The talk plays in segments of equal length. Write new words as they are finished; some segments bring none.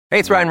Hey,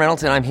 it's Ryan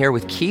Reynolds, and I'm here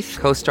with Keith,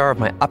 co-star of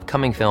my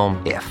upcoming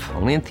film, If,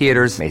 only in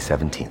theaters May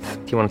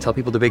 17th. Do you want to tell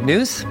people the big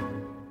news?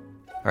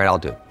 All right, I'll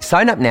do it.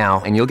 Sign up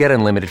now and you'll get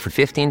unlimited for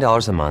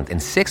 $15 a month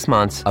and 6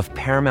 months of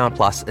Paramount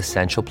Plus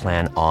Essential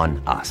Plan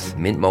on us.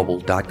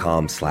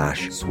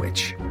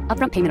 MintMobile.com/switch.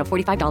 Upfront payment of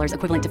 $45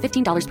 equivalent to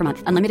 $15 per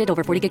month. Unlimited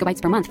over 40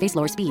 gigabytes per month. Face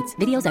lower speeds.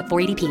 Videos at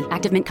 480p.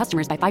 Active Mint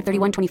customers by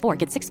 531.24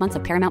 get 6 months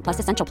of Paramount Plus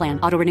Essential Plan.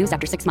 Auto renews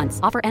after 6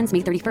 months. Offer ends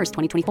May 31st,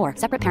 2024.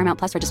 Separate Paramount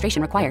Plus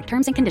registration required.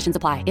 Terms and conditions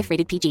apply if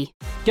rated PG.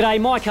 G'day,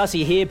 Mike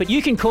Hussey here, but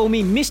you can call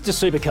me Mr.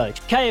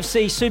 Supercoach.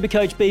 KFC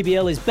Supercoach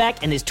BBL is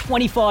back and there's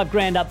 25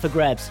 grand up for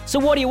grabs. So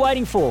what are you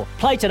waiting for?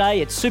 Play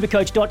today at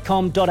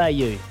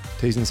supercoach.com.au.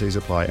 T's and C's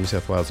apply. New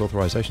South Wales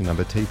authorisation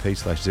number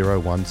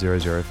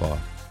TP/01005.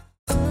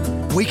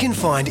 We can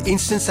find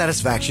instant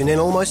satisfaction in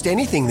almost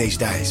anything these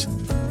days.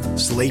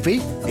 Sleepy?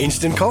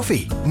 Instant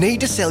coffee. Need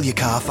to sell your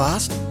car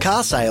fast?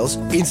 Car sales,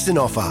 instant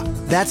offer.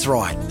 That's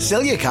right.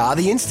 Sell your car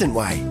the instant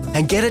way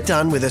and get it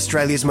done with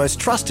Australia's most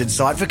trusted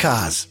site for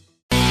cars.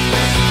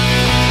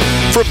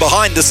 From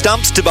behind the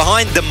stumps to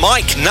behind the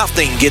mic,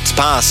 nothing gets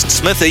past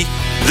Smithy.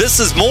 This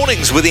is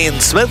Mornings with Ian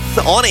Smith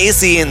on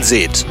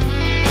SENZ.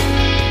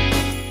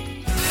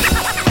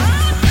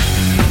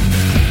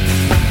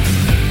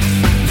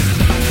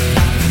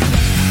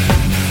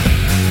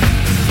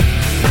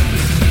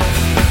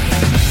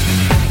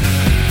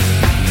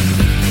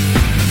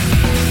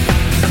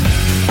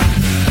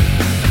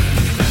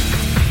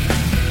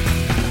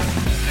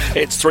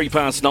 It's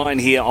 9:03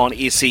 here on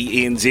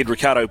SENZ.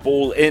 Ricardo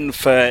Ball in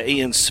for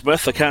Ian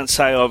Smith. I can't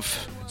say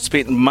I've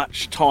spent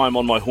much time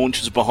on my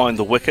haunches behind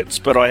the wickets,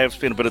 but I have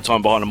spent a bit of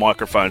time behind a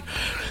microphone.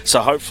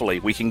 So hopefully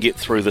we can get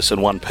through this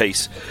in one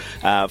piece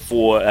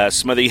for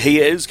Smithy.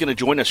 He is going to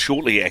join us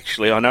shortly,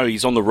 actually. I know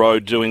he's on the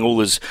road doing all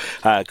his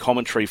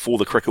commentary for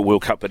the Cricket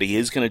World Cup, but he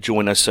is going to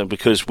join us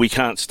because we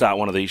can't start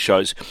one of these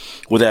shows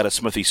without a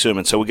Smithy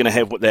sermon. So we're going to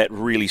have that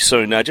really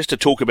soon. Just to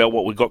talk about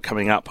what we've got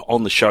coming up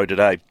on the show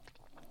today.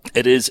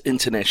 It is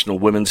International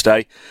Women's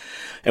Day,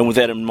 and with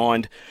that in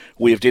mind,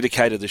 we have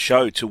dedicated the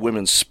show to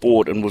women's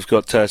sport, and we've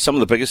got some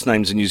of the biggest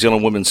names in New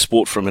Zealand women's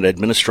sport from an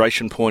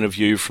administration point of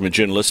view, from a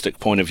journalistic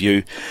point of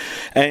view,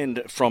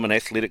 and from an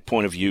athletic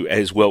point of view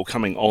as well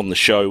coming on the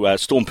show.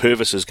 Storm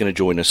Purvis is going to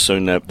join us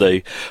soon,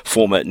 the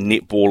former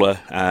netballer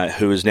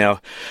who is now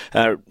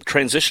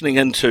transitioning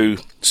into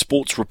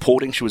sports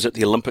reporting. She was at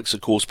the Olympics, of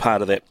course,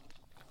 part of that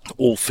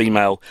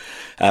all-female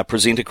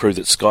presenter crew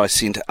that Sky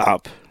sent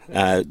up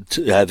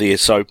there,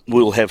 so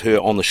we'll have her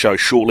on the show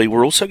shortly.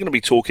 We're also going to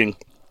be talking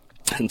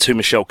to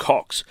Michelle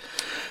Cox,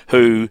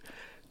 who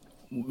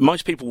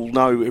most people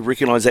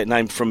recognise that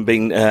name from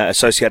being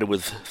associated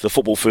with the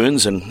Football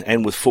Ferns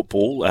and with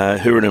football.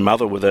 Her and her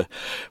mother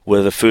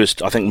were the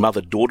first, I think,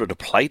 mother-daughter to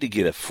play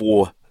together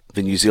for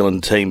the New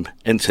Zealand team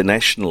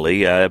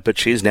internationally, but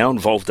she is now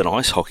involved in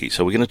ice hockey.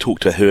 So we're going to talk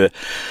to her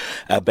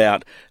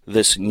about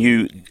this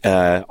new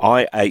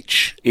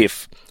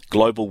IHF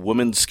Global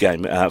Women's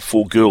Game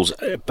for girls,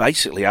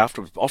 basically off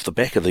the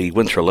back of the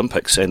Winter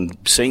Olympics, and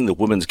seeing the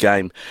women's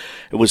game,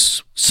 it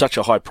was such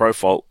a high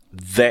profile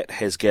that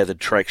has gathered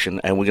traction,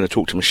 and we're going to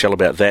talk to Michelle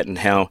about that and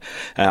how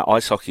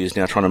ice hockey is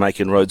now trying to make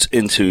inroads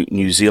into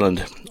New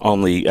Zealand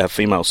on the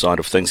female side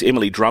of things.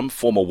 Emily Drum,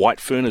 former White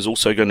Fern, is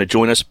also going to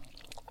join us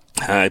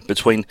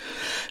between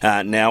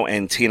now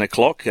and 10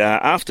 o'clock.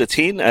 After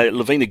 10,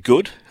 Lavina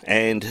Good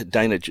and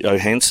Dana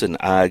Johansson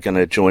are going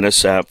to join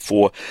us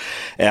for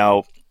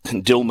our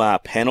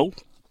Dilmar panel.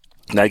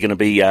 They're going to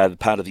be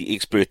part of the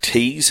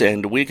expertise,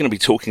 and we're going to be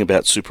talking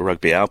about Super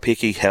Rugby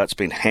Aupiki, how it's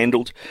been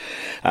handled,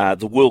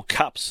 the World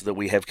Cups that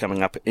we have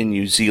coming up in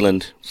New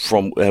Zealand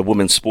from a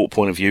women's sport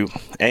point of view,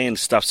 and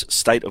Stuff's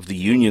State of the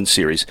Union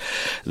series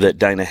that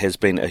Dana has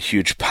been a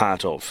huge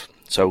part of.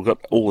 So we've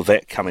got all of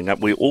that coming up.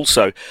 We're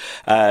also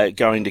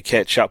going to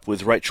catch up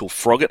with Rachel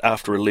Froggatt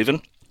after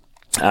 11.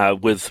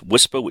 With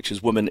Whisper, which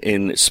is Women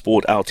in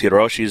Sport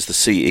Aotearoa. She is the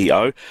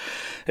CEO.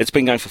 It's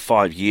been going for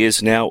 5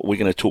 years now. We're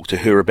going to talk to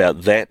her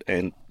about that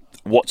and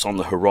what's on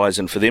the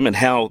horizon for them and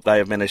how they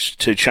have managed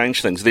to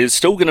change things. There's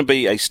still going to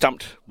be a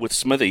Stumped with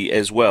Smithy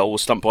as well, or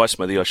Stumped by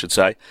Smithy, I should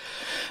say.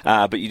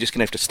 But you're just going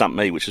to have to stump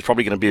me, which is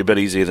probably going to be a bit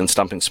easier than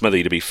stumping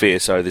Smithy, to be fair.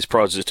 So there's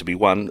prizes to be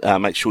won.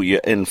 Make sure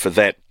you're in for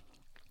that.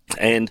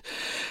 And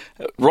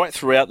right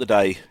throughout the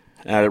day,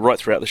 right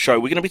throughout the show,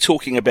 we're going to be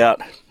talking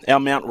about our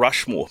Mount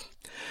Rushmore.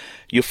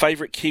 Your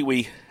favourite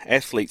Kiwi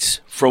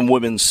athletes from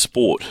women's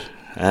sport.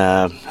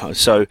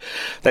 So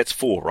that's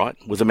 4, right,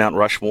 with the Mount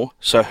Rushmore.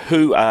 So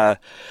who are,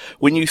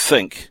 when you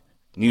think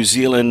New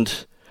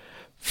Zealand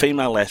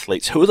female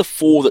athletes, who are the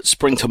 4 that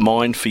spring to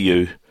mind for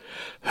you,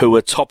 who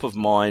are top of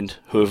mind,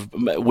 who have,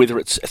 whether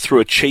it's through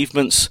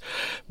achievements,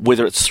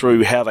 whether it's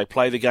through how they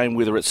play the game,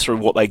 whether it's through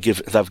what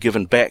they've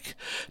given back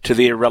to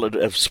their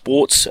relative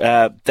sports,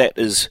 that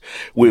is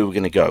where we're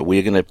going to go.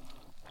 We're going to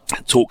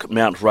talk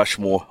Mount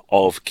Rushmore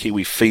of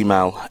Kiwi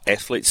female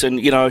athletes.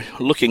 And,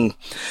 looking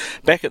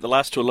back at the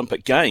last 2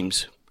 Olympic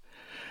Games,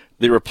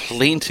 there are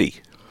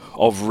plenty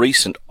of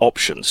recent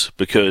options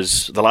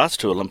because the last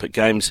 2 Olympic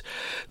Games,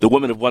 the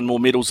women have won more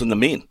medals than the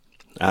men.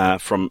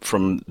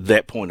 from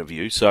that point of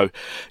view. So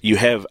you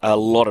have a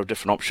lot of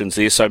different options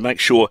there. So make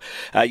sure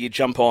you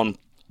jump on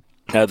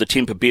the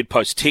Temper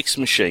Bedpost text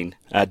machine,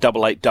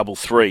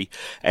 8833,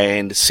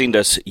 and send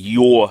us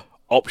your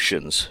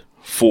options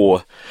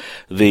for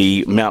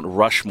the Mount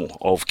Rushmore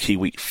of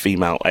Kiwi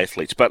female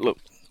athletes. But look,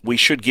 we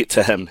should get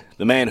to him,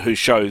 the man whose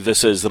show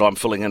this is that I'm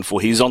filling in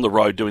for. He's on the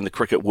road doing the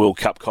Cricket World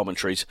Cup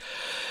commentaries,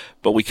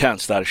 but we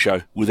can't start a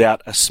show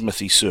without a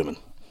Smithy sermon.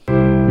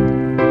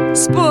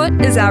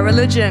 Sport is our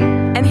religion,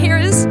 and here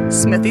is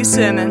Smithy's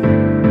sermon.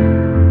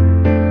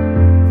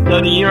 So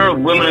the year of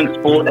women's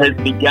sport has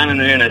begun in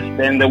earnest,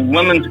 and the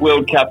Women's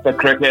World Cup for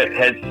cricket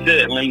has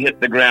certainly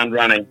hit the ground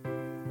running.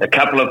 A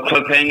couple of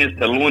cliffhangers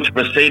to launch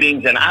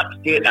proceedings, an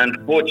upset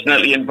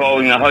unfortunately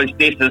involving the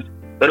hostesses,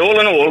 but all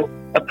in all,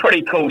 a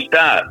pretty cool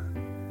start.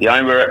 The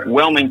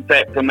overwhelming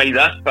fact for me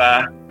thus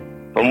far,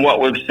 from what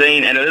we've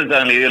seen, and it is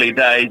only early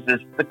days, is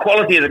the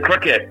quality of the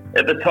cricket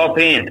at the top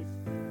end.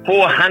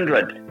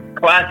 400,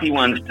 classy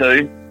ones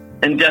too,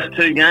 in just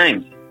 2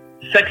 games.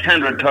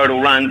 600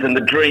 total runs in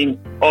the dream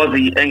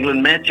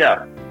Aussie-England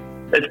matchup.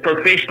 It's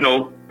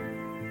professional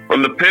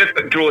from the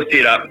perfect draw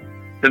setup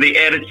to the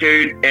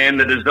attitude and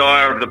the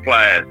desire of the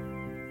players.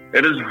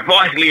 It is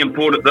vitally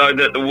important, though,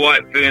 that the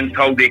White Ferns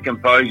hold their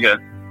composure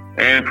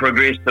and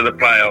progress to the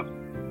playoffs.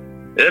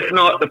 If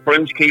not, the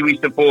fringe Kiwi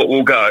support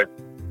will go.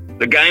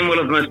 The game will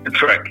have missed the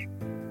trick.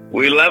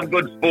 We love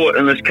good sport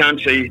in this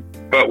country,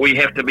 but we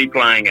have to be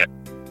playing it.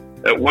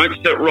 It won't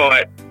sit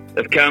right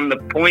if come the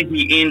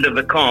pointy end of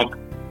the comp,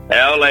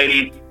 our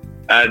ladies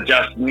are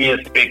just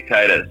mere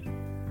spectators.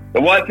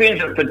 The White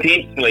Ferns are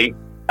potentially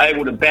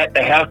able to bat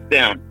the house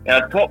down.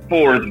 Our top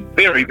 4 is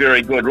very,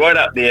 very good, right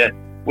up there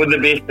with the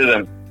best of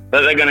them.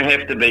 But they're going to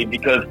have to be,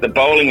 because the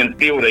bowling and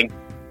fielding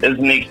is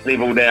next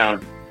level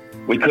down.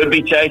 We could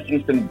be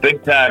chasing some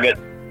big targets,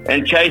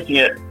 and chasing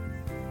it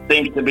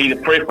seems to be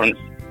the preference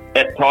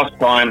at toss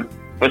time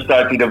for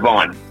Sophie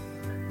Devine.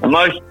 The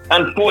most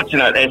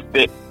unfortunate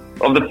aspect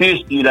of the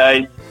first few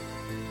days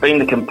been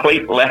the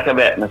complete lack of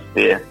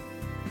atmosphere.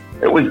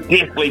 It was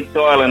deathly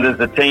silent as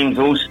the teams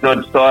all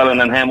stood silent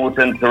in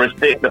Hamilton to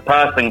respect the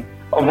passing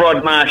of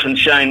Rod Marsh and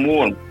Shane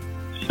Warne.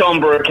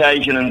 Sombre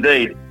occasion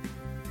indeed,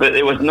 but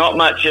there was not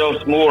much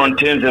else more in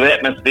terms of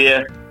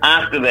atmosphere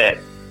after that.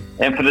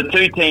 And for the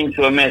 2 teams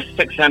who amassed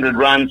 600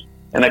 runs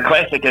in a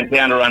classic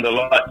encounter under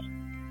lights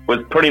was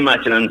pretty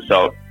much an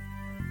insult.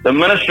 The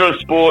Minister of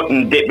Sport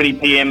and Deputy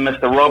PM,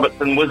 Mr.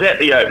 Robertson, was at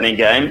the opening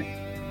game.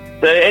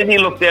 So as he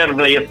looked out of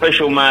the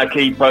official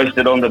marquee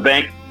posted on the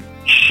bank,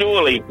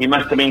 surely he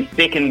must have been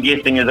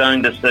second-guessing his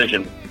own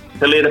decision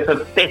to let a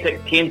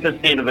pathetic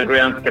 10% of the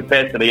ground's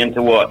capacity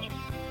into watch.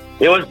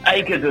 There was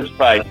acres of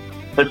space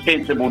for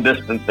sensible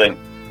distancing.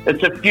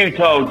 It's a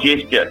futile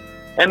gesture,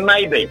 and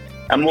maybe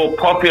a more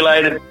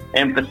populated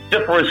and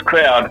vociferous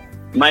crowd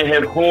may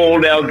have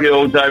hauled our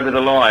girls over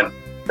the line.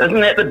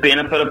 Isn't that the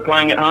benefit of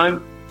playing at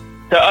home?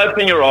 So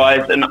open your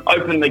eyes and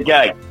open the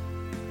gate.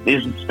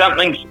 There's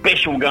something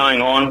special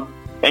going on,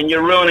 and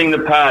you're ruining the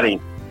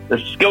party. The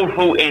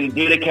skillful and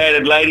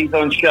dedicated ladies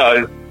on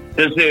show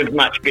deserve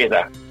much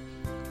better.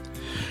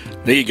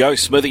 There you go,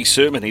 Smithy's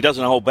sermon. He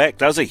doesn't hold back,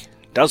 does he?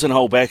 Doesn't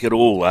hold back at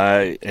all.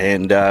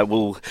 And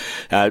we'll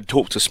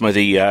talk to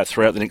Smithy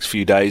throughout the next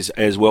few days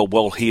as well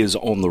while he is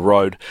on the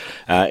road,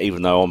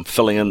 even though I'm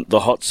filling in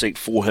the hot seat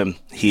for him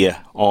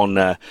here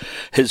on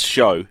his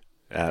show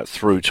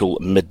through till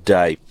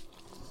midday.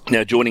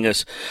 Now, joining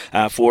us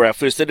for our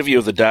first interview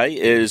of the day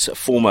is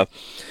former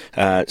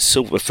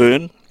Silver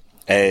Fern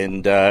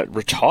and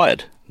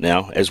retired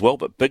now as well,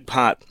 but big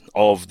part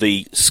of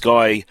the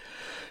Sky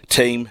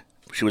team.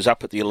 She was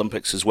up at the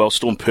Olympics as well.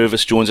 Storm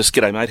Purvis joins us.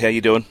 G'day, mate. How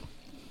you doing?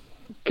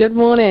 Good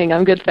morning.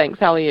 I'm good, thanks.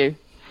 How are you?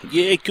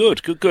 Yeah,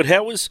 good.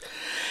 How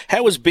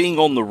was being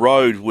on the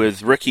road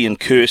with Ricky and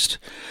Kirst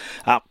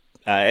up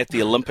at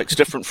the Olympics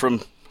different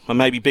from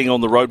maybe being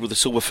on the road with the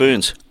Silver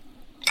Ferns?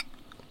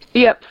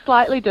 Yep,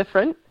 slightly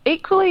different.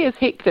 Equally as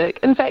hectic.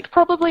 In fact,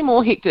 probably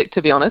more hectic,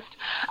 to be honest.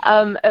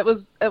 It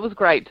was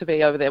great to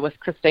be over there with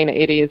Christina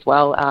Eddy as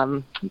well.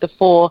 The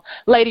 4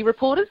 lady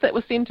reporters that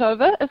were sent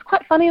over. It's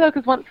quite funny though,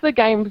 because once the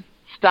game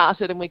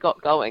started and we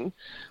got going,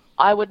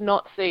 I would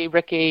not see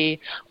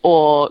Ricky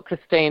or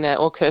Christina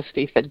or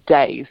Kirsty for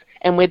days.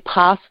 And we'd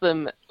pass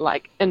them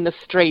like in the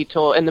street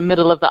or in the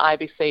middle of the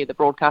IBC, the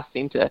broadcast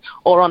centre,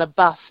 or on a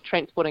bus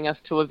transporting us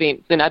to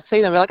events. And I'd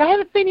see them, be like, I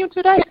haven't seen you in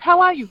 2 days. How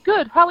are you?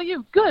 Good. How are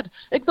you? Good.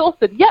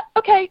 Exhausted. Yep.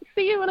 Okay.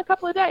 See you in a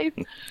couple of days.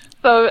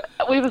 So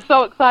we were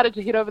so excited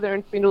to head over there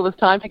and spend all this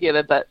time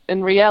together. But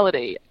in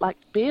reality, like,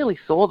 barely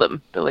saw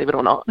them, believe it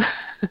or not.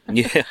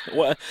 Yeah.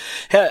 Well,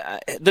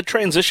 the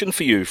transition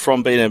for you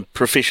from being a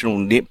professional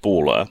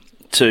netballer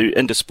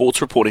into sports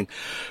reporting,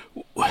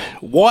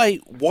 why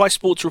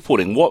sports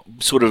reporting? What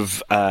sort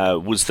of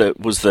was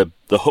the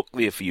hook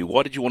there for you?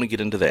 Why did you want to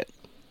get into that?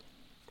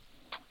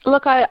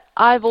 Look,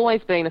 I've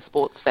always been a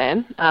sports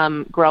fan.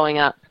 Growing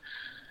up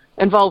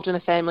involved in a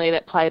family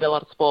that played a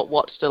lot of sport,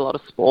 watched a lot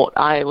of sport.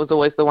 I was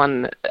always the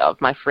one of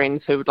my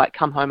friends who would like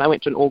come home. I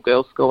went to an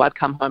all-girls school. I'd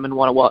come home and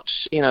want to watch,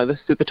 the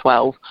Super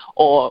 12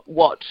 or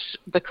watch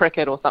the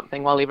cricket or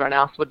something while everyone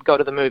else would go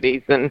to the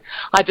movies. And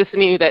I just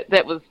knew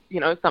that was,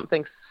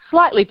 something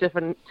slightly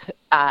different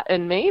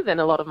in me than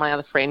a lot of my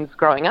other friends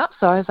growing up.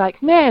 So I was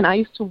like, man, I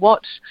used to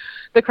watch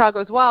the Crowd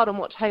Goes Wild and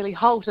watch Hayley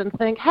Holt and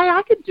think, hey,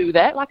 I could do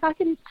that. Like, I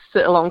can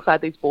sit alongside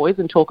these boys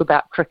and talk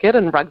about cricket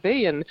and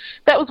rugby. And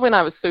that was when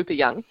I was super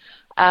young.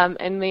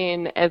 And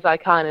then as I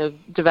kind of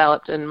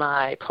developed in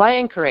my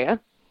playing career,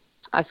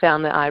 I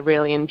found that I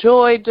really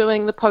enjoyed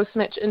doing the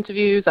post-match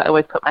interviews. I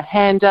always put my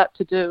hand up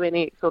to do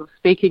any sort of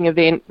speaking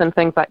events and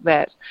things like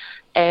that.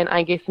 And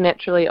I guess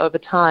naturally over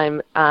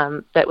time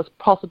that was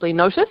possibly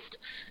noticed.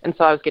 And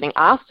so I was getting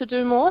asked to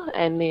do more,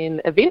 and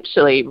then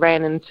eventually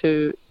ran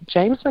into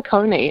James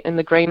McOnie in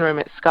the green room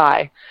at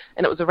Sky.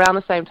 And it was around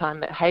the same time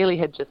that Hayley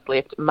had just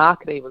left,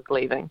 Marketing was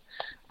leaving.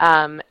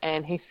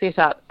 And he set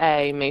up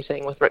a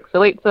meeting with Rick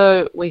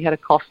Solizzo. We had a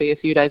coffee a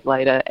few days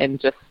later and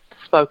just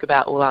spoke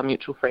about all our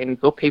mutual friends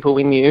or people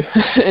we knew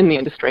in the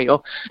industry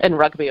or in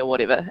rugby or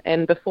whatever.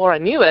 And before I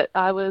knew it,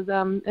 I was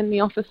in the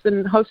office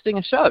and hosting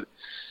a show.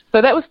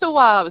 So that was still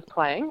while I was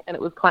playing, and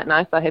it was quite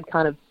nice. I had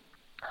kind of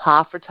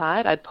half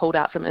retired. I'd pulled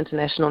out from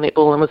international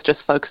netball and was just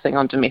focusing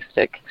on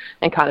domestic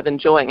and kind of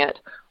enjoying it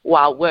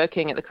while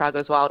working at the Crowd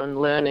Goes Wild and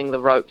learning the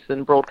ropes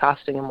and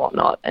broadcasting and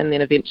whatnot, and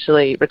then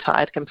eventually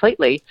retired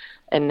completely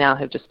and now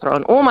have just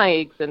thrown all my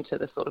eggs into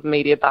the sort of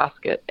media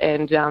basket,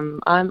 and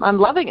I'm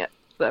loving it.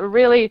 So a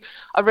really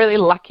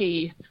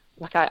lucky,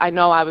 I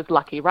know I was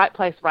lucky, right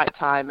place, right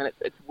time, and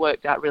it's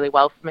worked out really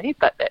well for me,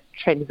 but that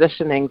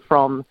transitioning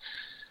from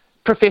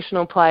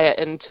professional player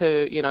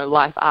into,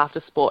 life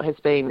after sport has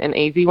been an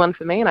easy one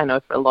for me, and I know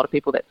for a lot of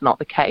people that's not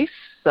the case.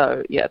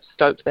 So, yeah,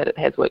 stoked that it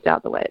has worked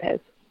out the way it has.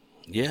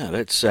 Yeah,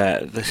 that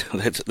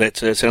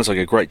sounds like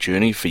a great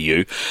journey for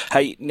you.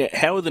 Hey, now,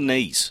 how are the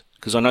knees?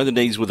 Because I know the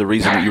knees were the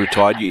reason that you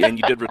retired, and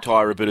you did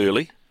retire a bit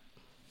early.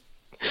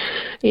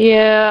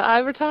 Yeah, I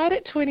retired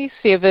at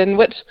 27,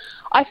 which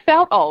I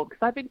felt old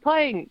because I'd been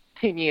playing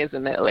 10 years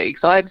in that league,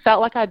 so I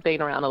felt like I'd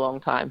been around a long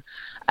time.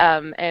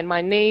 And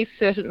my knees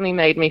certainly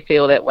made me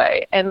feel that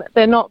way. And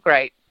they're not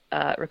great,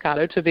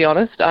 Ricardo, to be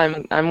honest.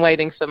 I'm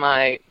waiting for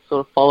my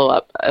sort of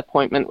follow-up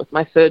appointment with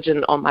my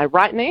surgeon on my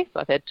right knee.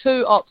 So I've had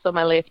 2 ops on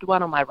my left,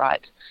 1 on my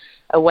right,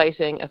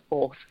 awaiting a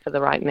 4th for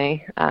the right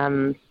knee.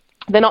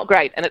 They're not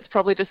great, and it's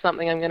probably just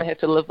something I'm going to have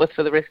to live with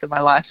for the rest of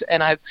my life.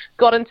 And I've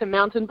got into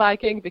mountain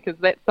biking because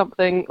that's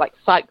something, like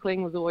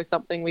cycling was always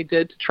something we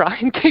did to try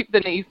and keep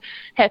the knees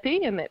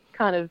happy, and that's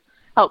kind of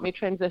helped me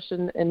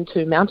transition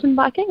into mountain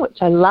biking, which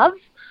I love.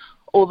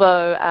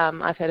 Although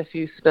I've had a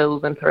few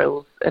spills and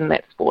thrills in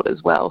that sport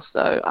as well,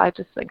 so I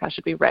just think I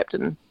should be wrapped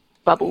in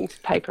bubble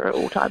paper at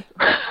all times.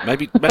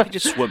 Maybe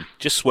just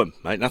swim,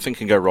 mate. Nothing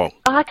can go wrong.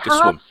 I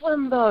can't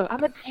swim though.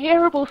 I'm a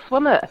terrible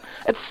swimmer.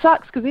 It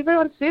sucks because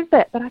everyone says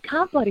that, but I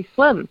can't bloody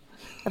swim.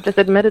 I've just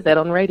admitted that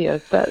on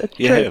radio, but it's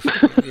true.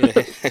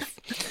 Yeah.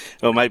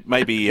 Well,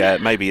 maybe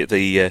at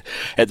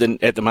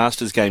the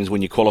Masters games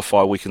when you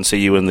qualify, we can see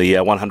you in the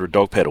 100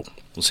 dog paddle.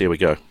 We'll see how we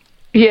go.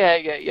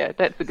 Yeah,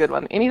 that's a good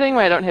one. Anything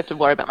where I don't have to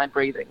worry about my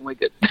breathing, we're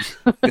good.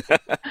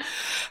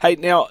 Hey,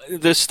 now,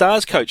 the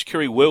Stars coach,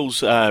 Kerry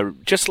Wills,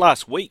 just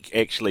last week,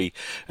 actually,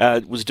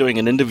 was doing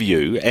an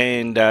interview,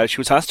 and she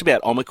was asked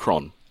about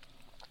Omicron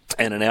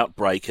and an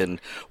outbreak and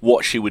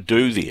what she would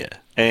do there.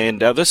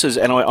 And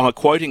I'm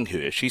quoting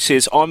her, she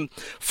says, "I'm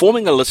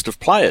forming a list of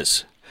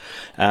players.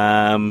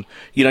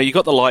 You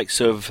got the likes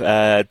of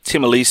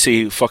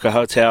Temalisi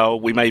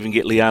Whakahotau. We may even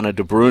get Liana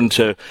de Bruin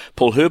to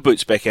pull her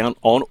boots back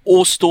on,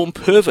 or Storm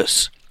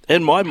Purvis.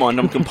 In my mind,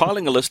 I'm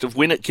compiling a list of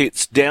when it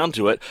gets down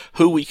to it,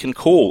 who we can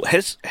call.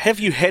 Have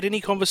you had any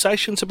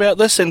conversations about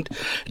this, and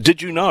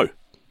did you know?"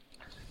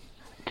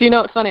 Do you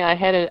know what's funny? I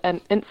had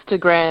an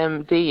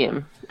Instagram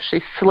DM.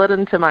 She slid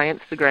into my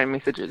Instagram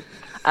messages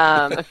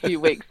a few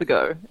weeks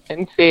ago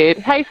and said,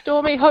 "Hey,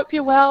 Stormy, hope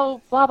you're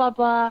well, blah, blah,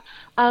 blah.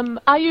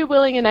 Are you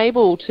willing and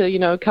able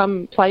to,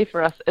 come play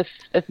for us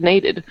if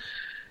needed?"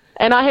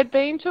 And I had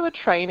been to a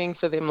training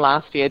for them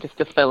last year just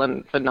to fill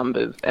in for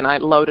numbers, and I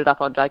loaded up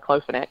on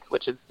diclofenac,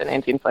 which is an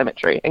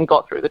anti-inflammatory, and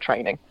got through the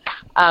training.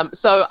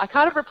 So I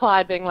kind of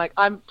replied being like,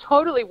 I'm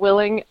totally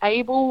willing.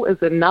 Able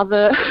is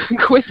another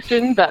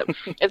question, but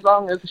as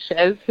long as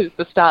Shaz, who's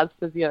the Stars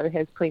physio,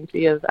 has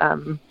plenty of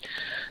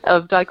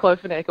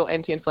diclofenac or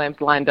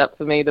anti-inflams lined up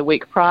for me the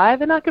week prior,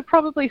 then I could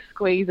probably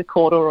squeeze a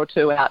quarter or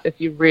 2 out if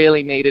you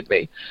really needed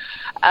me.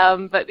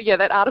 But yeah,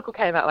 that article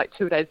came out like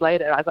 2 days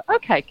later. I was like,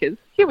 okay, kids,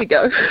 here we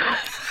go.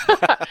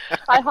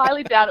 I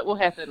highly doubt it will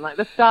happen. Like,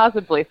 the Stars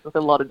are blessed with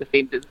a lot of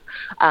defenders.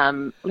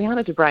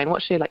 Liana de Bruin,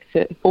 what's she, like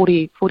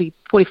 40,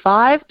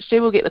 45? She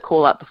will get the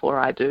call up before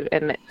I do,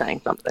 and that's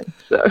saying something.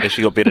 So. Has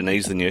she got better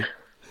knees than you?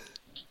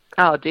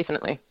 Oh,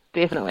 definitely.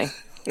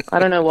 I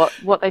don't know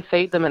what they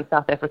feed them in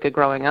South Africa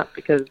growing up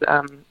because,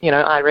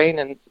 Irene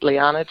and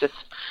Liana just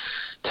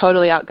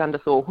totally outgunned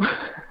us all.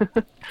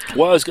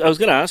 Well, I was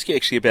going to ask you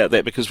actually about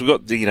that, because we've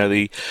got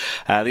the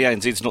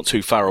ANZ's not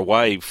too far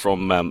away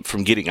from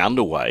getting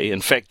underway.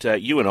 In fact,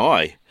 you and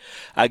I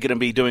are going to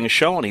be doing a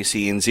show on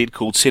SENZ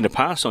called Centre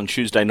Pass on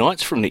Tuesday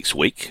nights from next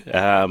week,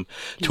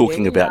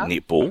 talking about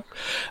netball.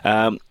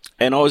 And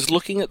I was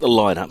looking at the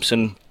lineups,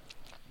 and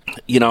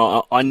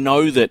I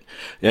know that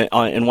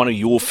in one of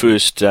your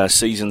first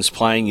seasons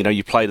playing,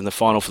 you played in the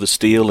final for the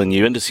Steel and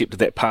you intercepted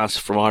that pass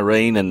for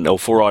Irene and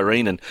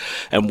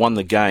won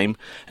the game.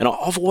 And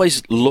I've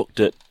always looked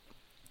at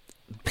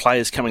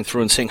players coming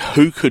through and seeing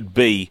who could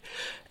be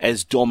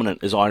as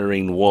dominant as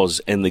Irene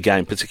was in the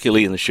game,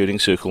 particularly in the shooting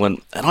circle.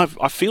 And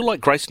I feel like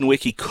Grace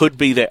Nweke could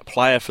be that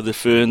player for the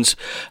Ferns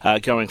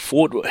going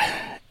forward.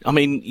 I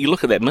mean, you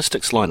look at that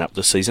Mystics lineup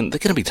this season, they're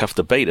going to be tough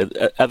to beat.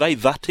 Are they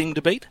the team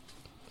to beat?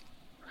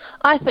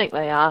 I think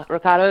they are,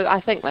 Ricardo.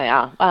 I think they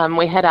are.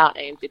 We had our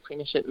ANZ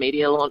Premiership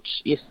media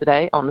launch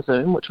yesterday on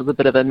Zoom, which was a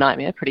bit of a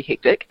nightmare, pretty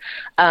hectic.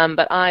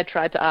 But I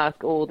tried to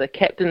ask all the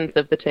captains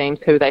of the teams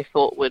who they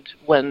thought would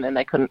win, and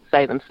they couldn't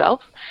say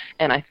themselves.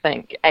 And I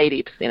think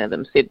 80% of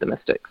them said the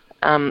Mystics.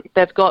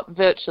 They've got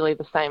virtually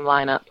the same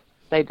lineup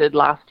they did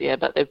last year,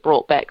 but they've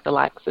brought back the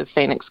likes of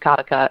Phoenix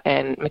Karaka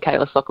and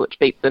Michaela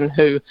Sokowicz-Beetson,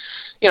 who,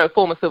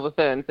 former Silver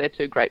Ferns, they're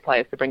two great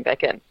players to bring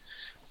back in.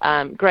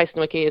 Grace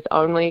Nweke is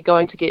only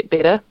going to get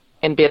better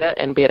and better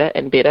and better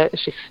and better.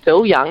 She's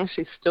still young.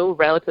 She's still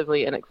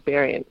relatively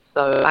inexperienced.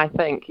 So I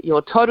think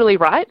you're totally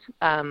right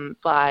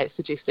by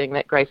suggesting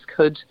that Grace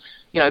could,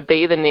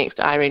 be the next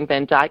Irene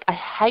Van Dyke. I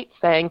hate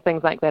saying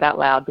things like that out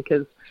loud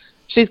because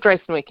she's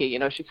Grace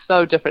Nweke. She's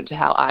so different to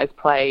how I've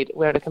played.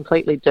 We're in a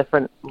completely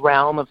different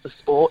realm of the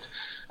sport,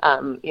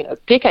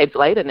 decades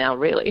later now,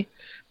 really.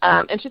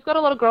 And she's got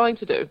a lot of growing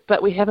to do.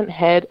 But we haven't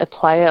had a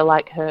player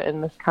like her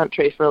in this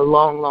country for a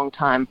long, long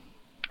time.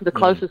 The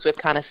closest we've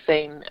kind of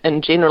seen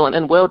in general and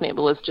in world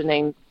netball is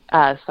Janelle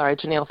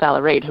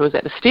Fowler-Reid, who was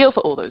at the Steel for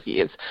all those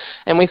years.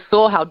 And we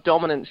saw how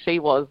dominant she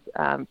was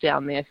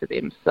down there for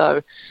them.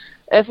 So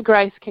if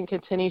Grace can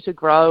continue to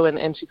grow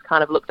and she's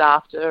kind of looked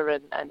after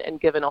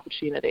and given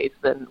opportunities,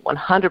 then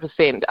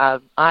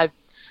 100%. I've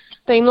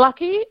been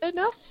lucky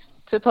enough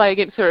to play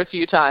against her a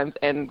few times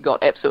and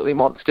got absolutely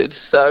monstered.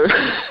 So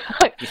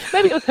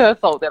maybe it was her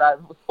fault that I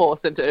was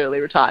forced into early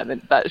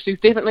retirement, but she's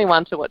definitely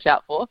one to watch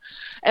out for.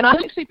 And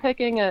I'm actually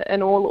picking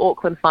an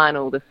all-Auckland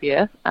final this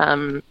year.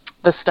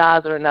 The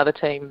Stars are another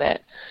team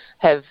that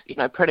have,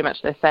 pretty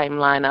much the same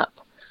lineup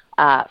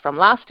from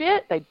last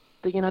year.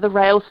 The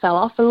rails fell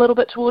off a little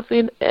bit towards the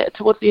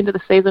end of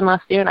the season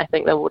last year, and I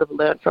think they would have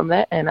learned from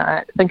that. And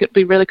I think it'd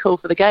be really cool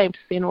for the game to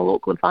see an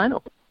all-Auckland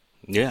final.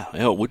 Yeah,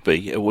 it would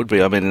be. It would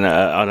be. I mean,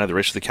 I know the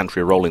rest of the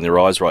country are rolling their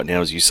eyes right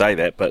now as you say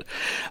that, but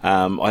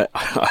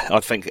I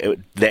think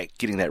that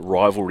getting that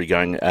rivalry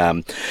going,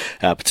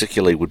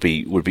 particularly, would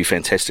be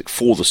fantastic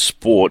for the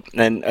sport.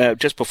 And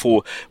just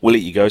before we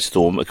let you go,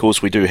 Storm, of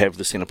course, we do have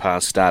the Centre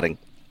Pass starting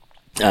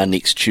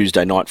next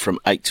Tuesday night from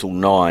 8 till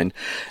 9,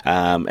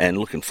 and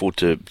looking forward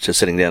to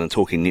sitting down and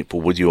talking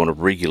netball with you on a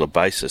regular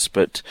basis.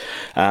 But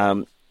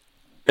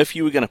if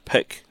you were going to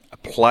pick a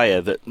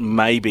player that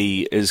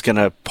maybe is going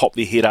to pop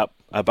their head up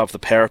above the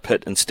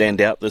parapet and stand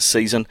out this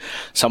season,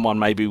 someone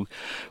maybe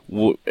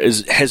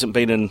hasn't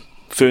been in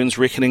Ferns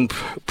reckoning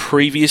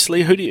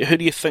previously, who do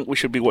you think we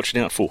should be watching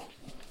out for?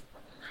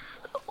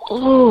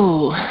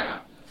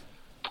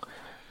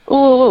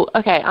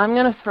 Okay, I'm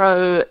going to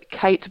throw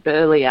Kate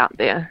Burley out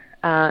there.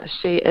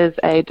 She is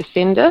a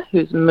defender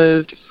who's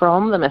moved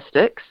from the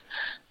Mystics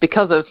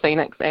because of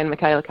Phoenix and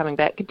Michaela coming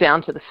back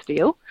down to the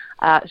Steel.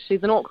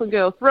 She's an Auckland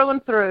girl through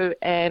and through,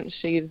 and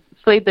she's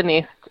fled the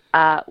nest,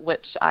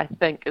 which I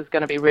think is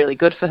going to be really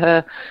good for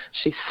her.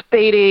 She's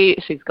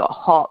speedy, she's got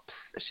hops,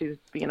 she's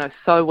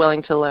so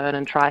willing to learn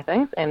and try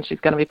things, and she's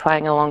going to be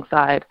playing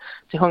alongside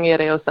Te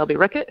Hongiareo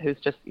Selby-Rickett, who's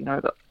just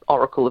the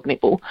oracle of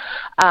netball.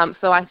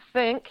 So I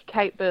think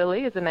Kate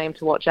Burley is a name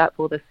to watch out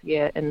for this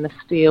year in the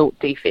Steel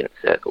defence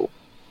circle.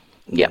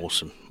 Yep.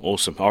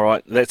 Awesome. All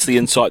right, that's the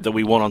insight that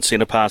we want on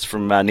Centre Pass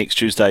from next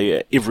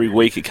Tuesday every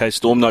week at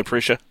K-Storm. No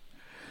pressure.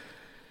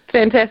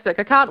 Fantastic.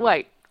 I can't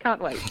wait.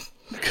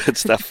 Good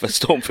stuff for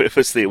Storm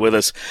Purpose there with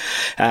us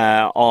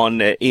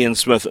on Ian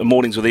Smith,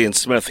 Mornings with Ian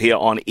Smith here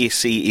on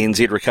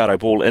SENZ. Ricardo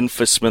Ball in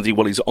for Smithy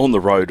while he's on the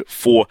road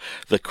for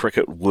the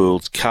Cricket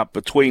World Cup.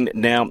 Between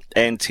now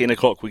and 10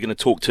 o'clock, we're going to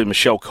talk to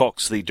Michelle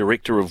Cox, the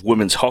Director of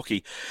Women's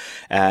Hockey,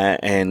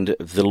 and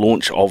the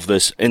launch of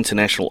this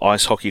International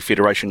Ice Hockey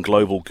Federation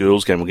Global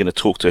Girls Game. We're going to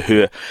talk to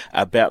her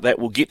about that.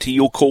 We'll get to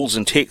your calls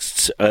and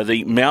texts.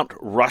 The Mount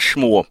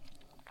Rushmore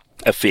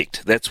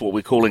effect, that's what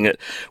we're calling it.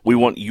 We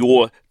want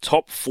your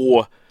top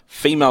 4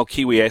 female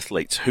Kiwi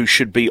athletes who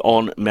should be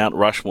on Mount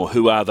Rushmore.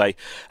 Who are they?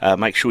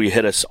 Make sure you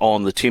hit us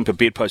on the Temper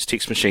Bedpost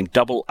text machine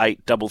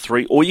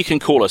 8833, or you can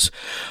call us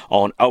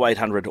on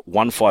 0800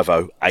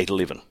 150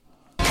 811.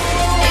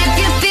 If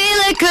you feel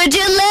it, could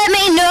you let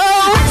me know?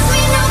 Ask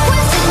me no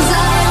questions,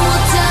 I will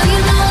tell you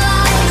no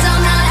lies.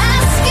 I'm not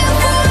asking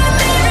for a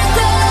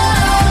miracle.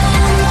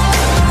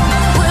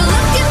 We're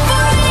looking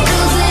for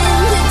angels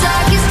in the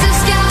darkest of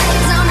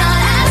skies. I'm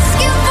not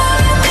asking for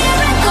a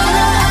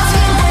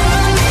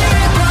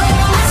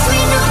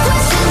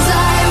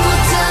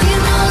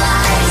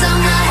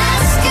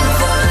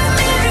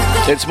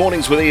It's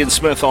Mornings with Ian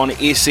Smith on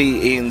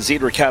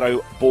SENZ.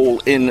 Ricardo Ball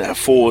in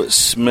for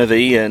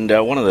Smithy, and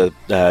one of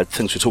the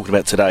things we're talking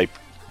about today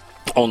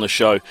on the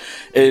show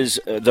is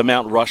the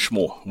Mount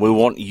Rushmore. We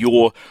want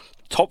your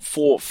top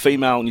 4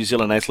 female New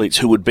Zealand athletes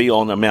who would be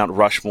on the Mount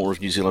Rushmore of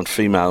New Zealand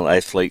female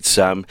athletes.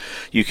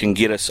 You can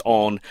get us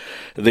on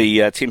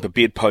the Temper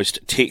Bedpost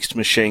text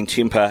machine,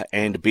 Temper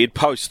and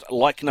Bedpost,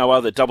 like no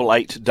other,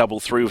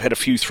 8833. We've had a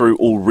few through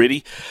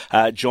already.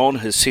 John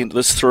has sent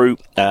this through.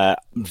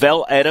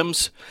 Val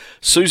Adams,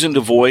 Susan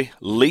Devoy,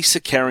 Lisa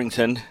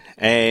Carrington,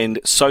 and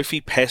Sophie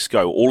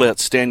Pascoe, all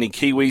outstanding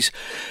Kiwis.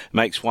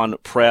 Makes one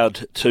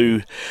proud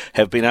to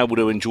have been able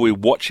to enjoy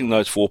watching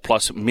those 4,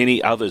 plus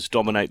many others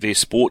dominate their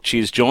sport.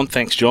 Cheers, John.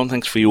 Thanks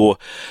for your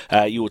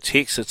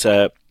text.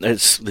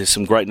 There's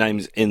some great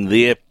names in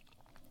there,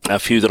 a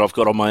few that I've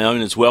got on my own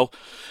as well.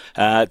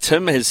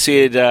 Tim has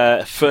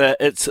said for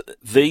it's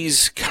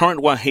these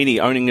current wahine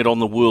owning it on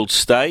the world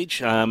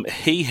stage,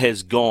 he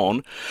has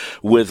gone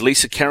with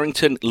Lisa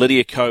Carrington,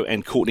 Lydia Ko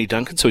and Courtney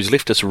Duncan, so he's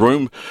left us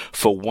room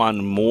for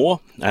one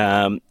more.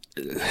 There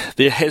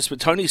has been,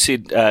 Tony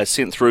said,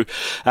 sent through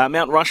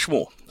Mount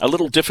Rushmore. A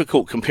little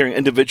difficult comparing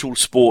individual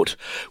sport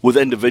with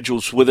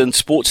individuals within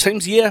sports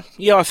teams. Yeah,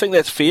 I think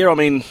that's fair. I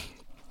mean,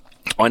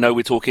 I know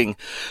we're talking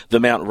the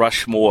Mount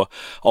Rushmore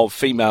of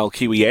female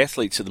Kiwi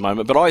athletes at the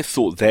moment, but I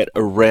thought that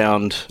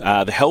around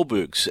the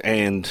Hellbergs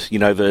and,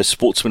 the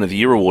Sportsman of the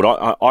Year award,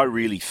 I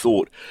really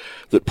thought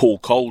that Paul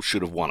Coles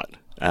should have won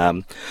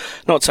it.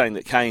 Not saying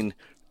that Kane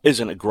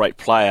isn't a great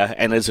player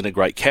and isn't a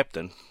great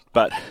captain,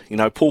 but,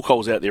 Paul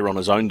Coles out there on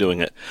his own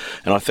doing it,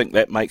 and I think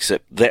that makes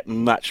it that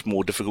much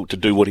more difficult to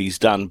do what he's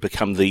done,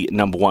 become the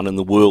number one in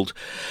the world,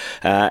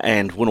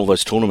 and win all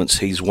those tournaments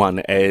he's won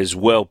as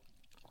well.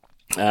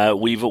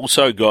 We've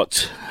also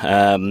got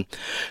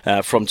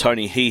from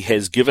Tony, he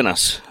has given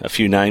us a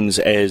few names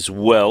as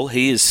well.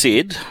 He has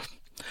said,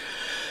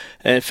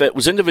 if it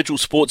was individual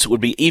sports, it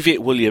would be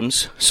Yvette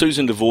Williams,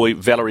 Susan Devoy,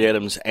 Valerie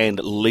Adams and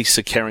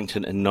Lisa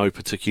Carrington in no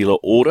particular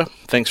order.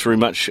 Thanks very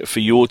much for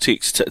your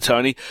text,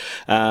 Tony.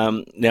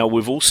 Now,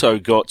 we've also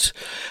got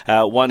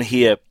one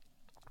here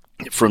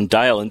from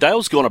Dale, and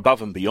Dale's gone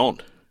above and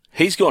beyond.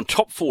 He's gone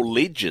top 4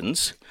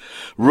 legends,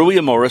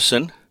 Ruia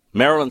Morrison,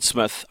 Marilyn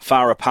Smith,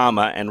 Farah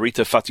Palmer and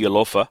Rita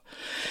Fatialofa,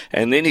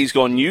 and then he's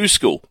gone new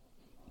school,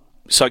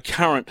 so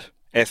current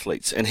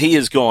athletes, and he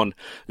has gone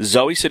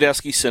Zoe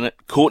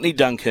Sadowski-Sinnott, Courtney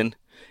Duncan,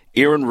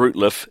 Erin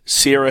Rootliff,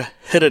 Sarah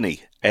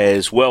Hiddeny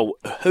as well.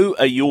 Who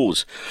are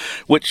yours?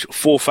 Which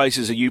 4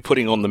 faces are you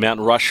putting on the Mount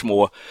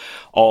Rushmore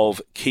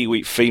of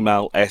Kiwi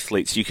female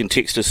athletes? You can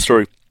text us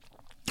through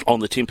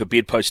on the Temper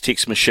Bedpost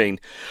text machine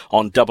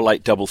on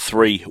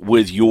 8833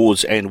 with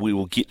yours, and we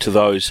will get to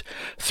those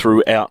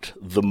throughout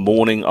the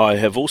morning. I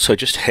have also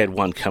just had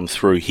one come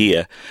through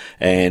here,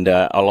 and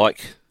I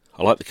like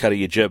the cut of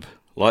your jib.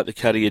 Like the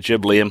cut of your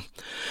jib, Liam.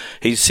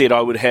 He said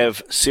I would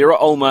have Sarah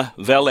Ulmer,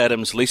 Val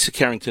Adams, Lisa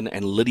Carrington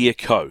and Lydia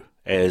Ko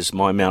as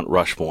my Mount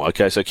Rushmore.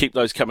 Okay, so keep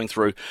those coming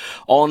through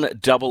on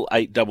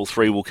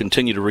 8833. We'll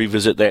continue to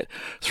revisit that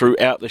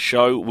throughout the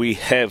show. We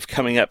have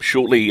coming up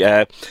shortly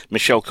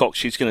Michelle Cox.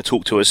 She's going to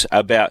talk to us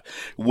about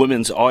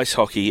women's ice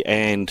hockey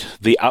and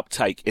the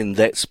uptake in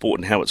that sport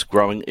and how it's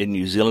growing in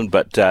New Zealand.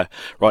 But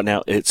right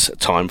now it's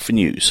time for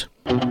news.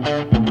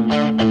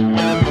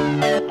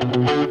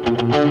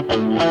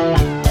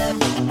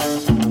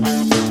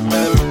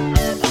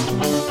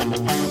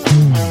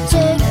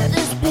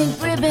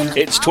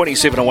 It's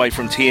 27 away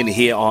from 10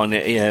 here on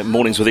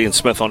Mornings with Ian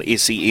Smith on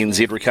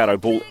SENZ. Ricardo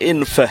Ball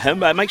in for him.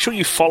 Make sure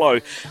you follow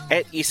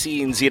at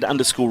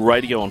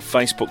SENZ_radio on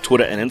Facebook,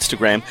 Twitter and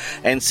Instagram,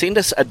 and send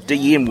us a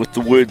DM with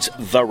the words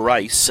The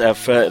Race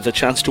for the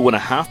chance to win a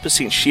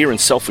 0.5% share in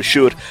Self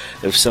Assured.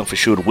 If Self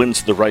Assured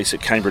wins the race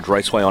at Cambridge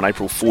Raceway on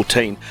April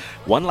 14,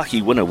 one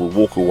lucky winner will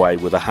walk away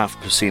with a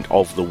 0.5%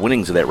 of the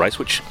winnings of that race,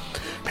 which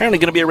apparently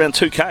going to be around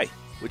 2K.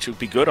 Which would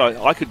be good.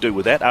 I could do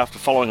with that. After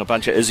following a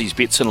bunch of Izzy's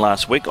bets in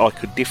last week, I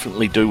could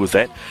definitely do with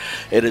that.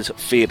 It is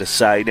fair to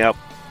say. Now,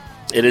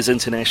 it is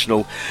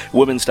International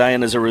Women's Day,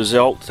 and as a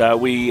result,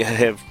 we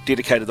have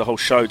dedicated the whole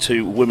show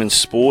to women's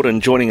sport.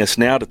 And joining us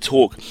now to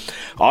talk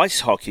ice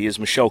hockey is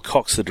Michelle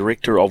Cox, the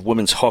Director of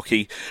Women's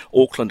Hockey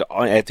Auckland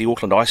at the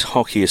Auckland Ice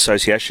Hockey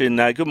Association.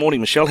 Good morning,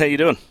 Michelle. How are you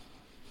doing?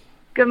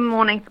 Good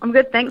morning. I'm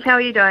good, thanks. How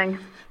are you doing?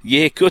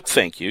 Yeah, good,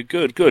 thank you.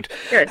 Good.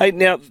 Hey,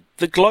 now,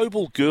 the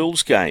global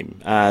girls'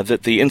 game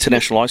that the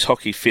International Ice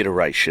Hockey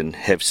Federation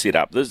have set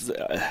up.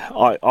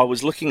 I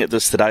was looking at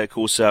this today, of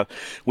course.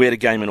 We had a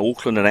game in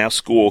Auckland and our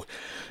score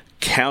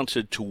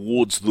counted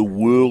towards the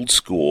world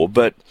score.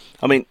 But,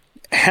 I mean,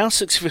 how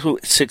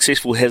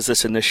successful has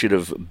this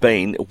initiative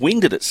been? When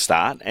did it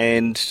start?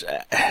 And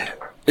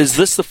is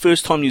this the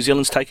first time New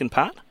Zealand's taken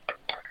part?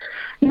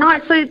 No,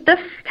 so this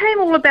came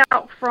all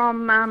about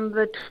from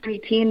the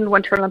 2010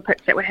 Winter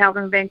Olympics that were held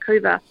in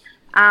Vancouver.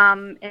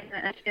 And the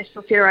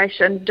International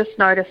Federation just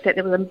noticed that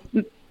there was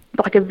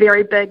a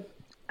very big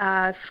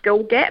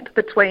skill gap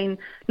between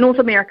North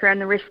America and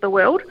the rest of the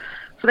world.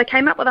 So they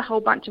came up with a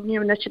whole bunch of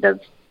new initiatives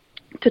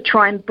to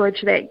try and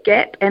bridge that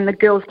gap, and the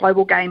girls'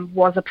 global game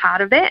was a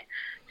part of that.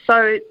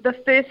 So the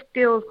first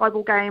girls'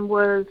 global game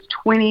was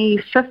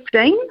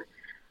 2015,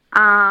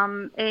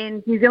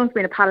 and New Zealand's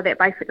been a part of that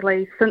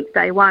basically since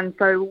day one.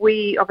 So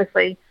we,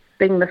 obviously,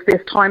 being the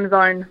first time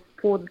zone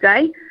for the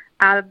day,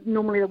 are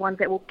normally the ones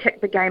that will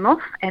kick the game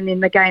off, and then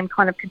the game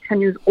kind of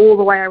continues all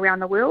the way around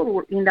the world,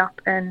 or end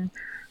up in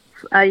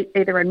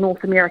either a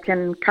North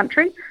American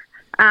country.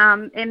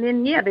 And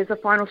then, there's a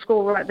final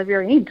score right at the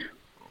very end.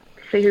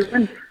 See who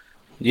wins.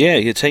 Yeah,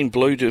 your Team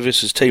Blue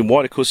versus Team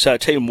White. Of course,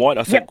 Team White,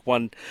 I think,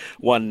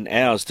 won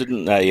ours,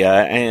 didn't they?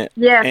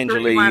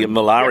 Angeli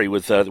Malari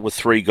with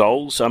 3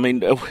 goals. I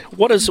mean,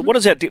 what is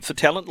our depth of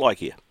talent like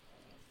here?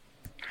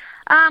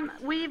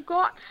 We've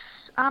got,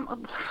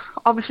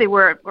 obviously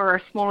we're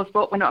a smaller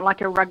sport. We're not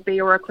like a rugby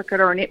or a cricket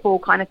or a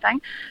netball kind of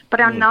thing, but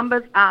our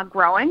numbers are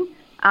growing.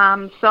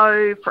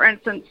 So, for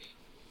instance,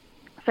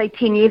 say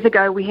 10 years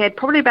ago, we had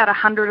probably about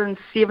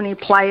 170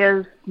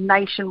 players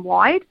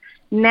nationwide.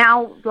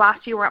 Now,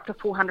 last year, we're up to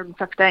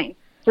 415.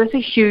 So it's a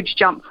huge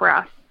jump for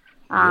us.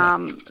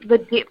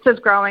 The depth is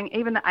growing.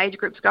 Even the age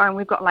group's growing.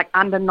 We've got like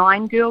under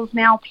 9 girls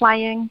now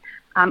playing.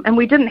 And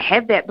we didn't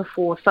have that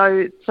before.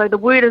 So the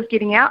word is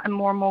getting out, and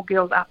more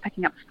girls are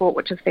picking up the sport,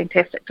 which is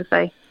fantastic to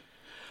see.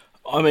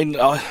 I mean,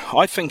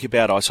 I think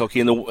about ice hockey,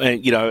 and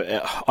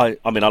I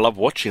love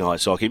watching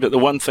ice hockey, but the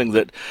one thing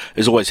that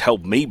has always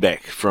held me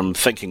back from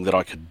thinking that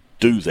I could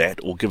do that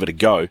or give it a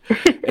go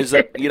is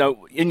that,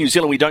 in New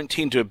Zealand we don't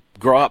tend to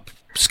grow up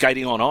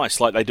skating on ice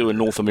like they do in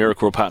North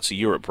America or parts of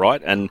Europe,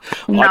 right? And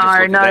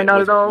not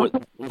at all.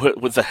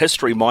 With the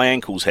history my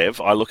ankles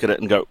have, I look at it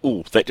and go,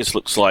 "Ooh, that just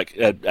looks like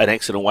an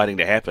accident waiting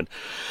to happen."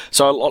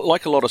 So,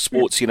 like a lot of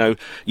sports,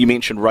 you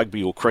mentioned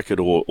rugby or cricket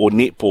or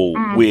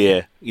netball,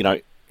 where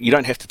you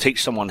don't have to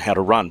teach someone how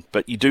to run,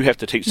 but you do have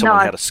to teach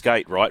someone how to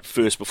skate, right?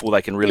 First, before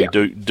they can really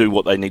do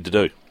what they need to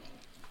do.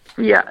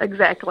 Yeah,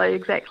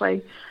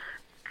 exactly.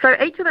 So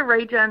each of the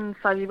regions,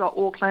 so you've got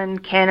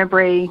Auckland,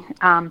 Canterbury,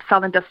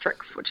 Southern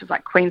Districts, which is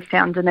like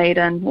Queenstown,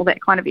 Dunedin, all that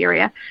kind of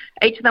area,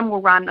 each of them will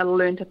run a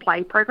Learn to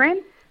Play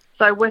program.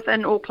 So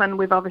within Auckland,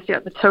 we've obviously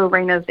got the 2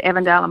 arenas,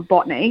 Avondale and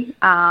Botany,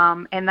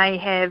 and they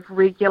have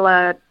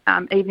regular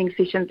evening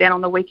sessions down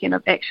on the weekend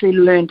of actually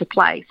Learn to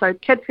Play. So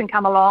kids can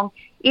come along,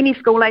 any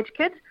school-age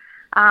kids,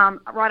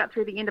 right up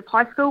through the end of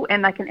high school,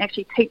 and they can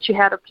actually teach you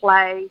how to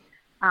play,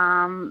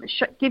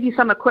 give you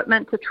some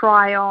equipment to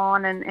try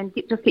on, and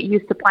just get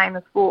used to playing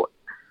the sport.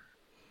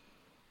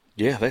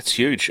 Yeah, that's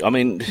huge. I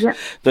mean,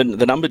 the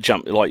number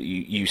jump, like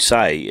you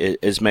say,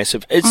 is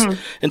massive.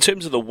 In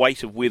terms of the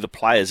weight of where the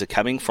players are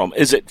coming from,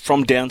 is it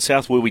from down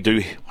south where we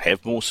do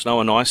have more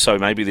snow and ice, so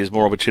maybe there's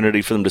more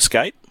opportunity for them to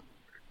skate?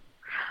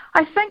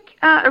 I think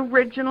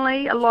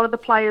originally a lot of the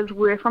players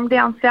were from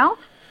down south.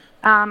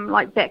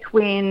 Like back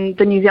when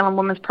the New Zealand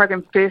Women's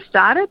Program first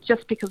started,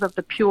 just because of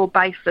the pure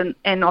base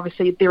and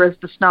obviously there is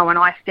the snow and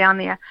ice down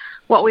there.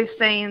 What we've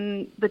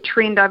seen, the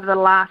trend over the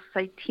last,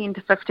 say, 10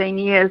 to 15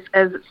 years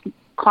is it's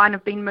kind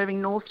of been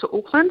moving north to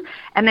Auckland,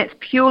 and that's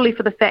purely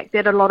for the fact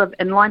that a lot of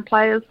inline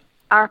players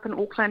are up in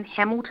Auckland,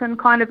 Hamilton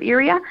kind of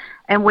area,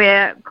 and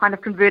we're kind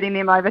of converting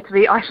them over to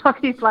be ice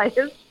hockey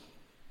players.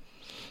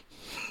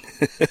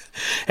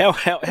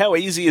 How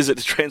easy is it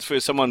to transfer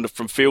someone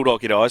from field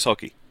hockey to ice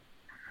hockey?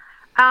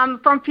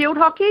 From field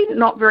hockey,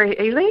 not very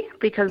easy,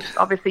 because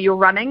obviously you're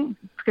running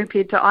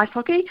compared to ice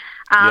hockey.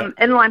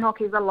 Inline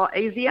hockey is a lot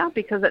easier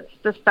because it's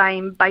the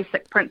same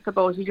basic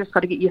principles. You just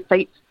got to get your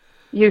feet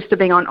used to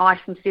being on ice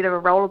instead of a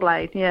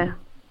rollerblade.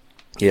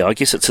 Yeah, I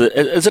guess is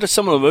it a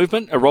similar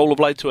movement, a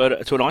rollerblade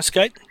to an ice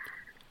skate?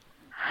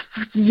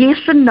 Yes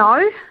and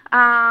no.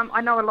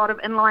 I know a lot of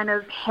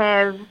inliners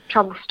have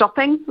trouble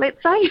stopping,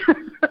 let's say.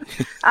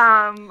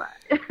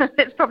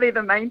 That's probably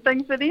the main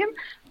thing for them.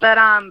 But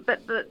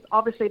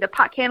obviously the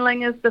puck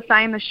handling is the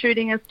same, the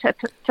shooting is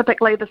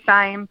typically the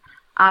same.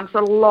 So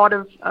a lot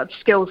of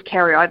skills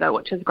carry over,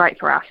 which is great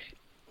for us.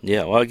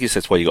 Yeah, well, I guess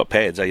that's why you got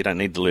pads. You don't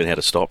need to learn how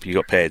to stop. You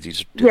got pads. You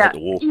just hit the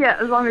wall. Yeah,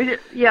 as long as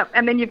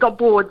and then you've got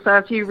boards. So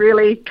if you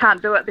really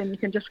can't do it, then you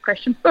can just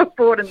crash into a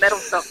board, and that'll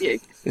stop you.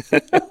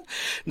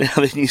 Now,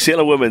 the New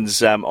Zealand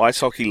Women's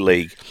Ice Hockey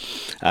League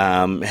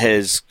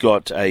has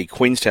got a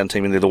Queenstown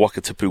team in there, the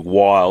Wakatipu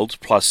Wild,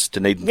 plus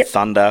Dunedin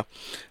Thunder.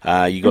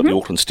 You got the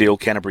Auckland Steel,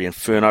 Canterbury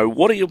Inferno.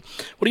 What are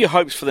your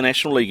hopes for the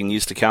National League in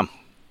years to come?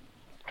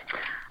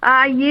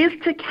 Years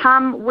to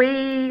come,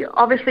 we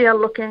obviously are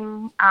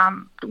looking,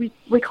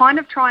 we kind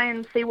of try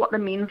and see what the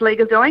men's league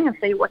is doing and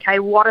see, okay,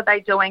 what are they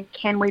doing?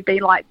 Can we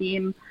be like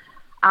them?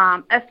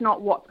 If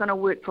not, what's going to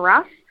work for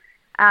us?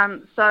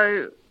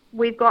 So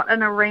we've got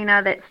an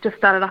arena that's just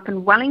started up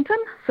in Wellington.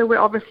 So we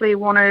obviously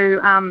want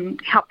to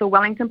help the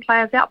Wellington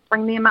players out,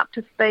 bring them up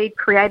to speed,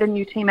 create a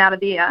new team out of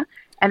there,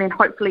 and then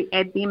hopefully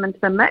add them into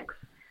the mix.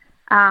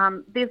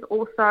 There's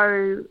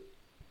also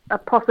a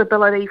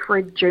possibility for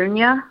a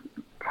junior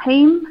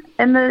team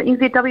in the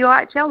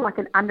NZWIHL, like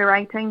an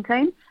under-18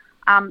 team.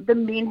 The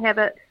men have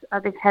it,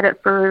 they've had it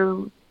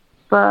for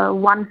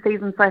one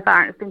season so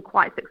far, and it's been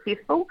quite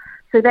successful.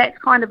 So that's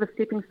kind of a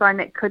stepping stone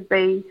that could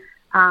be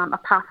a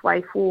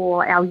pathway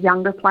for our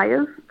younger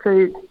players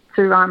to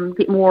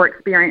get more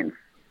experience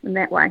in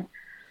that way.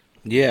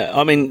 Yeah,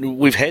 I mean,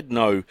 we've had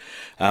no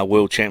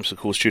world champs, of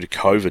course, due to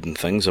COVID and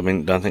things. I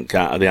mean, I don't think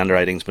the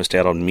under-18s missed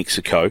out on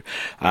Mexico.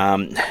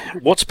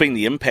 What's been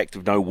the impact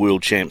of no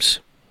world champs?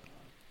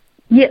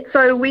 Yeah, so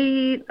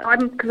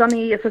I'm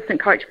the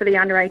assistant coach for the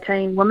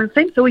under-18 women's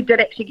team, so we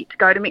did actually get to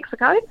go to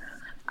Mexico.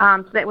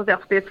 So that was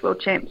our first world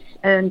champs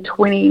in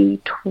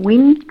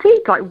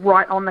 2020, like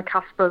right on the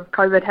cusp of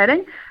COVID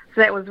hitting.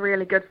 So that was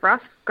really good for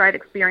us. Great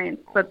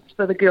experience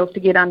for the girls to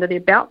get under their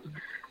belts.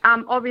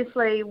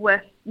 Obviously,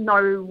 with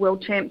no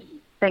world champs,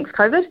 thanks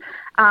COVID,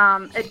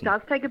 it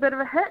does take a bit of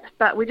a hit,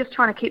 but we're just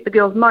trying to keep the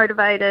girls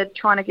motivated,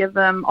 trying to give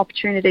them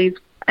opportunities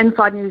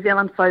inside New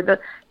Zealand so that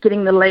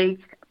getting the league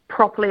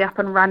properly up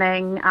and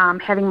running,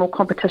 having more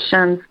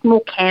competitions,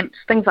 more camps,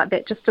 things like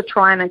that, just to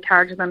try and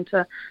encourage them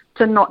to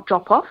not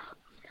drop off.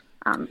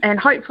 And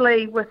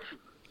hopefully with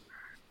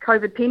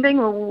COVID pending,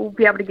 we'll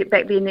be able to get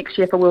back there next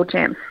year for world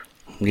champs.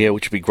 Yeah,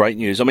 which would be great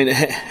news. I mean,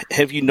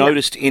 have you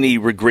noticed any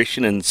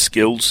regression in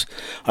skills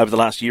over the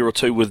last year or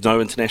two with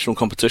no international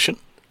competition?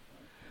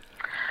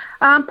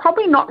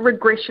 Probably not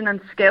regression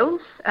in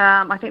skills.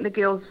 I think the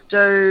girls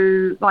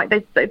do, like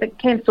they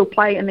can still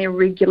play in their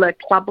regular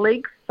club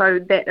leagues, so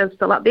that is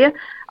still up there.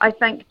 I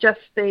think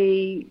just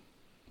the,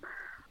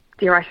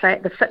 dare I say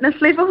it, the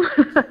fitness level,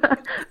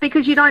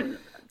 because you don't,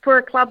 for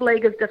a club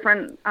league is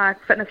different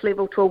fitness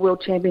level to a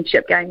world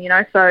championship game, you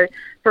know. So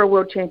for a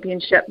world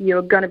championship,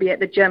 you're going to be at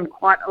the gym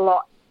quite a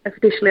lot,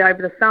 especially over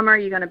the summer.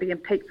 You're going to be in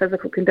peak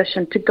physical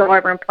condition to go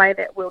over and play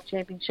that world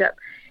championship.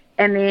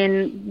 And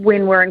then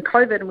when we're in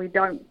COVID and we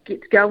don't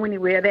get to go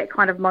anywhere, that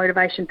kind of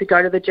motivation to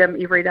go to the gym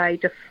every day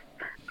just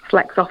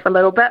slacks off a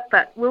little bit.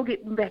 But we'll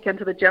get them back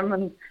into the gym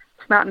and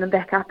smarten them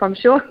back up, I'm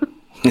sure.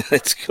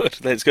 That's good.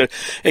 That's good.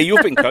 Hey,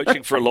 you've been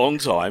coaching for a long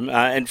time.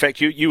 In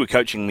fact, you were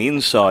coaching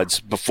men's sides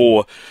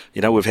before.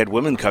 You know, we've had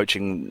women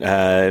coaching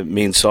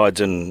men's sides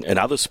in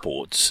other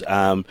sports.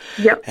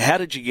 Yep. How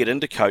did you get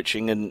into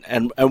coaching,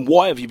 and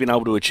why have you been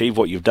able to achieve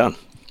what you've done?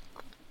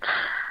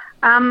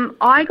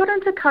 I got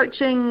into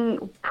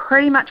coaching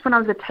pretty much when I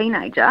was a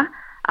teenager,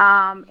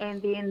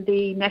 and then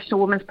the National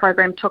Women's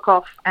Program took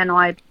off, and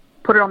I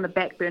put it on the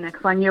back burner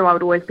because I knew I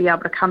would always be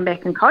able to come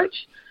back and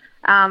coach.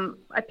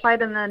 I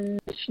played in the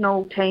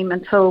national team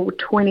until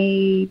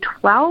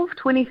 2012,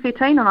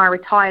 2013, and I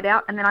retired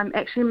out, and then I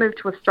actually moved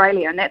to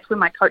Australia, and that's when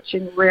my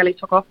coaching really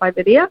took off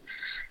over there.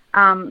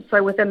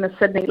 So within the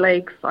Sydney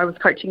leagues, I was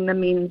coaching the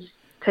men's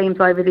teams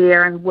over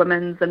there and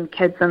women's and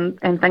kids and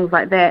things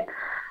like that.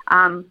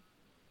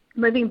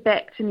 Moving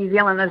back to New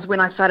Zealand is when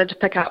I started to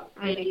pick up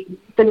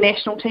the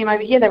national team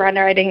over here, the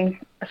under-18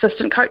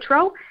 assistant coach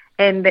role,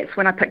 and that's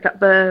when I picked up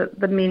the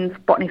men's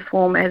botany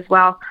form as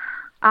well.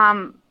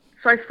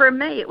 So for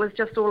me, it was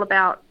just all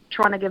about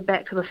trying to give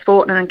back to the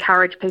sport and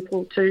encourage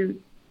people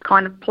to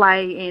kind of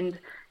play and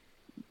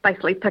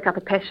basically pick up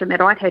a passion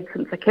that I'd had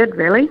since a kid,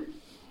 really.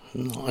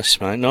 Nice,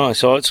 mate, nice.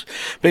 So it's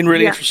been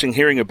really interesting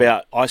hearing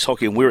about ice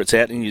hockey and where it's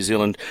at in New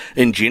Zealand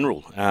in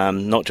general,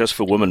 not just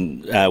for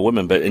women,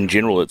 but in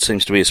general. It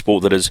seems to be a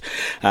sport that is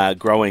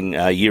growing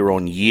year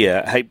on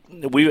year. Hey,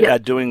 we are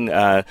doing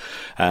a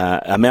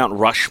Mount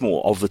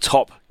Rushmore of the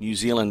top New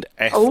Zealand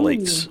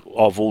athletes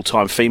of all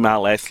time,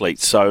 female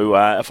athletes. So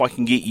if I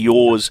can get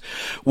yours,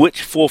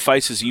 which four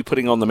faces are you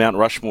putting on the Mount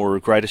Rushmore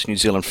of greatest New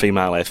Zealand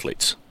female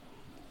athletes?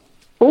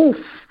 Oof.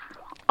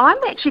 I'm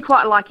actually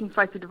quite liking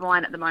Sophie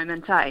Devine at the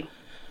moment, eh?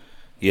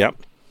 Yep.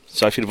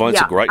 Sophie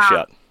Devine's a great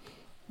shout.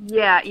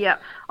 Yeah.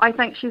 I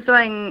think she's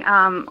doing,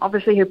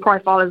 obviously her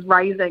profile is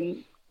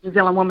raising New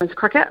Zealand women's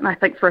cricket, and I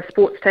think for a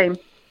sports team,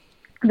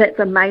 that's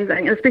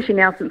amazing, especially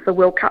now since the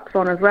World Cup's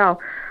on as well.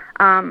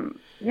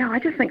 I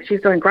just think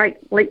she's doing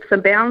great leaps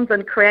and bounds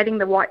and creating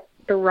the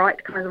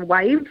right kind of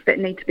waves that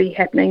need to be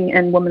happening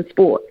in women's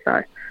sport.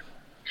 So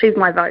she's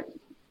my vote.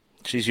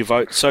 She's your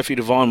vote. Sophie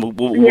Devine,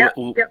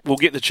 we'll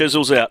get the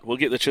chisels out. We'll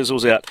get the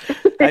chisels out.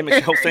 Hey,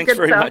 Michelle, thanks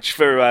very much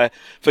for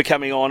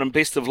coming on, and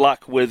best of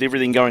luck with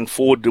everything going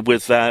forward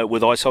with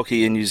ice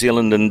hockey in New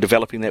Zealand and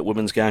developing that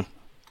women's game.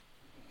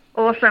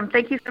 Awesome.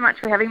 Thank you so much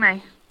for having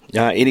me.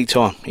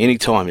 Anytime.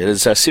 It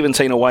is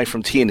 17 away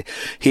from 10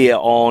 here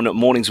on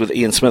Mornings with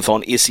Ian Smith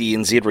on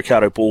SENZ.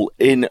 Ricardo Ball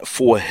in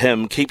for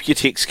him. Keep your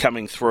texts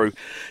coming through.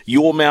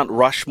 Your Mount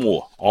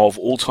Rushmore of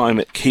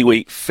all-time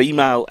Kiwi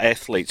female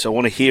athletes. I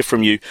want to hear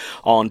from you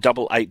on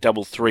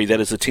 8833. That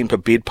is the Temper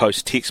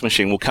Bedpost text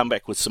machine. We'll come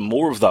back with some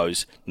more of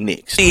those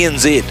next.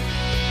 SENZ.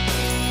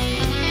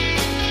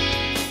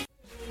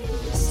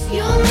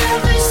 You'll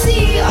never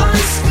see on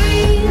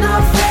screen,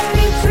 not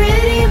very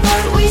pretty,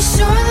 but we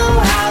sure know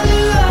how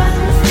to run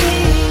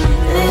free.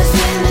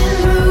 Living in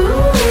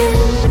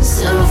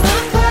ruins of a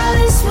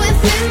palace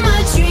within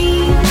my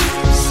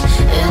dreams,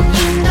 and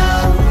you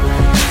know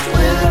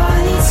we're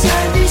on each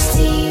other's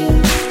team.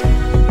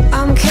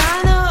 I'm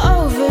kinda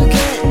over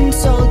getting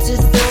told to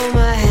throw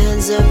my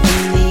hands up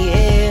in the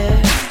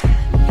air.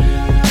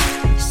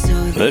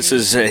 This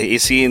is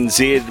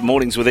SENZ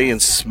Mornings with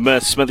Ian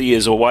Smith. Smithy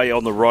is away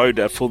on the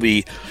road for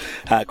the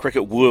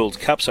Cricket World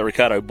Cup, so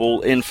Ricardo Ball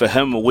in for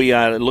him. We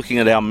are looking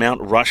at our Mount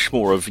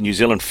Rushmore of New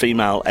Zealand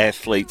female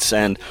athletes,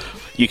 and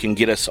you can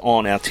get us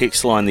on our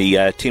text line,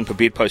 the Temper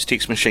Bedpost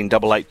text machine,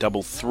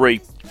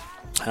 8833.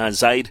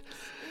 Zaid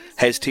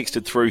has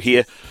texted through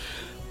here.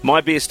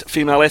 My best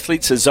female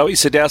athletes are Zoe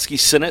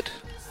Sadowski-Sinnott,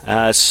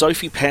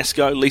 Sophie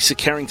Pascoe, Lisa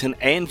Carrington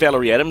and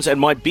Valerie Adams, and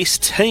my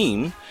best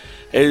team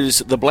is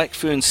the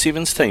Blackfern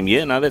Sevens team.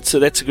 Yeah, no, that's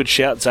a good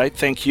shout, Zaid.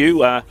 Thank you.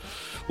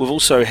 We've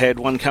also had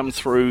one come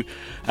through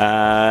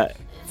that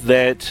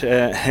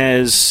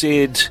has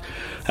said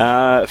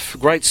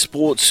great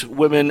sports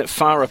women,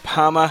 Farah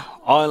Palmer,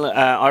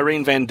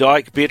 Irene Van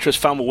Dyke, Beatrice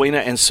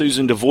Falmawina and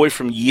Susan Devoy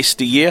from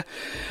yesteryear,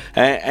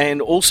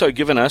 and also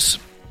given us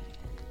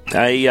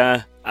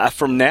a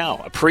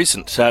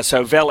present.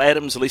 So Val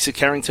Adams, Lisa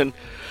Carrington,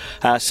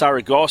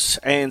 Sarah Goss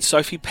and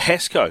Sophie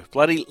Pascoe,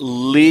 bloody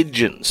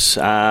legends.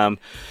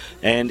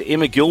 And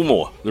Emma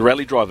Gilmore, the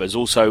rally driver, has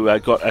also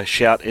got a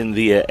shout in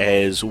there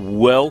as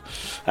well.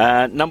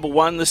 Number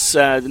one,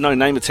 no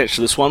name attached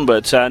to this one,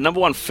 but number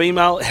one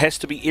female has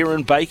to be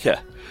Erin Baker.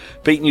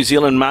 Beat New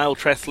Zealand male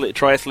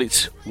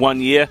triathletes 1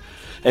 year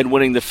and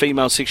winning the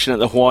female section at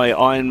the Hawaii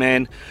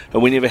Ironman.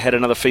 And we never had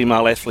another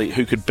female athlete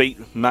who could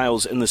beat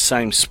males in the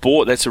same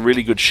sport. That's a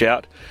really good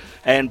shout.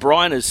 And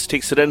Brian has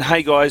texted in,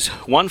 hey guys,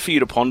 one for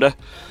you to ponder,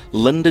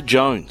 Linda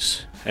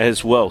Jones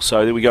as well.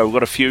 So there we go. We've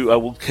got a few.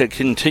 We'll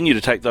continue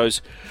to take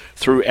those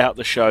throughout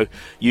the show.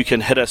 You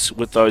can hit us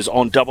with those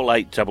on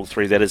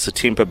 8833. That is the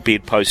Temper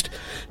Bedpost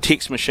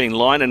text machine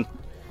line. And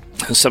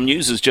some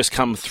news has just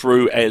come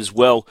through as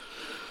well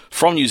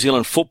from New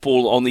Zealand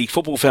football on the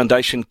Football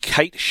Foundation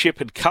Kate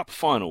Shepherd Cup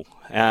final.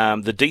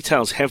 The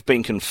details have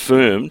been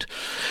confirmed.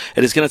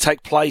 It is going to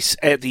take place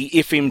at the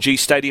FMG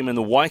Stadium in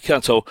the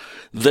Waikato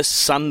this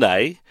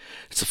Sunday.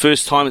 It's the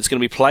first time it's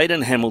going to be played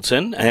in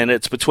Hamilton, and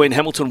it's between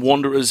Hamilton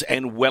Wanderers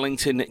and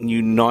Wellington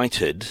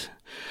United.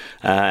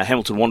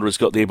 Hamilton Wanderers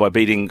got there by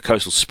beating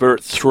Coastal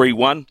Spirit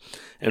 3-1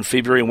 in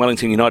February, and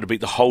Wellington United beat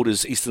the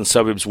holders Eastern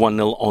Suburbs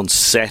 1-0 on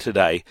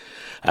Saturday.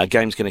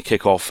 Game's going to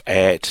kick off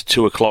at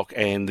 2 o'clock,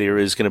 and there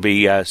is going to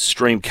be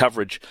stream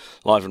coverage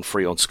live and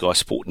free on Sky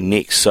Sport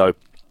next. So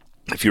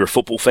if you're a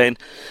football fan,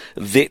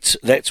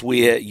 that's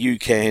where you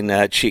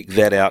can check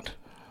that out.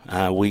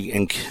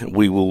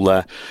 We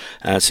will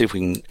see if we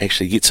can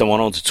actually get someone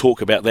on to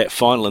talk about that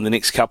final in the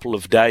next couple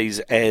of days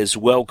as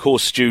well. Of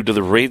course, due to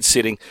the red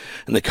setting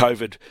and the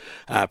COVID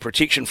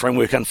protection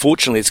framework,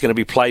 unfortunately, it's going to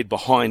be played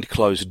behind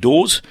closed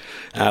doors,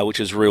 which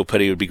is a real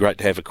pity. It would be great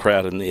to have a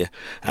crowd in there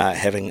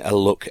having a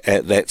look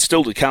at that.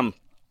 Still to come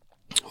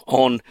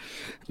on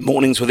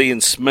Mornings with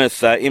Ian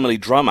Smith, Emily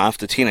Drum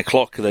after 10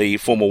 o'clock, the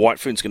former White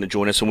Ferns, going to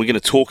join us, and we're going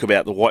to talk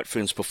about the White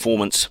Ferns'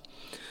 performance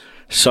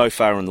so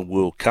far in the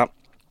World Cup.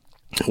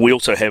 We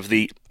also have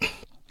the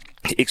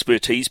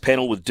expertise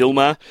panel with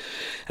Dilmar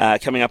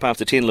coming up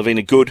after 10,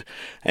 Lavina Good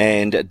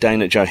and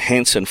Dana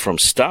Johansson from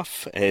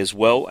Stuff as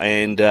well,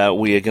 and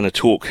we are going to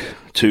talk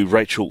to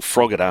Rachel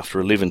Froggatt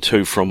after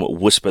 11:02 from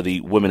Whisper,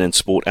 the Women in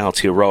Sport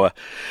Aotearoa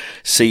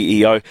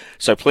CEO.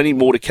 So plenty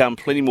more to come,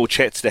 plenty more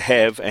chats to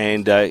have,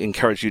 and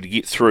encourage you to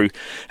get through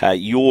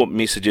your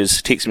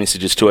messages, text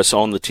messages to us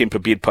on the Temper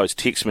Bedpost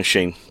text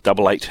machine,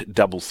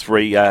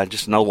 8833.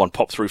 Just another one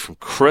popped through from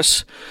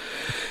Chris.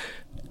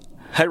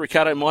 Hey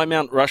Ricardo, my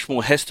Mount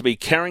Rushmore has to be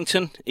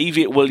Carrington,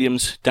 Yvette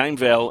Williams, Dame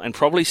Val and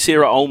probably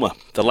Sarah Ulmer,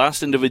 the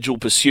last individual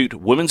pursuit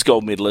women's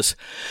gold medalist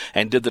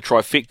and did the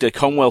trifecta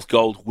Commonwealth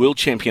gold, world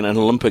champion and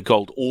Olympic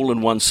gold all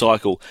in one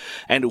cycle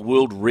and a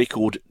world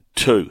record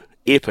too.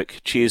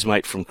 Epic. Cheers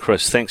mate from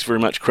Chris. Thanks very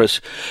much Chris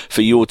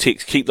for your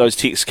text. Keep those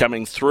texts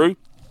coming through.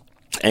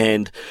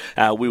 And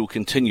we will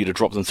continue to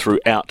drop them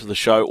throughout the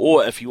show,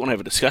 or if you want to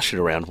have a discussion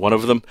around one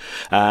of them,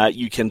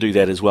 you can do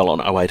that as well on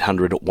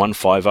 0800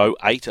 150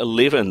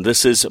 811.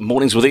 This is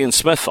Mornings with Ian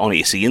Smith on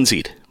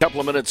SENZ. A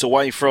couple of minutes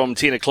away from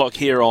 10 o'clock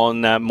here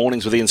on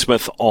Mornings with Ian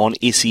Smith on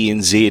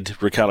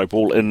SENZ. Ricardo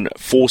Ball in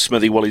for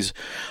Smithy while he's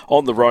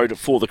on the road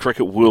for the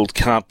Cricket World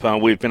Cup.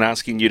 We've been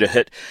asking you to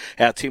hit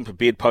our Temper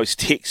Bedpost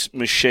text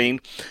machine.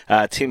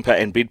 Temper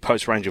and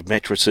Bedpost range of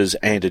mattresses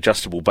and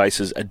adjustable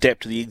bases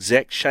adapt to the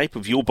exact shape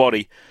of your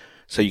body,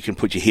 so you can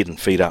put your head and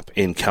feet up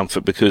in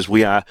comfort, because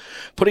we are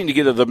putting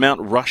together the Mount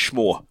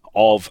Rushmore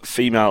of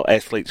female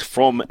athletes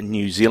from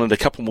New Zealand. A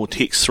couple more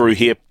texts through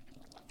here.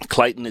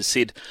 Clayton has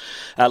said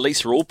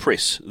Lisa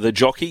Allpress, the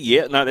jockey.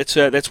 Yeah, no,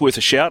 that's worth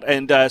a shout.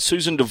 And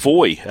Susan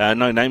Devoy,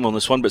 no name on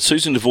this one, but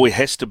Susan Devoy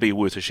has to be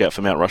worth a shout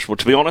for Mount Rushmore.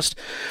 To be honest,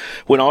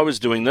 when I was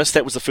doing this,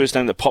 that was the first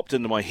name that popped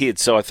into my head.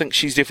 So I think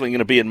she's definitely going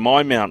to be in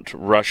my Mount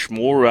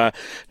Rushmore.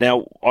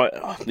 Now,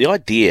 the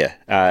idea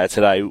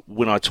today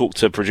when I talked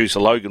to producer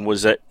Logan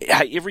was that,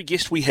 hey, every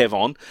guest we have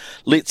on,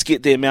 let's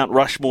get their Mount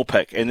Rushmore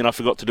pick. And then I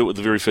forgot to do it with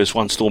the very first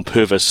one, Storm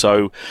Purvis.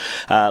 So,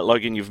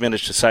 Logan, you've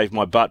managed to save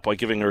my butt by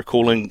giving her a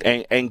call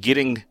and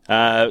getting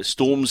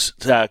Storm's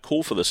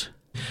call for this.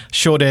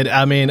 Sure did.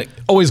 I mean,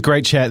 always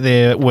great chat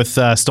there with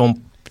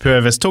Storm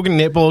Purvis, talking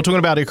netball, talking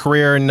about her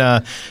career and,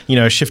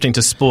 shifting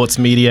to sports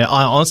media.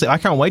 I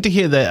can't wait to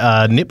hear the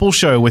netball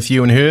show with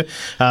you and her,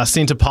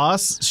 Centre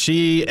Pass.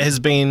 She has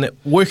been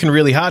working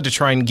really hard to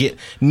try and get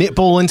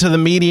netball into the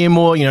media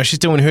more. She's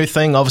doing her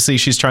thing. Obviously,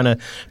 she's trying to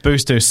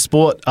boost her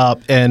sport up.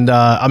 And,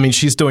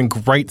 she's doing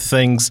great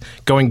things,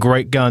 going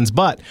great guns.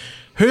 But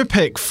her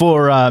pick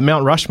for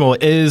Mount Rushmore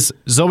is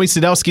Zoe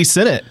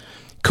Sadowski-Synnott.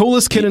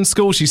 Coolest kid in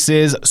school, she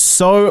says,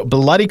 so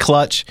bloody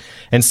clutch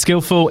and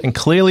skillful and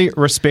clearly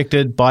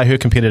respected by her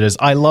competitors.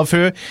 I love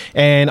her,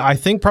 and I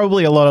think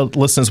probably a lot of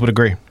listeners would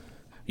agree.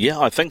 Yeah,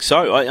 I think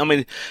so.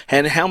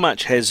 And how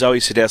much has Zoe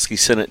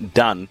Sadowski-Synnott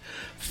done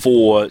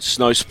for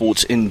snow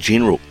sports in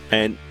general?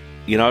 And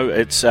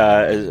it's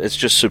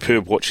just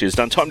superb what she has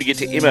done. Time to get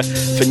to Emma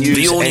for news.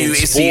 The all-new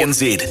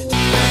SENZ.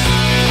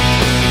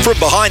 From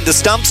behind the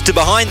stumps to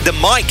behind the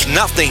mic,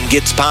 nothing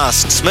gets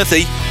past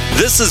Smithy.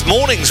 This is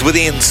Mornings with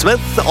Ian Smith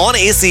on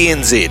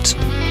SENZ.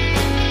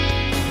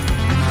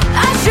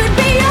 I should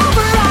be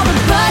over all the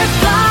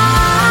butterflies.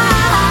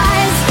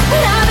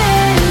 I'm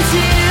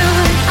into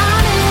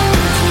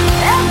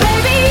and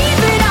baby,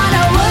 even on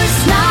our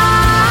worst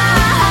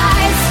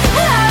nights,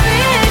 I'm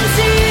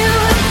into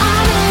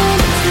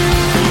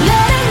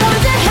let them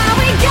wonder how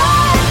we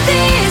got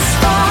this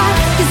far,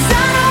 'cause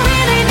I don't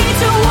really need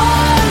to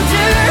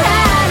wonder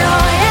at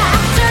all.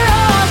 After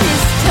all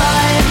this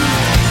time,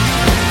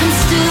 I'm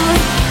still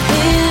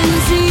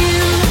into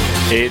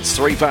you. It's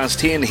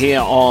 10:03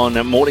 here on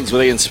Mornings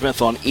with Ian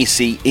Smith on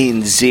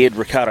SENZ.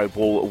 Ricardo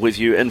Ball with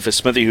you, in for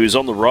Smithy, who's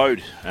on the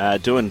road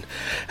doing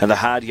the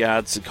hard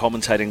yards,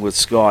 commentating with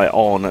Sky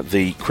on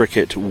the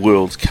Cricket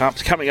World Cup.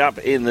 Coming up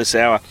in this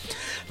hour,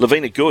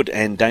 Lavina Good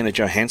and Dana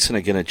Johansson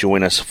are going to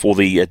join us for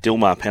the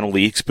Dilmar panel,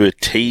 the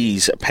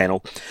expertise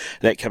panel.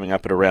 That coming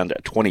up at around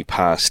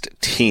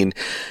 10:20.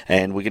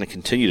 And we're going to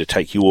continue to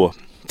take your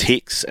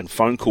texts and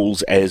phone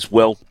calls as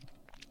well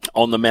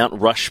on the Mount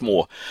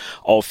Rushmore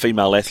of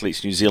female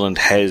athletes New Zealand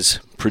has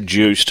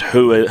produced.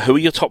 Who are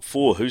your top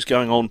four? Who's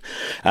going on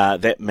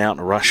that Mount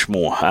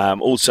Rushmore?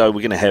 Also,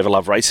 we're going to have a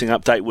Love Racing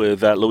update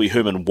with Louis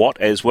Herman Watt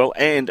as well,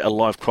 and a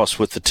live cross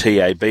with the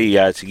TAB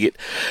to get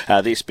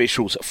their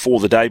specials for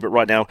the day. But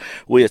right now,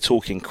 we are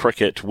talking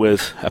cricket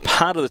with a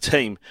part of the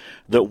team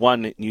that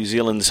won New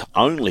Zealand's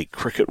only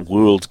Cricket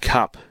World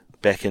Cup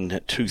back in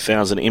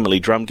 2000, Emily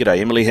Drum. G'day,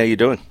 Emily. How you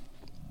doing?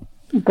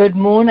 Good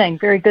morning.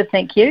 Very good,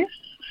 thank you.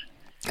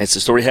 That's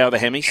the story. How are the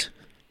Hammies?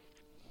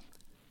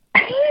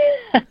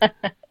 The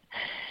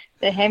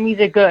Hammies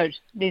are good.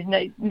 There's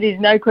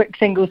no quick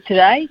singles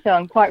today, so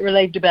I'm quite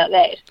relieved about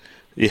that.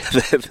 Yeah,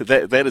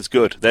 that is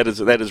good. That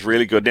is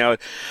really good. Now,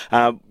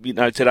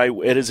 today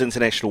it is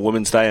International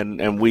Women's Day,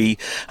 and we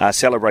are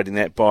celebrating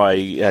that by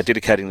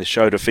dedicating the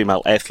show to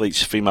female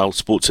athletes, female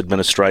sports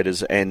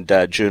administrators, and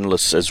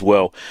journalists as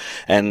well.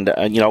 And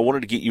I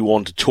wanted to get you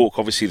on to talk.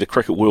 Obviously, the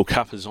Cricket World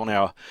Cup is on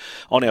our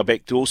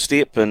back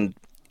doorstep, and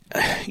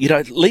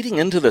leading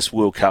into this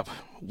World Cup,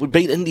 we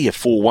beat India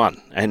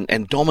 4-1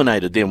 and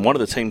dominated them, one of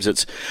the teams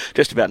that's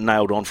just about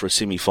nailed on for a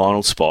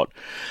semi-final spot.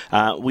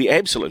 We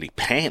absolutely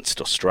pantsed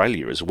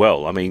Australia as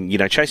well. I mean,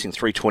 chasing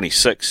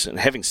 326 and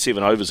having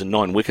 7 overs and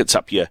 9 wickets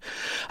up your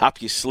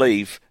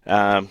sleeve.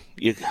 I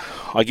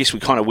guess we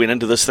kind of went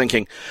into this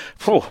thinking,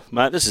 oh,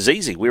 mate, this is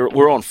easy.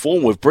 We're on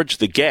form. We've bridged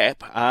the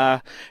gap.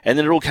 And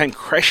then it all came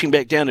crashing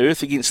back down to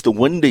earth against the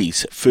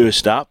Windies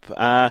first up.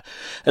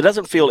 It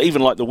doesn't feel,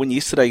 even like the win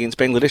yesterday against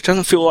Bangladesh,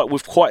 doesn't feel like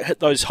we've quite hit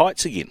those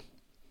heights again.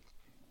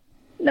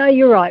 No,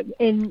 you're right.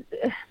 And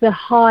the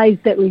highs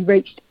that we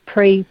reached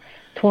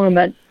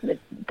pre-tournament, they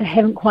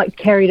haven't quite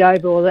carried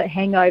over, or that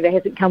hangover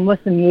hasn't come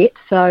with them yet.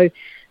 So, a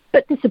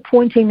bit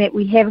disappointing that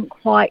we haven't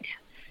quite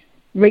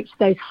reached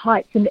those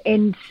heights.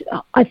 And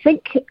I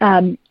think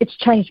it's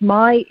changed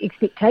my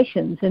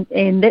expectations.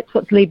 And that's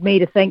what's led me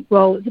to think,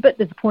 well, it's a bit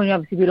disappointing.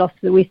 Obviously, we lost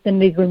to the West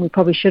Indies when we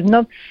probably shouldn't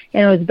have.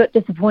 And it was a bit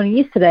disappointing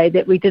yesterday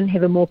that we didn't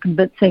have a more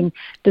convincing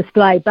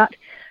display. But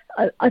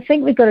I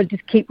think we've got to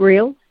just keep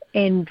real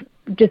and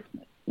just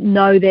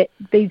know that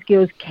these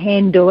girls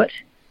can do it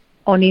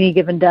on any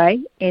given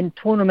day, and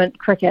tournament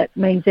cricket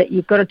means that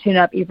you've got to turn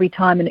up every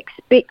time and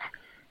expect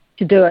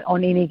to do it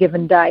on any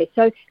given day.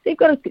 So they've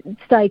got to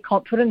stay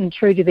confident and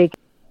true to their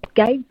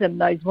gave them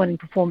those winning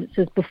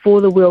performances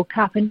before the World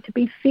Cup. And to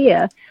be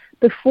fair,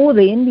 before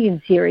the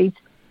Indian series,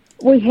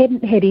 we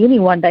hadn't had any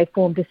one-day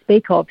form to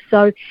speak of.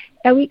 So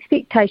our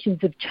expectations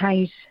have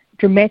changed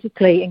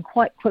dramatically and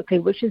quite quickly,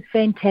 which is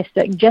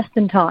fantastic, just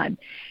in time.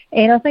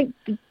 And I think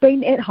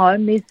being at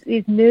home,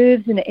 there's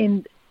nerves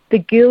and the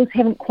girls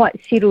haven't quite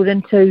settled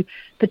into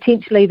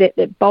potentially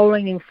that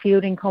bowling and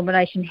fielding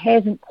combination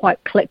hasn't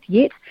quite clicked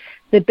yet.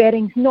 The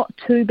batting's not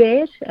too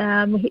bad.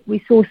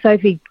 We saw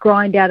Sophie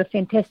grind out a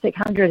fantastic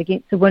 100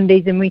 against the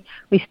Windies, and we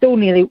still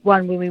nearly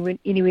won when we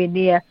went anywhere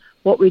near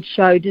what we'd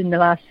showed in the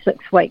last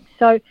 6 weeks.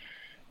 So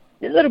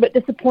a little bit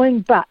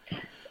disappointing, but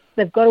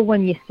they've got a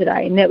win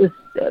yesterday, and that was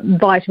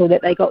vital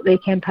that they got their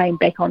campaign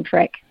back on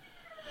track.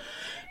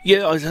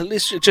 Yeah,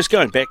 let's just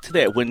going back to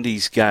that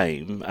Windies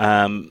game.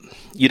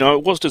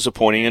 It was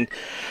disappointing, and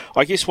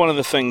I guess one of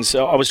the things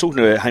I was talking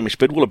to Hamish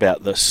Bidwell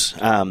about this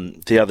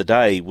the other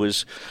day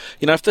was,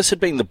 if this had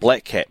been the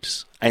Black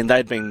Caps and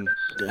they'd been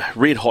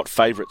red hot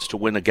favourites to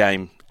win a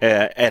game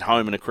at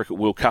home in a Cricket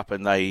World Cup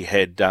and they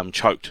had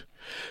choked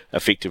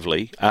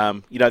effectively,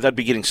 they'd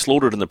be getting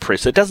slaughtered in the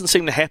press. It doesn't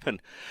seem to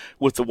happen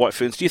with the White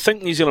Ferns. Do you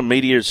think New Zealand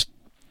media is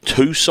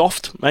too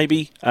soft,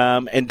 maybe,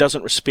 and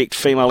doesn't respect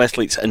female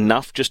athletes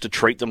enough just to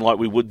treat them like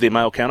we would their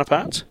male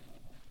counterparts?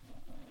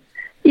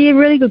 Yeah,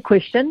 really good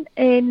question.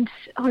 And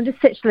I'm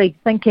just actually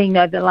thinking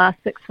over the last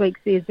 6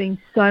 weeks there's been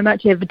so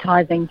much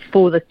advertising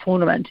for the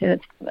tournament, and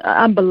it's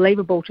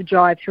unbelievable to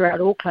drive throughout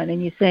Auckland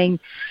and you're seeing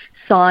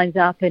signs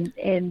up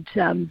and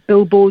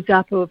billboards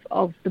up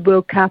of the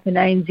World Cup, and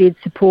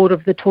ANZ's support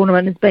of the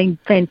tournament has been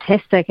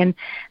fantastic. And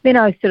then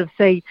I sort of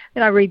see,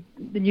 then I read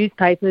the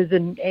newspapers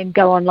and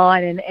go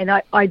online, and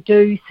I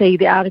do see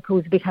the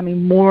articles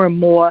becoming more and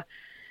more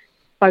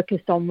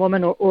focused on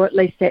women, or at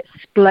least that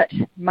split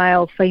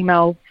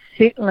male-female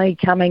certainly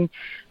coming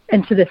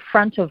into the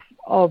front of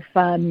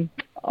the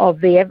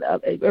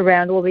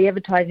around all the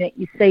advertising that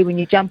you see when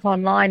you jump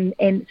online,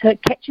 and so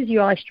it catches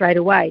your eye straight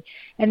away.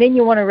 And then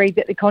you want to read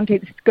that the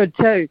content's good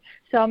too.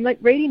 So I'm like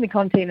reading the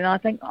content and I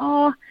think,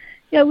 was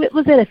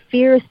that a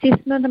fair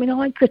assessment? I mean,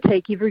 I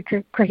critique every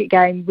cricket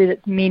game, whether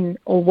it's men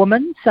or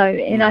women. So,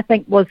 and I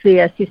think, was the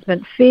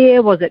assessment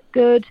fair? Was it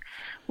good?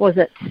 Was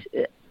it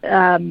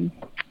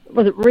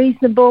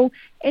reasonable?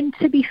 And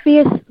to be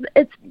fair,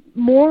 it's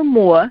more and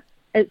more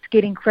it's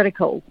getting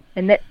critical,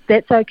 and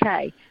that's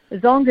okay.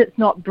 As long as it's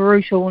not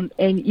brutal,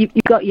 and you've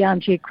got your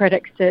armchair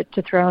critics to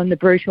throw in the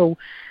brutal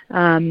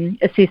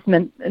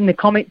assessment in the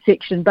comment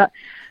section. But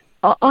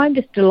I'm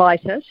just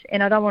delighted,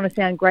 and I don't want to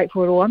sound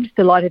grateful at all. I'm just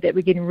delighted that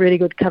we're getting really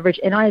good coverage,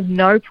 and I have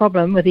no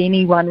problem with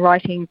anyone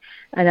writing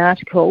an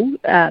article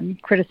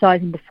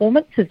criticising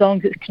performance as long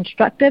as it's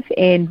constructive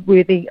and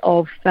worthy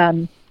of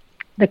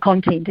the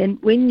content.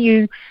 And when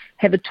you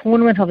have a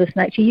tournament of this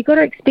nature, you've got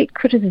to expect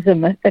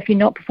criticism if you're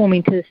not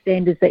performing to the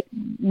standards that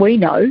we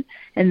know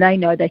and they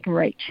know they can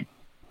reach.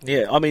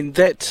 Yeah, I mean,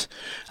 that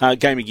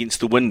game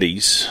against the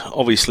Windies,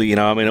 obviously, it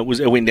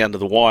went down to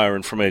the wire,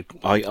 and from a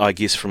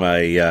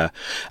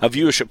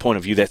viewership point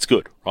of view, that's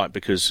good, right?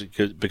 Because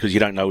you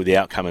don't know the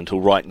outcome until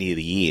right near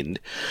the end.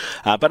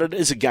 But it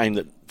is a game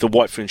that the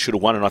White Ferns should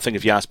have won, and I think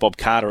if you asked Bob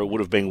Carter, it would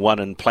have been one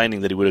in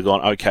planning that he would have gone,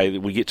 okay,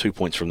 we get 2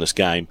 points from this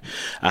game,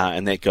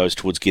 and that goes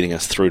towards getting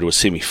us through to a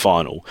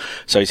semi-final.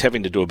 So he's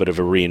having to do a bit of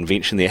a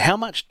reinvention there. How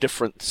much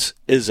difference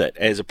is it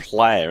as a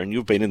player, and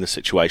you've been in this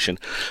situation,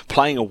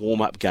 playing a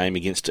warm-up game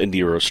against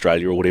India or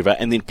Australia or whatever,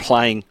 and then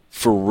playing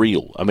for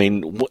real? I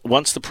mean,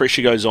 once the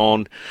pressure goes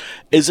on,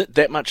 is it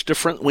that much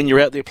different when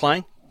you're out there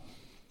playing?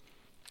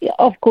 Yeah,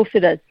 of course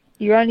it is.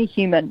 You're only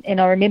human. And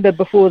I remember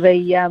before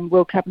the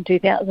World Cup in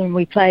 2000,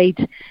 we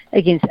played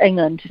against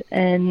England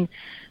in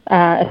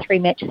a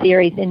 3-match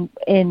series,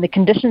 and the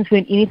conditions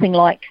weren't anything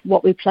like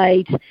what we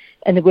played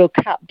in the World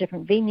Cup.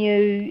 Different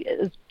venue.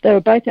 They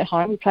were both at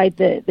home. We played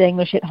the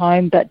English at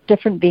home, but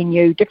different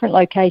venue, different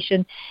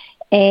location.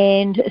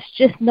 And it's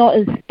just not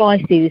as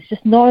spicy. There's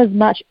just not as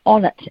much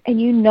on it.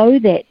 And you know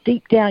that.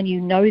 Deep down,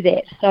 you know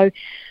that. So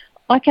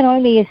I can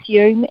only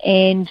assume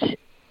and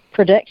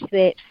predict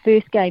that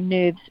first game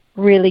nerves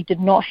really did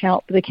not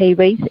help the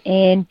Kiwis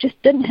and just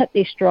didn't hit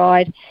their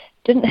stride,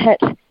 didn't hit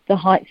the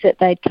heights that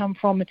they'd come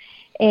from.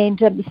 And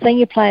the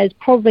senior players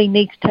probably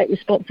need to take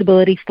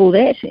responsibility for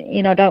that.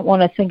 And I don't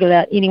want to single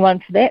out anyone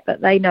for that,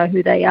 but they know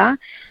who they are.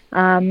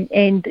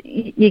 And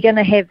you're going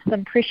to have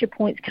some pressure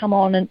points come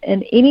on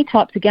in any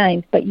types of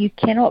games, but you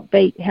cannot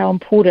beat how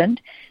important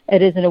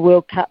it is in a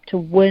World Cup to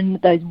win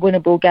those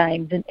winnable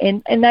games.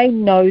 And they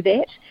know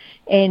that.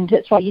 And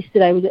that's why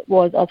yesterday I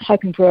was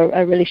hoping for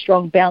a really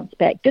strong bounce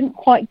back. Didn't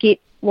quite get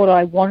what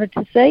I wanted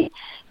to see,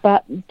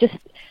 but just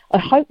I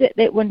hope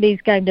that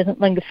Windies game doesn't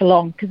linger for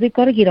long, because they've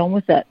got to get on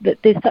with it. That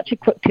there's such a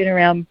quick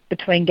turnaround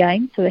between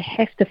games, so they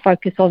have to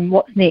focus on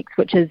what's next,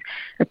 which is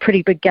a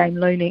pretty big game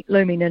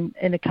looming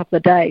in a couple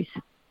of days.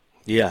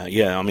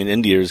 Yeah. I mean,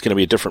 India is going to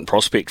be a different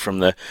prospect from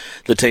the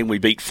team we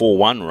beat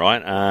 4-1,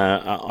 right?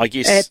 I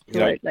guess.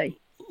 Absolutely.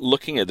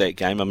 Looking at that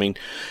game, I mean,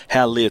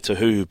 how Lea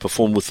Tahu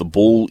performed with the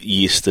ball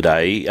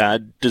yesterday,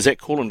 does that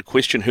call into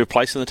question her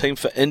place in the team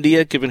for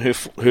India, given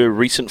her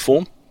recent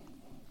form?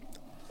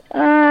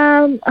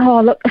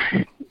 Look,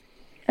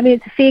 I mean,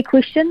 it's a fair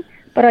question,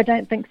 but I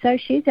don't think so.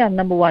 She's our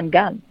number one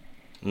gun.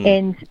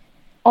 And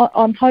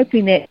I'm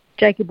hoping that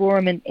Jacob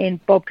Oram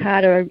and Bob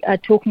Carter are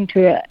talking to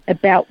her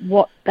about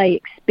what they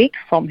expect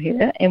from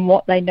her and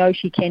what they know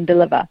she can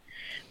deliver.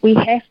 We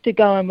have to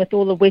go in with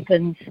all the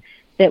weapons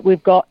that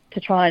we've got to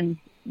try and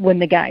win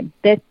the game.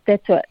 That's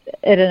it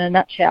in a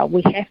nutshell.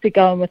 We have to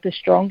go in with the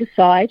stronger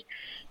side,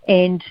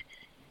 and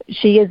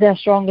she is our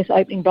strongest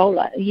opening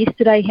bowler.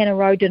 Yesterday, Hannah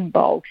Rowe didn't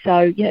bowl,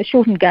 so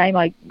shortened game.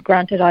 I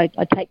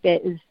take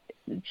that as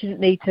she didn't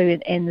need to,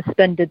 and the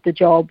spin did the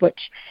job,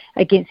 which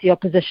against the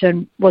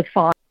opposition was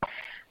fine.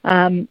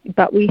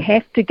 But we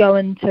have to go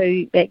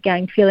into that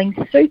game feeling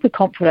super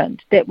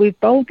confident that we've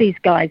bowled these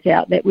guys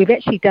out, that we've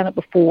actually done it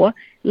before.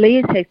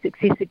 Leah's had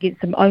success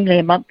against them only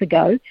a month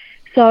ago.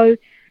 So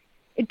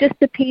it just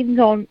depends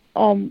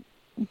on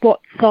what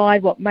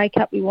side, what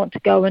makeup we want to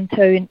go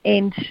into.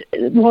 And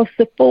whilst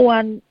the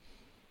 4-1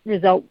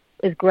 result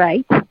is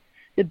great,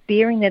 the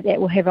bearing that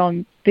will have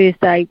on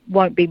Thursday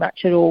won't be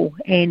much at all.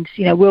 And,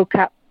 World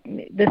Cup,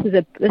 this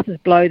is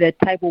blow the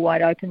table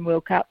wide open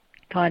World Cup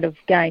kind of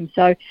game.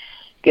 So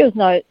girls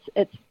know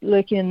it's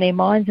lurking in their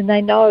minds, and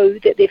they know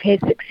that they've had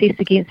success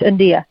against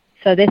India.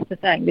 So that's the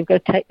thing. They've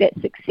got to take that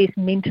success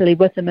mentally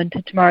with them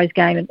into tomorrow's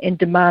game and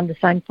demand the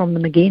same from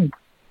them again.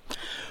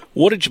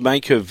 What did you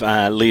make of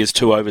Leah's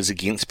 2 overs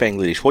against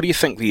Bangladesh? What do you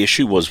think the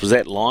issue was? Was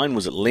that line?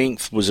 Was it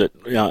length? Was it,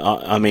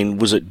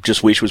 was it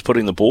just where she was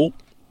putting the ball?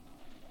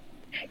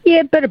 Yeah,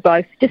 a bit of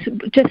both. Just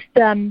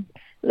a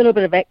little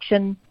bit of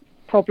action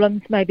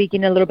problems, maybe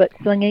getting a little bit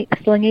slingy.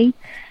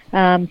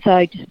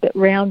 So just a bit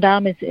round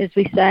arm, as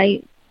we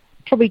say.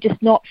 Probably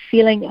just not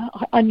feeling.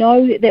 I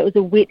know that was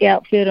a wet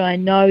outfield, and I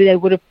know they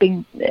would have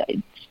been.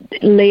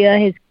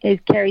 Leah has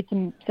carried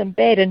some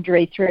bad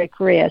injuries through her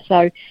career,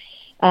 so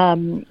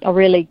I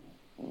really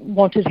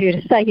wanted her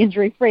to stay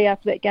injury-free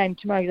after that game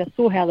tomorrow, because I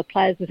saw how the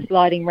players were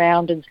sliding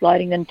round and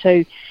sliding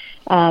into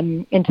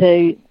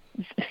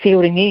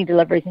fielding any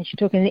deliveries, and she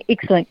took an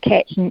excellent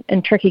catch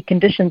in tricky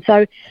conditions. So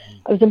it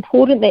was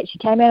important that she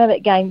came out of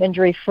that game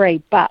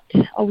injury-free, but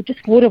I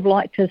just would have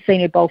liked to have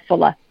seen her bowl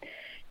fuller.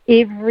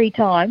 Every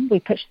time we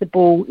pitched the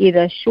ball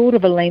either short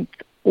of a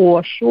length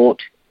or short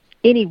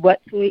any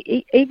width,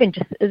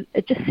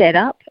 it just sat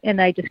up and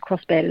they just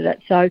cross-batted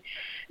it. So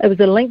it was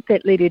a length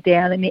that let her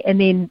down,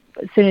 and then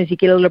as soon as you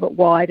get a little bit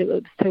wide, it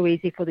was too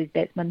easy for these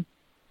batsmen.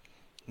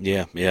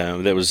 Yeah,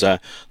 that was. I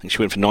think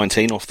she went for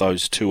 19 off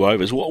those 2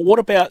 overs. What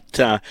about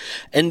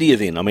India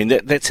then? I mean,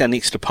 that's our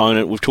next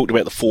opponent. We've talked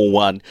about the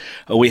 4-1.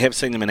 We have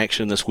seen them in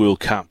action in this World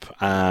Cup.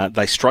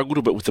 They struggled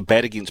a bit with the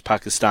bat against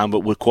Pakistan,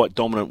 but were quite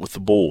dominant with the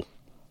ball.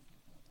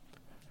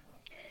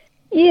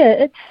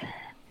 Yeah,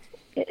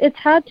 it's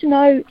hard to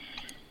know.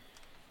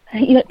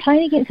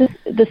 Playing against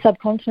the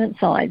subcontinent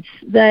sides,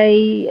 they're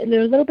a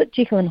little bit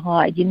Jekyll and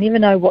Hyde. You never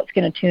know what's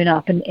going to turn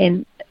up,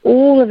 and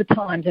all of the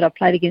times that I've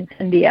played against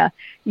India,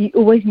 you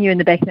always knew in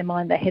the back of their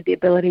mind they had the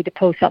ability to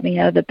pull something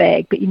out of the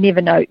bag, but you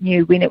never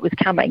knew when it was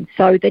coming.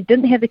 So they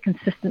didn't have the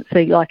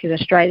consistency like in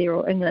Australia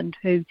or England,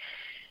 who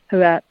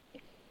are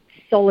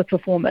solid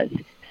performers.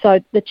 So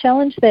the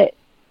challenge that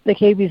the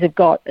Kiwis have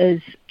got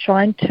is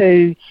trying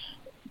to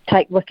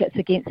take wickets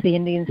against the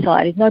Indian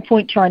side. There's no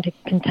point trying to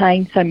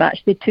contain so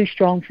much. They're too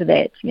strong for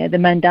that. The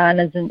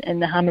Mandanas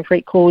and the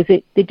Harmanpreet Kaurs,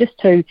 they're just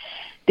too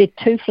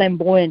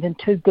flamboyant and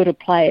too good at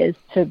players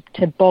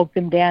to bog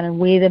them down and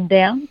wear them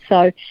down.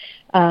 So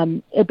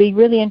it'll be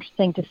really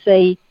interesting to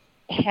see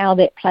how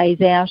that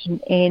plays out.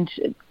 And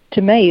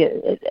to me,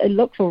 it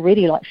looks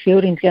already like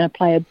fielding's going to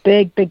play a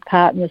big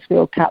part in this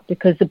World Cup,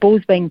 because the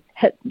ball's being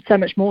hit so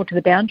much more to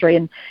the boundary.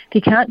 And if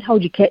you can't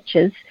hold your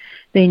catches,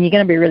 then you're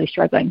going to be really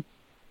struggling.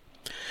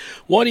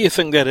 Why do you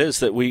think that is,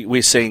 that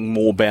we're seeing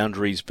more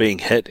boundaries being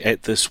hit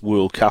at this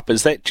World Cup?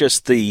 Is that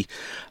just the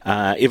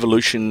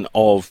evolution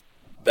of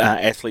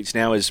athletes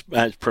now as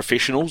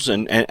professionals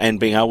and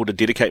being able to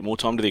dedicate more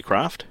time to their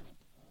craft?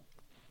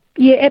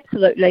 Yeah,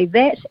 absolutely.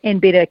 That and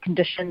better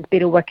conditions,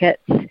 better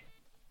wickets,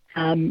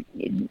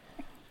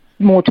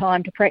 more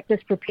time to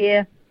practice,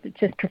 prepare. It's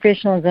just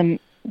professionalism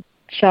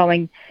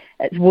showing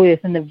its worth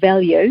and the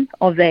value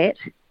of that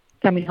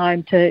coming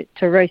home to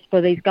roost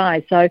for these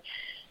guys. So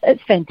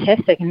it's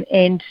fantastic.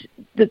 And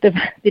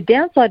the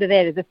downside of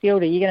that as a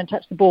fielder, you're going to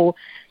touch the ball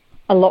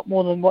a lot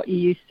more than what you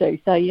used to.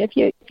 So if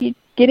you're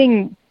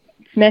getting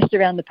smashed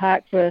around the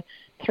park for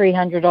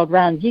 300-odd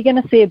runs, you're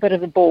going to see a bit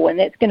of the ball, and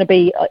that's going to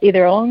be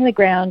either along the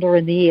ground or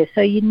in the air.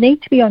 So you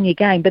need to be on your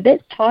game, but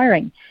that's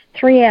tiring.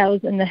 3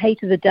 hours in the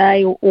heat of the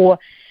day or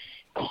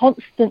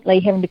constantly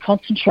having to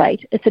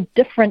concentrate. It's a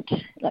different,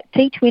 like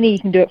T20, you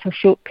can do it for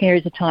short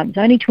periods of time. It's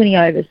only 20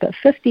 overs, but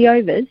 50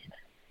 overs,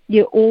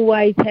 you're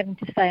always having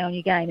to stay on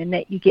your game, and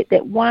that you get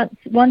that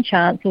one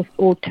chance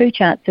or 2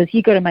 chances,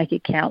 you've got to make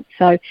it count.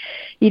 So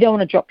you don't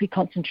want to drop your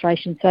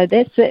concentration. So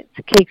that's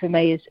key for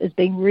me, is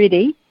being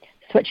ready,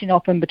 switching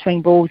off in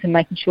between balls and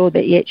making sure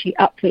that you're actually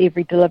up for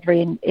every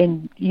delivery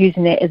and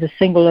using that as a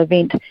single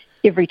event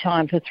every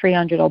time for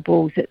 300-odd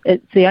balls.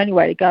 It's the only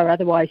way to go.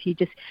 Otherwise, you're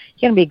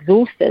going to be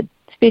exhausted,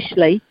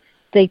 especially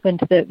deep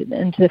into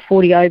the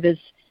 40 overs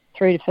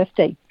through to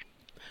 50.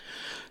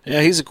 Now,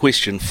 here's a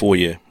question for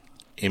you,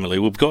 Emily.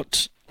 We've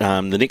got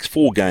the next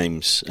 4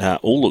 games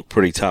all look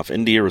pretty tough.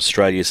 India,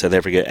 Australia, South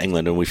Africa,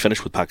 England, and we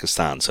finish with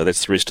Pakistan. So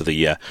that's the rest of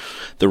the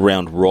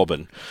round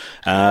robin.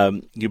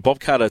 Bob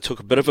Carter took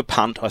a bit of a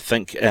punt, I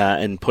think,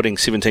 in putting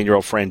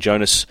 17-year-old Fran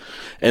Jonas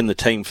in the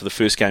team for the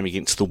first game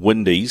against the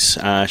Windies.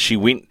 She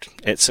went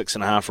at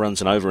 6.5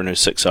 runs and over in her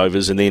 6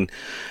 overs, and then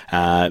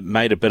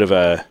made a bit of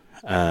a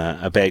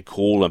a bad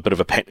call, a bit of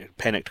a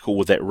panicked call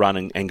with that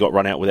run and got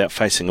run out without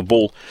facing a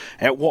ball.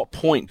 At what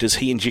point does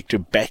he inject her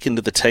back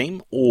into the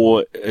team,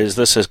 or is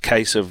this a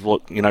case of,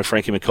 look,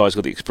 Frankie Mackay's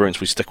got the experience,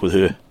 we stick with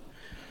her?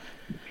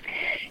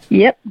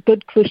 Yep,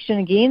 good question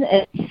again.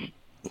 It's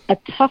a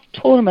tough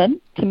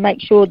tournament to make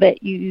sure that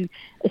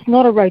it's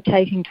not a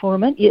rotating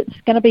tournament. It's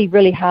going to be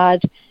really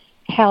hard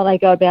how they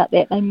go about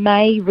that. They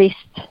may rest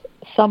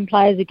some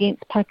players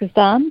against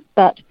Pakistan,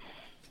 but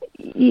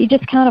you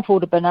just can't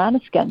afford a banana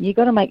skin. You've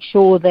got to make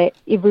sure that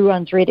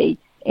everyone's ready.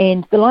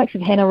 And the likes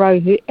of Hannah Rowe,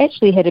 who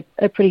actually had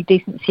a pretty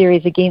decent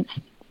series against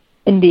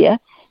India,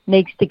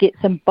 needs to get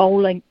some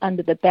bowling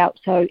under the belt.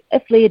 So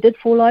if Leah did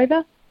fall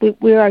over,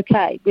 we're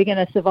okay. We're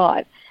going to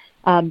survive.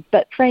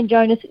 But Fran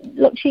Jonas,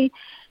 look, she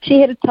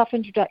had a tough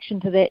introduction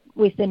to that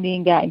West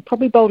Indian game.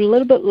 Probably bowled a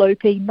little bit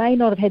loopy, may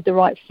not have had the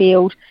right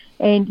field.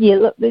 And, yeah,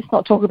 look, let's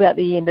not talk about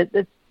the end.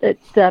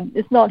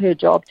 It's not her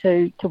job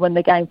to win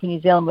the game for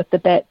New Zealand with the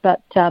bat.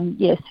 But,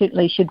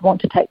 certainly she'd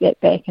want to take that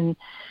back. And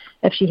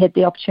if she had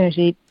the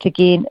opportunity to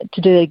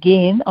do it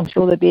again, I'm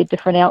sure there'd be a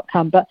different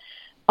outcome. But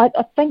I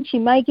think she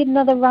may get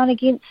another run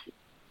against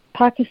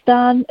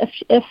Pakistan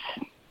if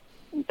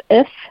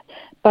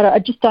but I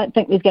just don't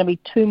think there's going to be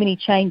too many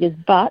changes.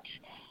 But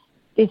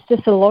there's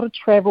just a lot of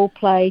travel,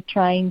 play,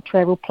 train,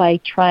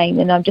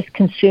 and I'm just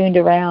concerned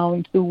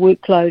around the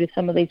workload of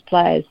some of these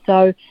players.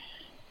 So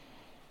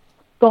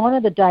gone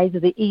are the days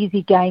of the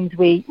easy games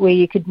where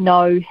you could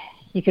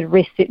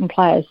rest certain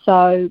players.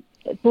 So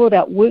it's all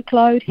about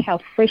workload, how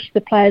fresh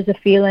the players are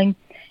feeling,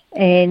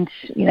 and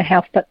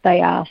how fit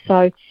they are.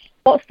 So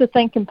lots to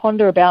think and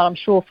ponder about, I'm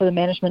sure, for the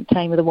management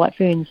team of the White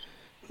Ferns.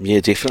 Yeah,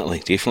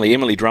 definitely.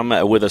 Emily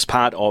Drummer with us,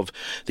 part of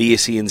the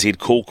SENZ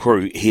call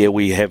crew here.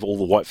 We have all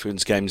the White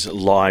Ferns games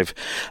live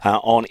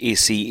on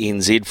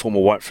SENZ,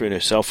 former White Fern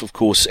herself, of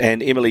course.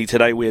 And Emily,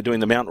 today we are doing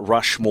the Mount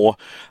Rushmore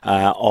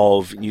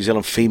of New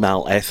Zealand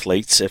female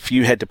athletes. If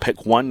you had to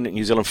pick one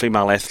New Zealand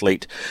female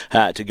athlete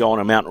to go on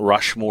a Mount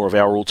Rushmore of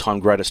our all-time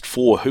greatest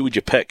four, who would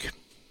you pick?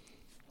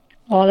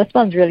 Oh, this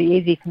one's really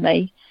easy for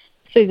me.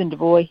 Susan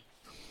Devoy.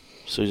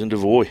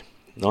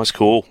 Nice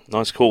call.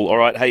 All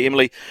right. Hey,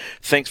 Emily,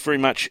 thanks very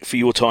much for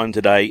your time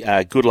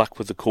today. Good luck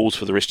with the calls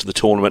for the rest of the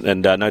tournament,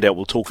 and no doubt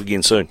we'll talk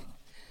again soon.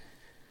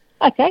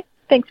 Okay.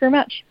 Thanks very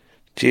much.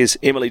 Cheers.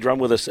 Emily Drum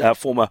with us,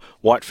 former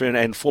White Fern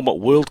and former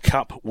World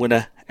Cup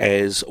winner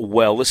as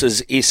well. This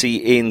is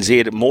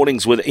SENZ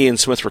Mornings with Ian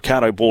Smith,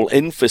 Ricardo Ball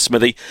in for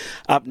Smithy.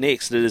 Up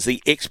next, it is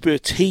the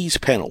Expertise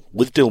panel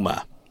with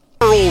Dilmar.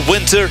 All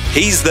winter,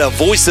 he's the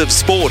voice of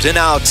sport in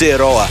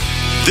Aotearoa.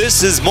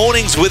 This is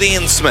Mornings with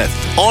Ian Smith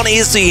on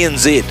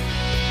SENZ.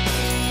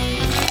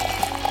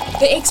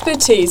 The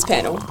Expertise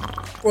Panel,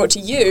 brought to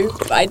you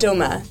by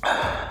Dilmar.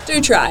 Do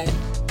try it.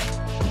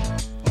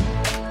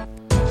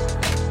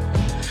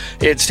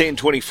 It's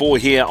 10:24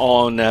 here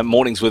on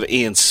Mornings with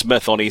Ian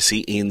Smith on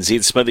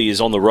SENZ. Smithy is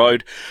on the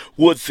road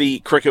with the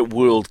Cricket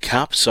World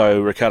Cup,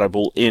 so Ricardo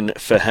Ball in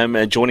for him.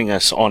 Joining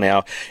us on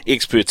our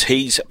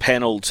Expertise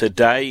panel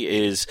today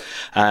is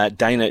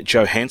Dana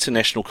Johansson,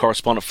 national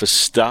correspondent for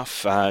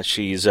Stuff.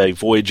 She's a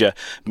Voyager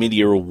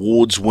Media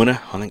Awards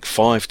winner, I think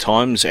 5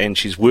 times, and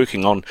she's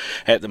working on,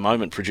 at the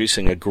moment,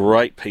 producing a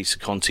great piece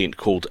of content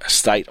called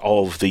State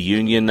of the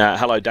Union.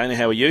 Hello, Dana,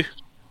 how are you?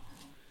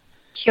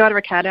 Kia ora,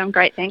 Ricardo. I'm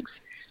great, thanks.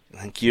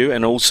 Thank you.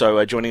 And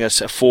also joining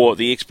us for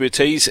the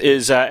Expertise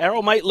is our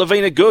old mate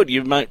Lavina Good.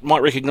 You might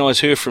recognise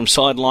her from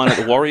Sideline at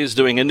the Warriors,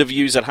 doing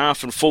interviews at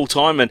half and full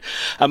time, and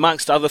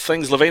amongst other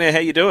things. Lavina, how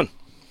you doing?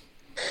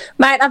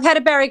 Mate, I've had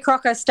a Barry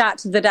Crocker start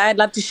to the day. I'd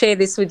love to share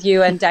this with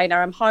you and Dana.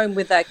 I'm home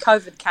with a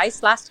COVID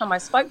case. Last time I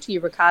spoke to you,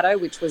 Ricardo,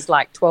 which was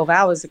like 12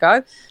 hours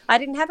ago, I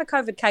didn't have a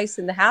COVID case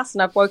in the house,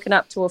 and I've woken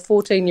up to a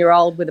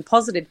 14-year-old with a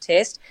positive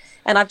test,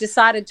 and I've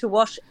decided to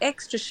wash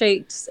extra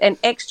sheets and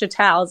extra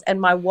towels, and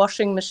my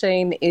washing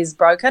machine is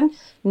broken.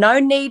 No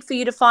need for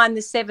you to find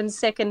the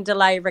 7-second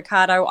delay,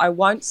 Ricardo. I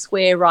won't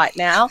swear right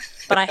now,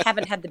 but I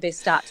haven't had the best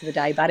start to the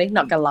day, buddy.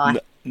 Not going to lie.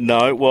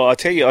 No, well, I'll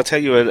tell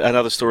you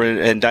another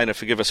story, and Dana,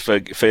 forgive us for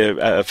the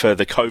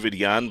COVID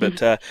yarn,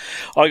 but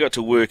I got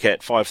to work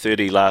at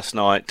 5:30 last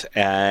night,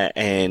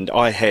 and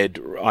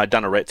I'd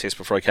done a rat test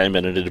before I came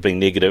in, and it had been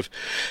negative.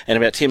 And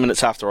about 10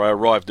 minutes after I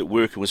arrived at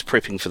work and was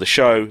prepping for the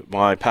show,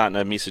 my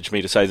partner messaged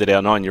me to say that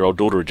our 9-year-old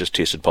daughter had just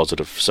tested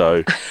positive.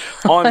 So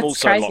I'm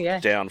also crazy,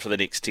 locked down for the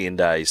next 10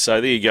 days.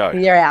 So there you go.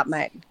 You're out,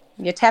 mate.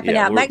 You're tapping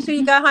out. Make sure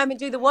you go home and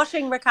do the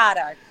washing,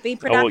 Ricardo. Be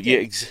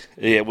productive.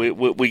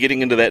 We're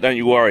getting into that. Don't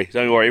you worry.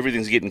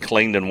 Everything's getting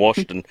cleaned and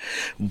washed and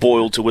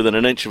boiled to within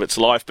an inch of its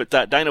life. But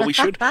Dana, we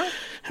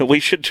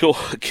should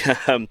talk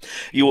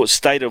your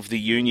State of the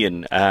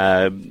Union.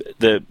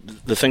 The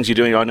things you're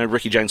doing. I know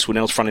Ricky Jane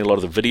Swinnell's fronting a lot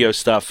of the video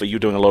stuff. You're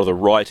doing a lot of the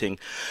writing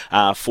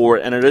for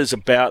it, and it is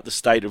about the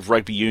state of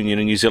rugby union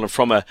in New Zealand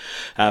from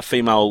a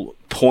female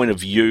point of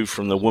view,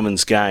 from the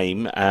women's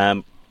game.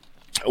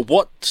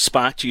 What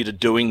sparked you to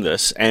doing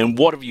this, and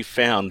what have you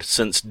found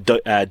since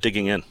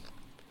digging in?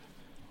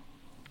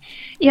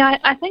 Yeah,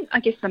 I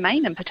guess the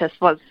main impetus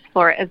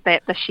for it is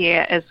that this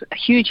year is a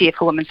huge year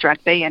for women's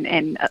rugby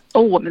and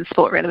all women's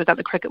sport, really. We've got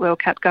the Cricket World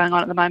Cup going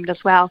on at the moment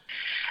as well.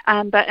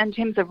 But in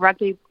terms of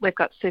rugby, we've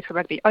got Super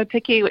Rugby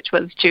Aupiki, which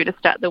was due to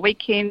start the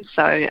weekend.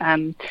 So,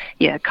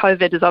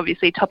 COVID is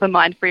obviously top of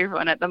mind for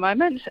everyone at the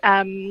moment.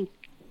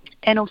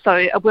 And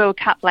also a World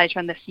Cup later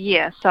in this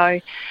year. So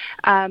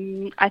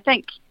I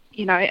think,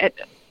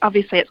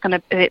 obviously it's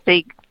going to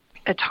be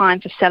a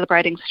time for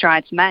celebrating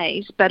strides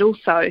made, but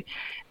also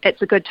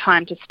it's a good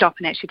time to stop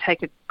and actually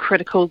take a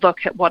critical look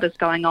at what is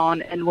going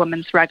on in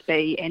women's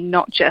rugby and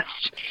not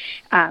just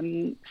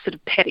sort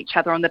of pat each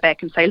other on the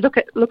back and say, look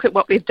at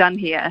what we've done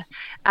here.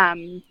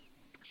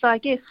 So I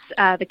guess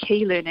the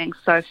key learning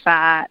so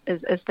far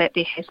is that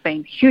there has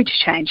been huge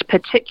change,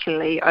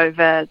 particularly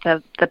over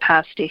the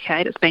past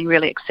decade. It's been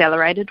really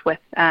accelerated with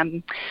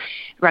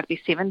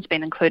Rugby Sevens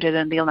being included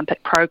in the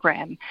Olympic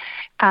program.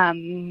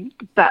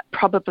 But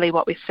probably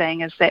what we're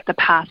seeing is that the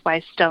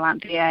pathways still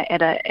aren't there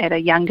at a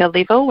younger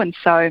level. And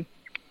so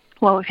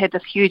while we've had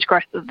this huge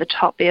growth at the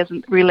top, there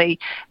isn't really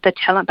the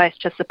talent base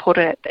to support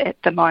it at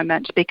the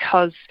moment,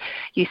 because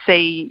you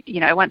see,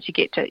 once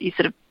you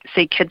sort of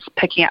see kids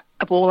picking up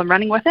a ball and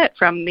running with it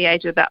from the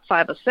age of about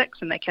 5 or 6,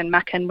 and they can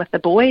muck in with the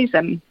boys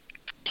and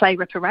play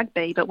ripper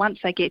rugby. But once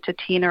they get to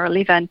 10 or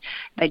 11,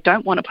 they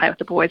don't want to play with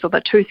the boys, or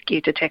they're too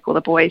scared to tackle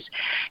the boys.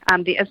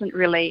 There isn't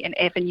really an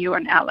avenue or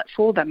an outlet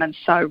for them, and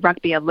so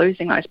rugby are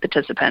losing those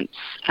participants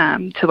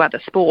to other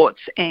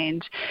sports,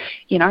 and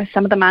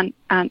some of them aren't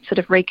sort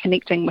of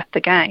reconnecting with the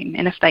game,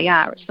 and if they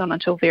are, it's not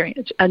until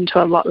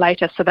a lot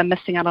later, so they're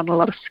missing out on a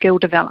lot of skill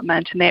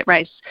development, and that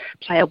raises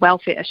player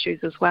welfare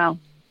issues as well.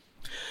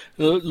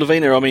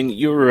 Lavina, I mean,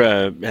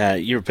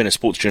 you've been a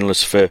sports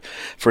journalist for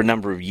a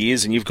number of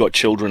years, and you've got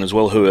children as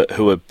well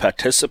who are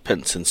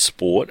participants in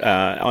sport.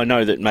 I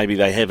know that maybe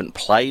they haven't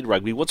played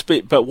rugby.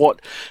 But what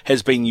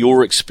has been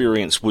your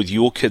experience with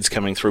your kids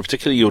coming through,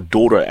 particularly your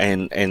daughter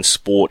and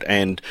sport,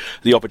 and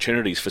the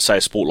opportunities for, say,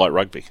 a sport like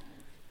rugby?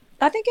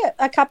 I think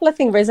a couple of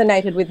things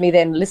resonated with me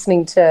then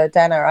listening to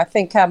Dana. I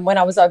think when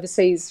I was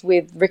overseas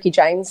with Ricky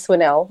Jane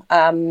Swinnell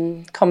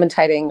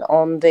commentating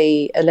on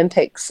the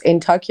Olympics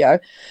in Tokyo,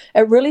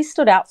 it really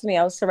stood out for me.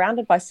 I was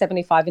surrounded by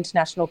 75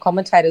 international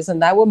commentators,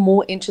 and they were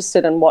more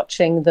interested in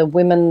watching the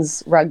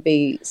women's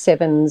rugby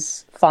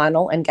sevens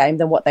final and game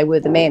than what they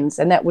were the men's,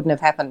 and that wouldn't have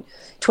happened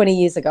 20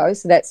 years ago,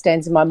 so that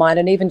stands in my mind.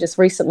 And even just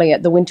recently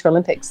at the Winter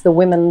Olympics, the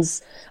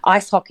women's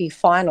ice hockey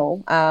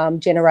final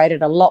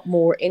generated a lot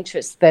more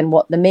interest than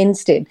what the men's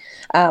did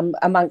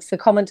amongst the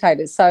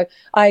commentators. So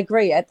I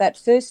agree, at that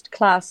first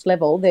class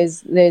level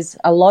there's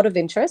a lot of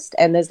interest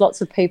and there's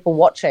lots of people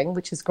watching,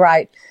 which is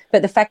great,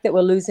 but the fact that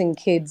we're losing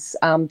kids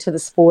to the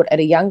sport at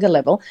a younger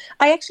level,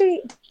 I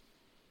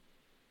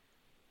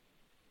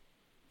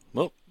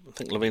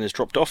think Lavina's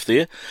dropped off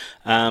there.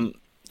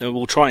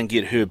 We'll try and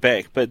get her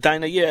back. But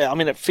Dana,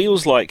 it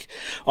feels like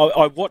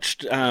I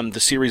watched the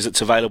series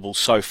that's available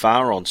so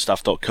far on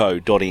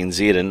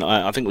stuff.co.nz, and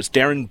I think it was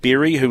Darren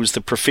Berry who was the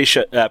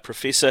professor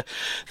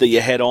that you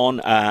had on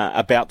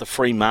about the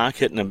free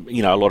market. And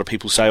a lot of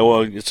people say,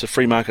 it's a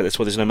free market, that's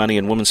why there's no money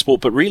in women's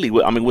sport. But really,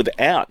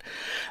 without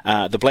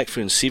the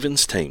Blackfern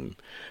Sevens team,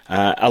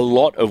 a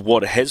lot of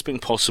what has been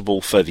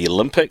possible for the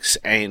Olympics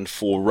and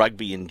for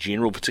rugby in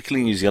general,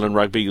 particularly New Zealand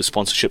rugby with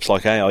sponsorships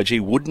like AIG,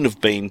 wouldn't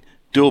have been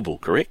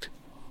doable, correct?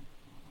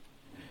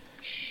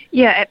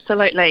 Yeah,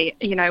 absolutely.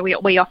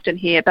 We often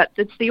hear, but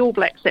it's the All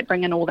Blacks that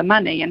bring in all the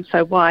money, and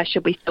so why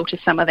should we filter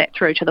some of that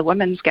through to the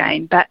women's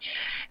game? But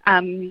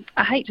I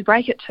hate to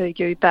break it to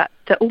you, but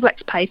the All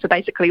Blacks pay for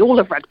basically all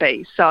of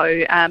rugby.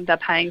 So they're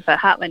paying for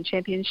Heartland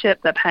Championship,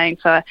 they're paying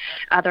for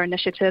other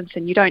initiatives,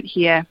 and you don't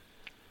hear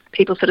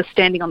people sort of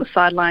standing on the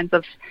sidelines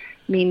of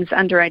men's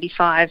under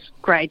 85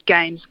 grade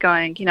games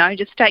going,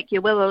 just take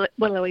your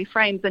willowy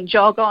frames and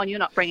jog on, you're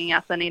not bringing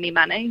us in any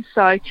money.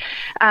 So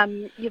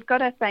you've got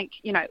to think,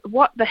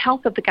 what the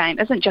health of the game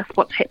isn't just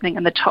what's happening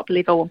in the top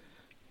level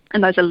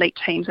and those elite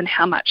teams and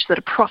how much sort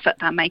of profit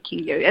they're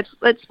making you.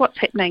 It's what's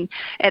happening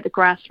at the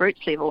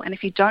grassroots level. And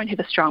if you don't have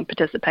a strong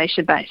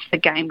participation base, the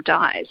game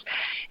dies.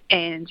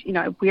 And,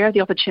 where are the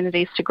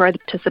opportunities to grow the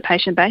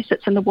participation base?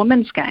 It's in the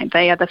women's game.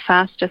 They are the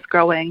fastest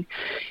growing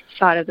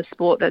side of the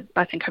sport that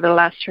I think over the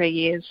last 3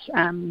 years,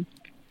 girls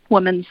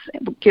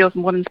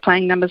and women's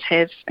playing numbers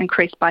have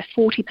increased by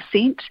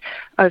 40%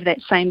 over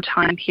that same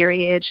time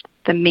period.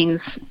 The men's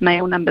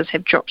male numbers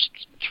have dropped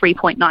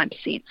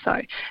 3.9%.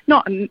 So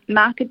not a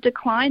marked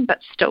decline, but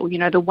still,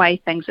 the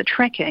way things are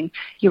tracking,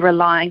 you're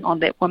relying on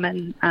that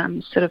women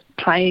sort of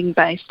playing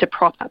base to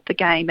prop up the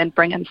game and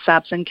bring in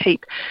subs and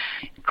keep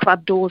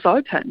club doors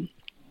open.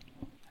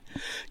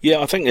 Yeah,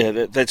 I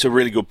think that's a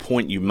really good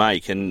point you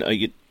make, and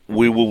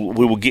we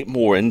will get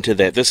more into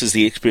that. This is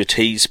the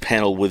Expertise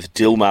panel with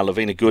Dilmar,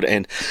 Lavina Good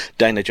and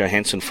Dana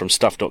Johansson from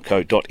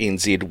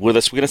stuff.co.nz with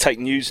us. We're going to take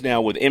news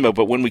now with Emma,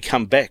 but when we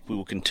come back, we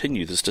will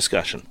continue this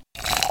discussion.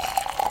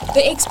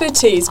 The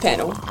Expertise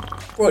panel,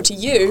 brought to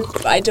you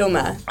by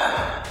Dilmar.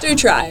 Do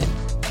try it.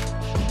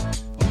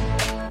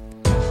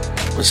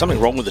 There's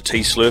something wrong with the tea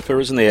slurper,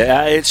 isn't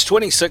there? It's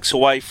 26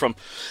 away from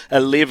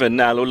 11.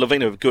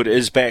 Lavina Good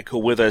is back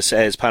with us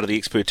as part of the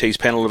expertise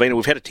panel. Lavina,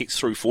 we've had a text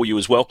through for you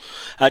as well.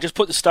 Just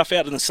put the stuff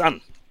out in the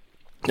sun.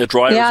 The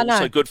dryer is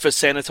also good for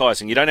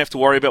sanitising. You don't have to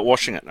worry about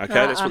washing it, okay?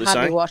 That's what they're saying.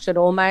 I hardly wash it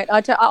all, mate.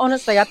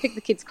 Honestly, I pick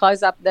the kids'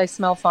 clothes up. They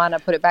smell fine. I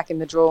put it back in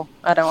the drawer.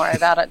 I don't worry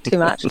about it too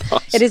much.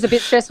 Nice. It is a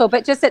bit stressful.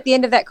 But just at the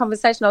end of that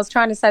conversation, I was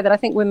trying to say that I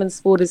think women's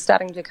sport is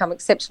starting to become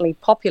exceptionally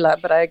popular,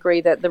 but I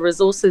agree that the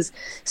resources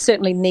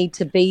certainly need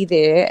to be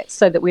there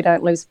so that we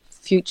don't lose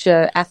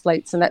future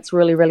athletes, and that's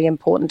really, really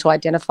important to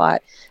identify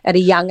it at a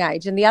young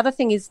age. And the other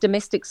thing is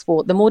domestic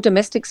sport. The more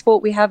domestic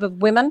sport we have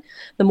of women,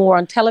 the more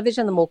on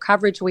television, the more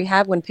coverage we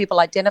have. When people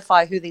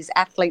identify who these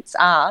athletes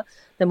are,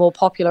 the more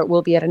popular it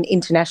will be at an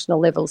international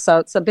level. So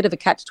it's a bit of a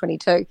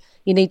catch-22.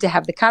 You need to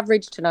have the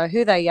coverage to know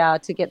who they are,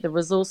 to get the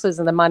resources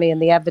and the money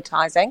and the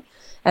advertising,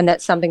 and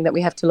that's something that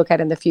we have to look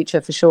at in the future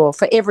for sure,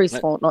 for every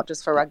sport, not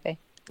just for rugby.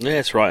 Yeah,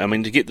 that's right. I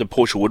mean, to get the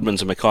Portia Woodmans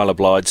and Michaela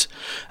Blydes,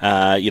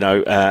 running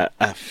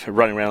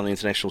around on the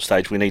international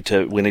stage, we need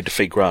to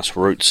feed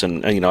grassroots,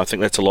 and I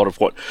think that's a lot of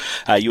what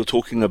you're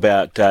talking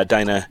about,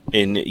 Dana,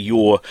 in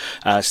your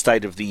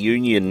State of the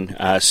Union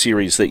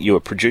series that you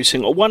are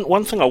producing.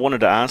 One thing I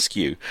wanted to ask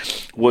you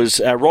was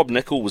Rob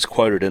Nichol was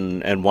quoted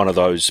in one of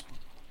those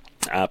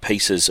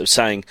pieces of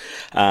saying.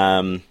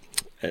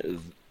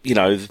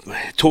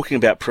 Talking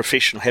about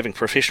having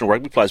professional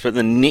rugby players, but in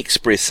the next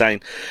breath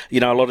saying, a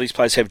lot of these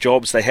players have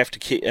jobs they have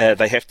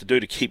to do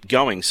to keep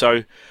going.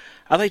 So,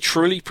 are they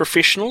truly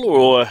professional,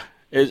 or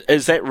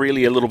is that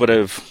really a little bit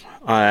of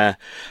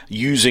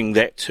using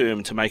that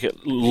term to make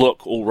it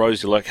look all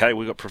rosy? Like, hey,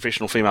 we've got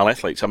professional female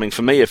athletes. I mean,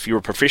 for me, if you're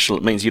a professional,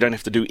 it means you don't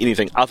have to do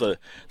anything other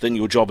than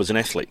your job as an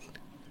athlete.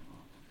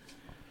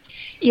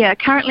 Yeah,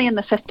 currently in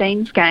the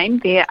 15s game,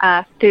 there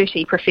are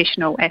 30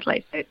 professional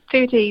athletes. So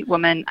 30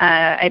 women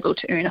are able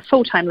to earn a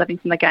full-time living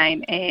from the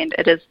game, and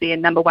it is their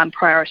number one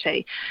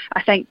priority.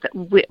 I think that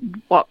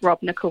what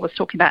Rob Nichol was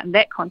talking about in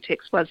that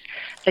context was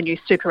the new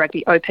Super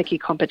Rugby Aupiki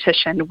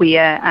competition,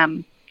 where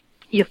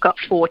you've got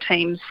 4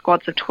 teams,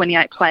 squads of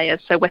 28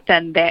 players. So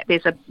within that,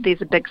 there's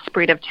a big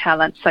spread of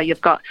talent. So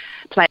you've got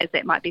players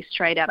that might be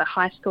straight out of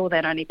high school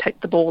that only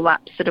picked the ball up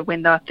sort of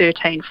when they were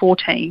 13,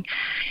 14,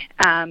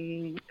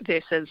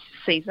 versus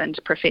seasoned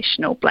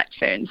professional Black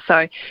Ferns. So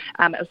it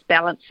was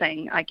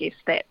balancing, I guess,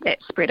 that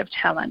spread of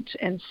talent.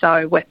 And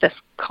so with this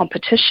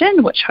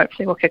competition, which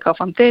hopefully will kick off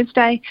on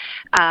Thursday,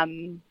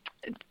 there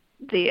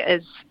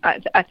is,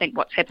 I think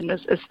what's happened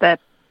is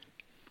that's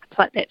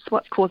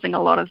what's causing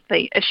a lot of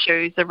the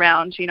issues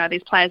around,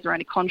 these players are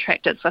only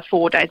contracted for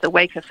 4 days a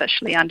week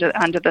officially under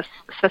this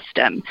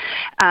system.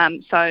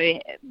 So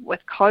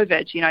with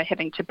COVID,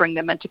 having to bring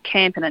them into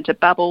camp and into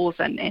bubbles,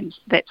 and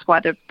that's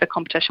why the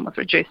competition was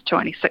reduced to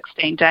only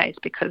 16 days,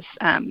 because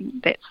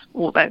that's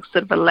all they're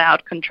sort of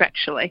allowed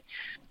contractually.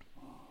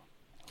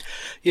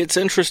 Yeah, it's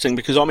interesting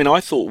because, I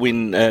thought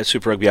when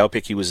Super Rugby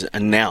Aupiki was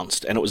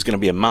announced and it was going to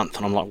be a month,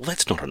 and I'm like, well,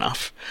 that's not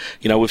enough.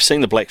 We've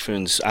seen the Black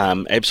Ferns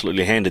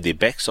absolutely handed their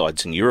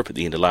backsides in Europe at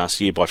the end of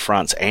last year by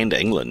France and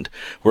England.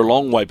 We're a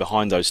long way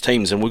behind those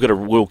teams, and we've got a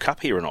World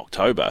Cup here in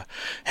October.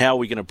 How are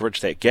we going to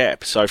bridge that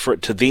gap? So for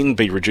it to then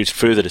be reduced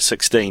further to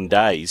 16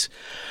 days...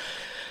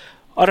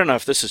 I don't know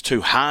if this is too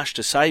harsh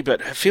to say,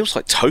 but it feels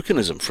like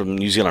tokenism from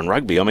New Zealand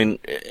Rugby. I mean,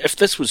 if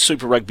this was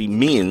Super Rugby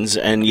men's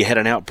and you had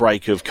an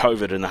outbreak of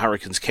COVID in the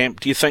Hurricanes camp,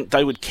 do you think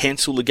they would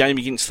cancel the game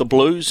against the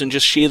Blues and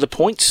just share the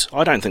points?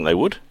 I don't think they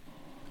would.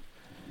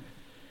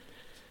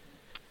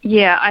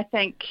 Yeah, I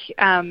think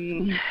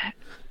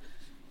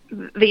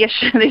the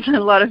issue, there's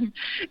a lot of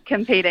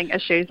competing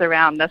issues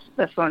around this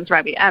women's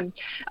rugby. As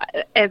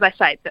I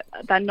say,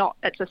 they're not.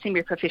 It's a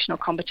semi-professional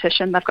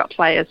competition. They've got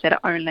players that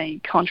are only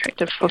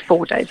contracted for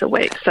 4 days a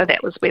week, so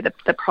that was where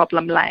the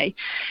problem lay.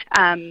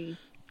 And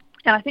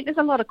I think there's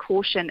a lot of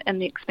caution in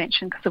the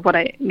expansion because of what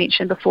I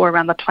mentioned before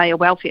around the player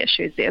welfare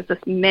issues. There's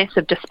this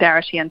massive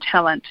disparity in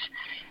talent.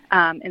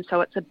 And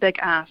so it's a big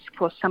ask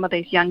for some of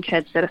these young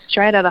kids that are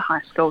straight out of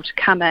high school to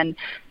come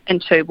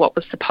into what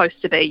was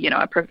supposed to be,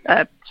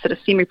 a sort of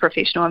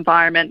semi-professional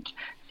environment,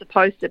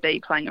 supposed to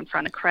be playing in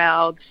front of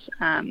crowds,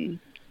 in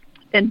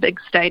big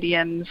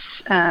stadiums,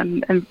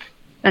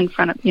 in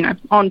front of,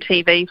 on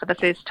TV for the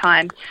first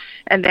time.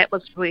 And that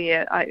was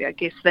where I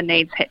guess the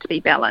needs had to be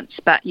balanced.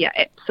 But yeah,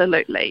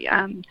 absolutely.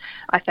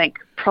 I think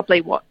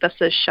probably what this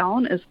has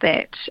shown is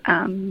that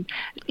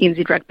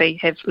NZ Rugby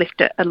have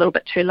left it a little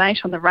bit too late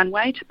on the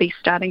runway to be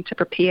starting to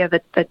prepare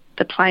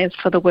the players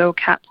for the World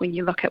Cup when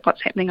you look at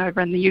what's happening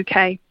over in the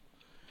UK.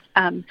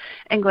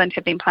 England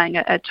have been playing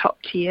a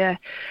top-tier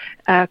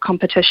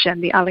competition,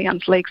 the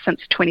Allianz League,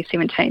 since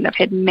 2017. They've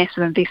had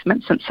massive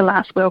investment since the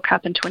last World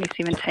Cup in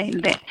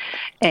 2017.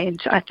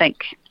 And I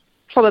think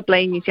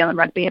probably New Zealand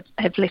Rugby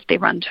have left their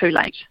run too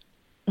late.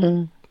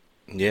 Mm.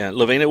 Yeah,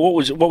 Lavina, what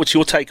was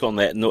your take on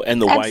that and the way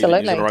that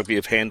New Zealand Rugby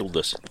have handled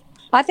this?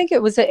 I think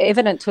it was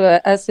evident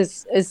to us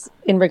as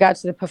in regard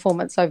to the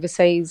performance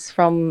overseas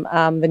from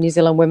the New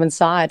Zealand women's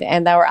side,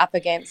 and they were up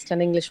against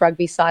an English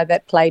rugby side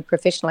that played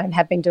professionally and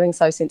have been doing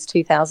so since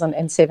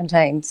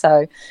 2017.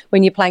 So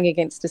when you're playing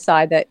against a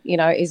side that, you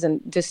know,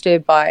 isn't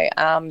disturbed by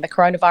the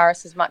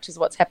coronavirus as much as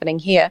what's happening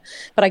here,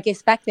 but I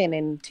guess back then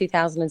in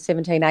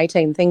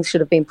 2017-18, things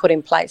should have been put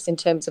in place in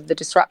terms of the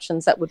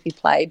disruptions that would be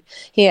played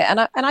here. And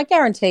I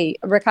guarantee,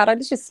 Ricardo,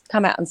 let's just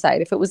come out and say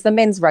it, if it was the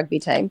men's rugby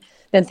team,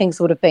 then things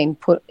would have been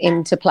put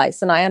into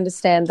place. And I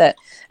understand that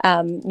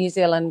New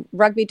Zealand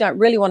rugby don't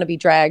really want to be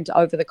dragged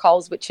over the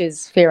coals, which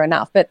is fair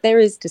enough, but there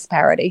is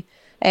disparity.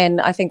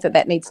 And I think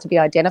that needs to be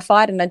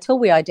identified. And until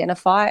we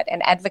identify it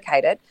and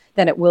advocate it,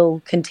 then it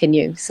will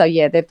continue. So,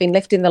 yeah, they've been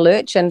left in the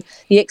lurch, and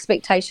the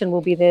expectation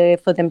will be there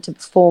for them to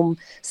perform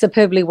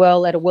superbly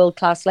well at a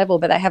world-class level,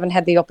 but they haven't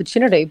had the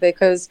opportunity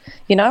because,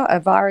 you know, a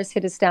virus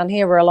hit us down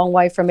here. We're a long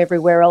way from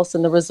everywhere else,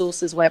 and the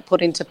resources weren't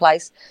put into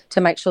place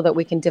to make sure that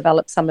we can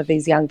develop some of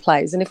these young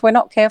players. And if we're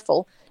not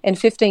careful, in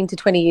 15 to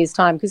 20 years'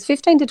 time, because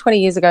 15 to 20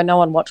 years ago, no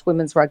one watched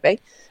women's rugby,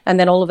 and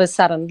then all of a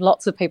sudden,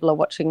 lots of people are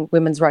watching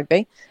women's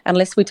rugby.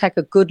 Unless we take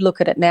a good look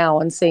at it now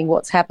and seeing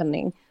what's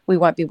happening, we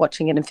won't be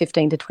watching it in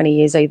 15 to 20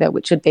 years either,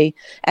 which would be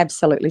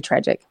absolutely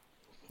tragic.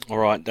 All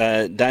right,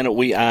 Dana,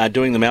 we are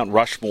doing the Mount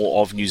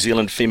Rushmore of New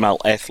Zealand female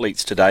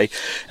athletes today.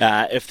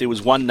 If there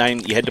was one name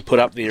that you had to put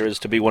up there as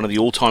to be one of the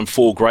all-time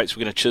four greats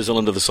we're going to chisel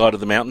into the side of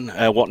the mountain,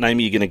 what name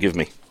are you going to give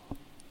me?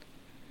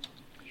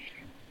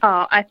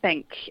 Oh, I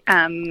think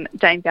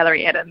Dame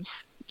Valerie Adams.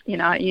 You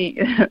know,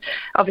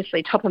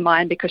 obviously top of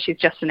mind because she's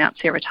just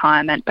announced her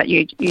retirement, but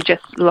you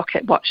just look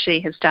at what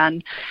she has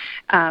done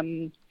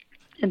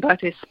in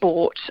both her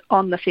sport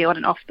on the field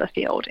and off the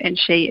field, and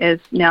she is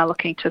now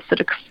looking to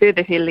sort of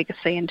further her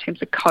legacy in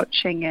terms of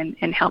coaching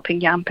and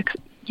helping young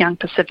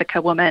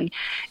Pacifica women,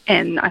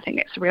 and I think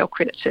that's a real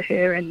credit to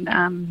her.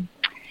 And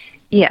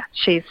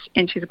she's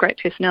a great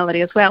personality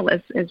as well,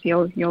 as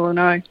you'll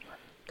know.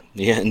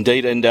 Yeah,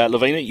 indeed. And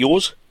Lavina,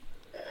 yours?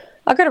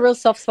 I've got a real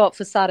soft spot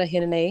for Sara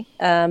Hineni,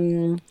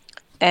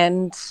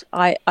 and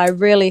I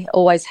really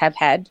always have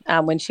had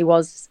when she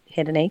was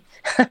Hineni.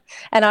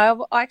 And I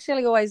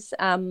actually always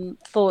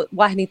thought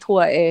Wahine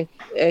Toa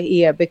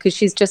ia, because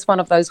she's just one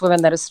of those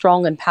women that are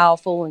strong and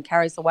powerful and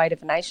carries the weight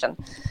of a nation.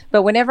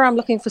 But whenever I'm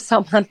looking for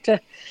someone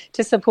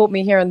to support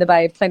me here in the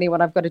Bay of Plenty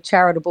when I've got a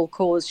charitable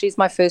cause, she's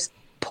my first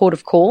port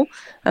of call,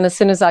 and as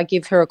soon as I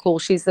give her a call,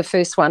 she's the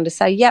first one to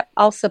say, yep,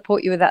 I'll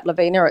support you with that,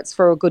 Lavina, it's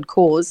for a good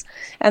cause.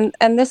 And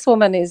this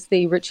woman is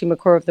the Richie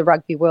McCaw of the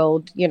rugby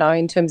world, you know,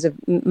 in terms of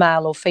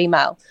male or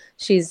female.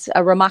 She's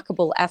a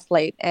remarkable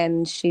athlete,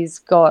 and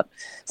she's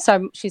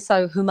so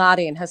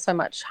humari and has so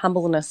much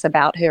humbleness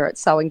about her.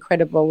 It's so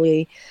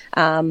incredibly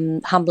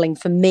humbling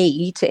for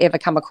me to ever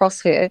come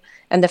across her,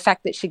 and the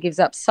fact that she gives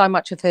up so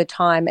much of her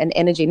time and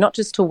energy, not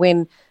just to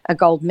win a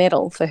gold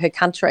medal for her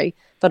country,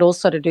 but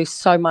also to do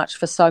so much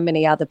for so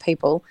many other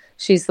people.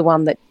 She's the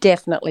one that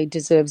definitely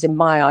deserves, in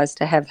my eyes,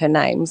 to have her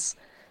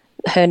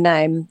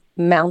name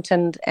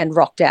mountained and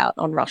rocked out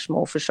on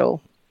Rushmore for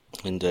sure.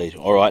 Indeed.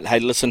 All right. Hey,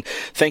 listen,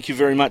 thank you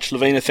very much,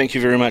 Lavina. Thank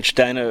you very much,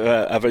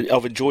 Dana.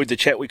 I've enjoyed the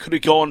chat. We could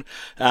have gone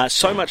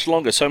so much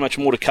longer, so much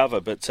more to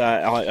cover, but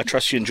I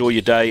trust you enjoy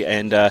your day,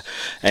 and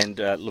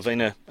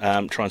Lavina,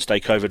 try and stay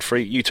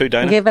COVID-free. You too,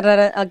 Dana?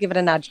 I'll give it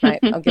a nudge, mate.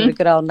 I'll give it a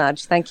good old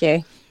nudge. Thank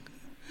you.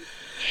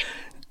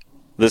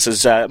 This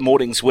is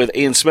Mornings with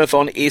Ian Smith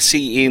on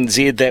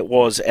SENZ. That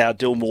was our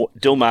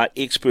Dilmar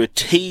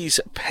Expertise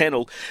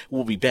panel.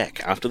 We'll be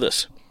back after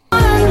this.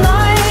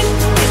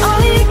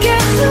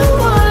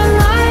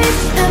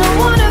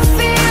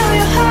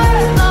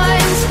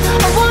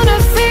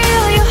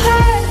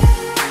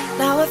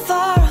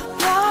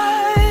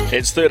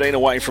 It's 13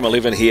 away from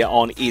 11 here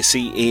on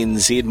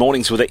SENZ.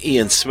 Mornings with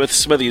Ian Smith.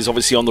 Smithy is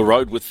obviously on the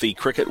road with the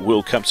Cricket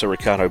World Cup, so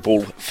Ricardo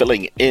Ball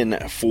filling in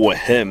for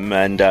him.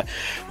 And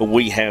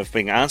we have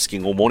been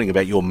asking all morning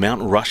about your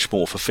Mount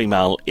Rushmore for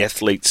female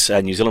athletes,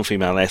 New Zealand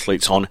female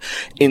athletes on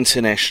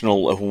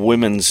International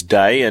Women's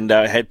Day, and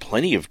had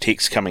plenty of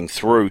texts coming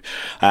through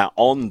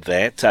on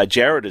that.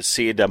 Jared has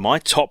said, my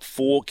top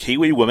four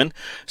Kiwi women,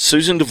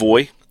 Susan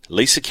Devoy,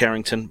 Lisa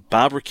Carrington,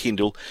 Barbara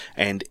Kendall,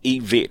 and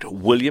Yvette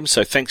Williams.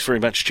 So thanks very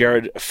much,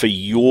 Jared, for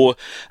your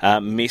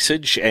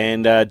message.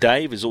 And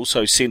Dave has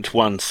also sent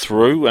one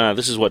through.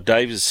 This is what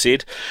Dave has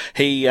said.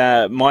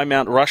 My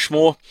Mount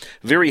Rushmore,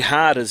 very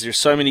hard as there's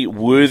so many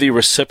worthy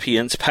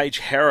recipients. Paige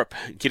Harrop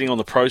getting on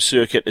the pro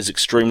circuit is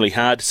extremely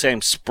hard.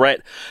 Sam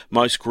Spratt,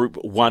 most Group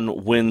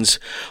 1 wins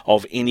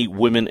of any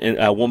woman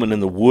in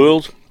the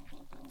world.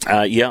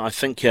 I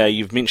think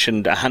you've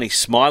mentioned Honey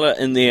Smiler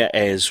in there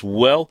as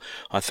well.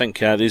 I think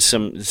there's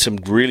some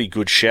really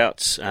good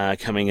shouts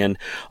coming in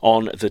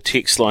on the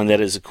text line.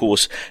 That is, of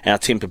course, our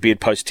Temper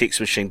Bedpost text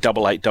machine,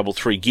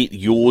 8833. Get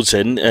yours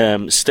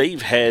in.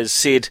 Steve has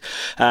said,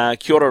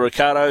 Kia ora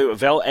Ricardo,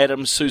 Val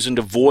Adams, Susan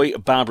Devoy,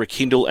 Barbara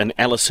Kendall, and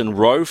Alison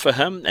Rowe for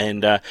him.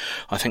 And I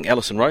think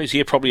Alison Rowe's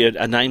here, probably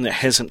a name that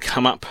hasn't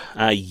come up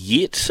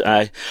yet.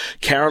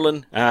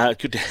 Carolyn,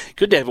 good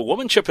to have a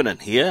woman chipping in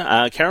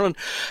here. Carolyn,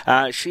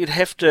 you'd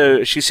have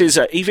to, she says,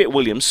 Yvette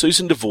Williams,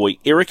 Susan Devoy,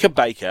 Erica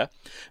Baker,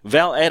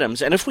 Val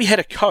Adams, and if we had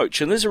a coach,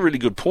 and there's a really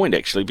good point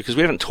actually, because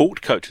we haven't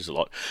talked coaches a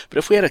lot, but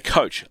if we had a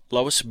coach,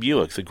 Lois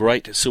Muir, the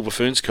great Silver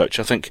Ferns coach,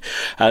 I think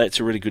that's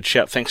a really good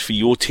shout. Thanks for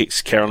your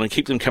text, Carolyn.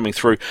 Keep them coming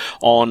through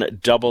on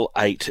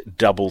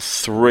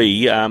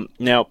 8833.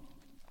 Now,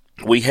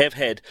 we have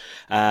had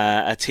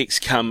a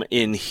text come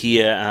in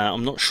here,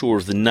 I'm not sure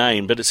of the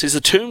name, but it says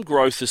the term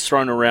growth is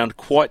thrown around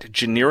quite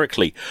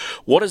generically.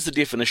 What is the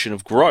definition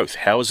of growth?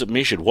 How is it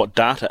measured? What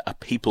data are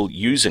people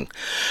using?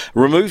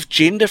 Remove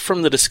gender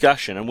from the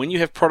discussion, and when you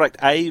have product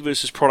A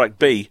versus product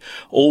B,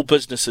 all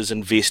businesses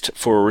invest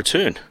for a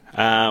return.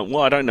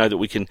 Well, I don't know that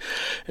we can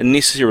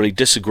necessarily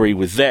disagree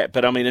with that,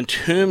 but I mean, in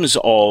terms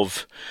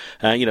of,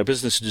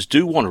 businesses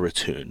do want a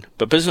return,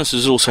 but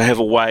businesses also have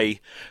a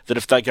way that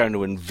if they're going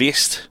to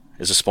invest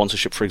as a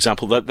sponsorship, for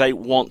example, that they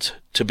want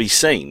to be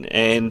seen.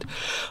 And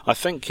I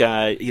think,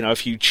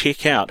 if you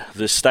check out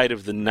the State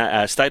of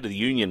the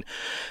Union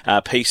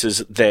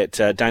pieces that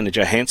Dana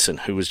Johansson,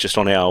 who was just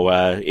on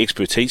our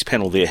expertise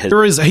panel there,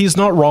 he's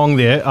not wrong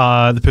there,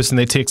 the person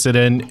that texted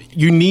in.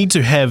 You need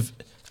to have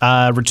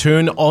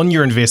return on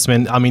your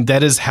investment. I mean,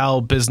 that is how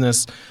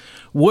business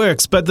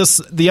works. But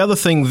the other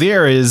thing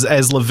there is,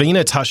 as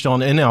Lavina touched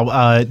on in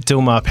our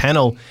Dilmar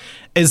panel,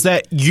 is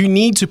that you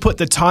need to put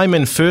the time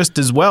in first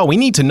as well. We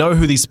need to know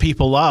who these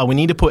people are. We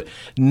need to put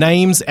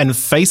names and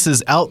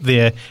faces out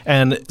there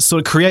and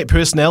sort of create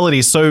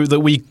personalities so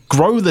that we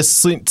grow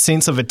this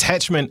sense of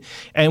attachment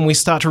and we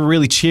start to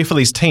really cheer for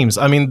these teams.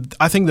 I mean,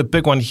 I think the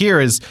big one here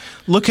is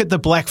look at the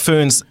Black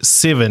Ferns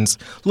Sevens.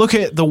 Look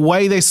at the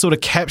way they sort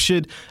of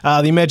captured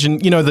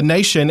the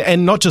nation,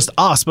 and not just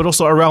us, but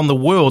also around the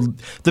world.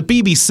 The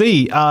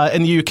BBC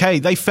in the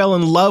UK, they fell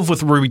in love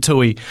with Ruby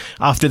Tui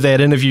after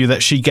that interview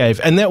that she gave.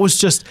 And that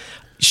was just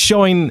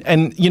showing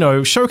and,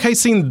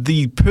 showcasing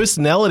the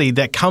personality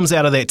that comes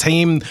out of that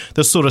team,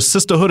 the sort of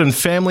sisterhood and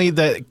family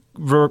that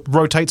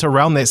rotates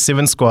around that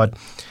Seven squad.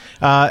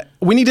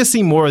 We need to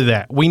see more of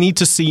that. We need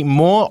to see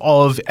more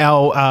of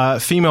our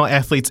female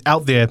athletes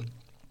out there.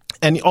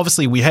 And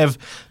obviously we have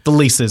the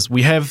Lisas,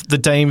 we have the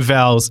Dame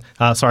Vals.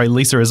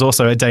 Lisa is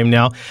also a Dame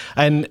now.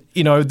 And,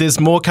 there's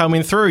more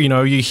coming through.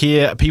 You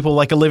hear people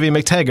like Olivia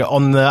McTaggart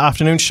on the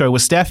afternoon show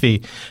with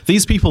Staffy.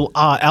 These people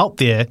are out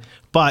there,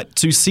 but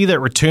to see that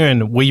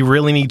return, we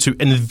really need to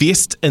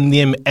invest in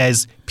them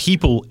as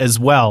people as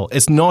well.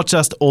 It's not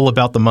just all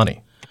about the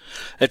money.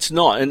 It's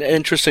not. And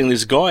interesting,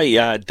 there's a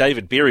guy,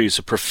 David Berry, who's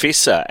a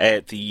professor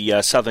at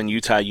the Southern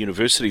Utah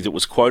University that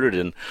was quoted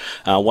in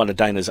one of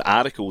Dana's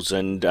articles.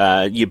 And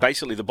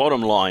basically the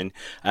bottom line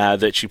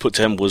that she put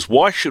to him was,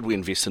 why should we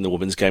invest in the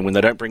women's game when they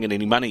don't bring in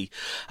any money?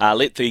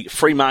 Let the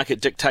free market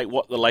dictate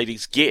what the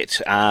ladies get,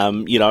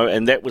 and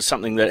that was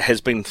something that has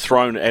been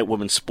thrown at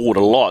women's sport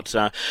a lot.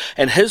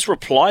 And his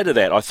reply to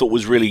that I thought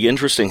was really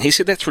interesting. He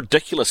said, that's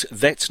ridiculous.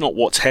 That's not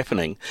what's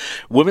happening.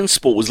 Women's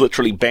sport was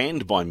literally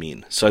banned by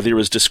men. So there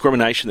is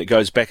discrimination that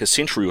goes back a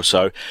century or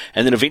so,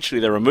 and then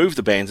eventually they removed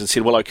the bans and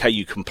said, well, okay,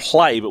 you can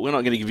play, but we're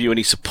not going to give you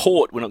any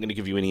support, we're not going to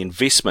give you any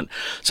investment.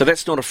 So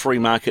that's not a free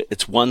market,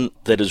 it's one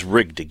that is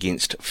rigged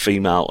against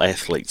female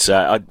athletes.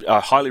 I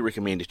highly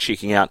recommend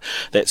checking out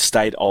that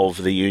State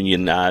of the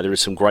Union. There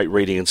is some great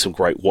reading and some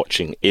great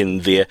watching in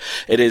there.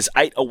 It is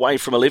 8 away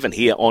from 11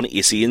 here on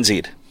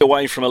SENZ.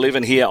 Away from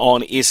 11 here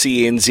on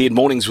SENZ.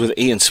 Mornings with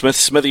Ian Smith.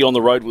 Smithy on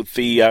the road with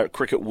the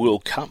Cricket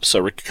World Cup, so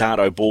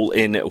Ricardo Ball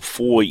in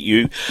for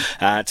you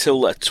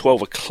till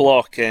 12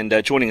 o'clock. And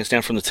joining us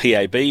down from the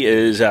TAB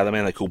is the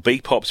man they call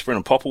B-Pops,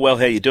 Brennan Popplewell.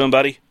 How you doing,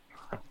 buddy?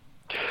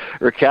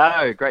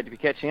 Ricardo, great to be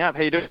catching up.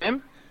 How you doing,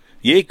 Tim?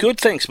 Yeah, good,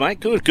 thanks, mate.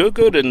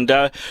 Good.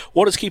 And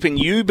what is keeping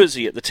you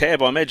busy at the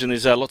tab? I imagine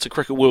there's lots of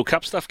Cricket World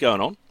Cup stuff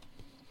going on.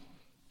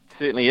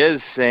 Certainly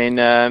is, and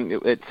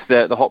it's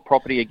the hot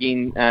property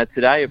again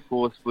today, of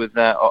course, with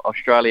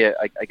Australia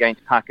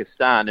against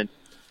Pakistan, and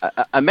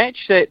a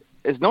match that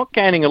is not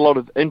gaining a lot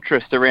of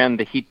interest around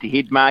the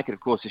head-to-head market.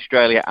 Of course,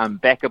 Australia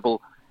unbackable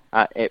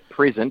at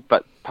present,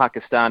 but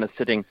Pakistan is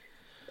sitting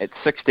at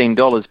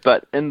 $16.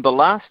 But in the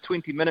last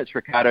 20 minutes,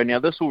 Ricardo, now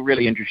this will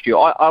really interest you.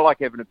 I like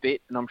having a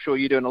bet, and I'm sure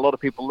you do, and a lot of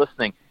people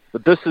listening,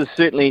 but this is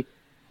certainly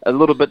a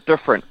little bit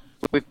different.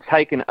 We've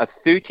taken a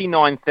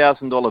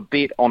 $39,000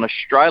 bet on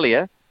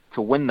Australia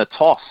to win the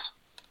toss.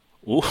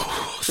 Ooh,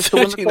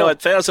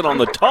 39,000 on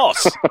the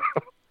toss.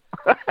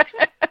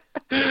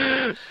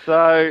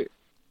 So,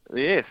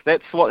 yes,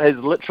 that's what has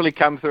literally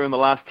come through in the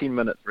last 10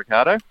 minutes,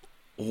 Ricardo.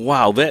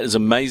 Wow, that is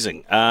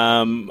amazing.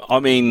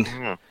 To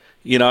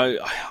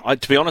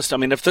be honest,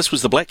 if this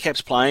was the Black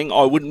Caps playing,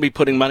 I wouldn't be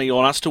putting money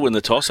on us to win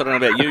the toss. I don't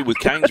know about you with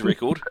Kane's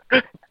record.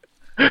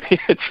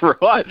 It's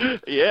right.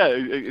 Yeah,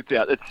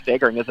 it's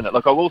staggering, isn't it?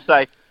 Look, I will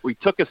say we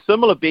took a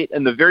similar bet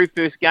in the very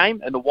first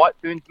game in the White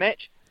Ferns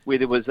match, where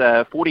there was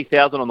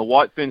 40,000 on the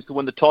White Ferns to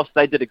win the toss.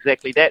 They did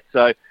exactly that.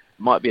 So it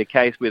might be a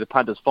case where the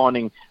punter's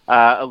finding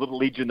a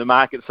little edge in the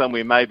market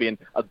somewhere, maybe, and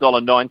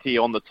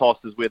 $1.90 on the toss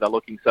is where they're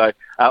looking. So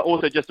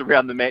also just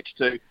around the match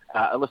too,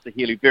 Alyssa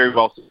Healy very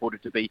well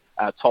supported to be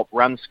top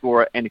run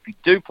scorer. And if you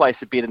do place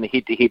a bet in the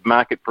head-to-head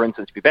market, for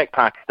instance, if you back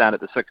Pakistan at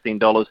the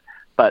 $16,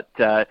 but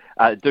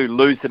do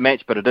lose the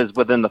match, but it is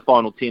within the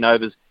final 10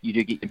 overs, you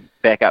do get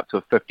back up to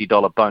a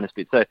 $50 bonus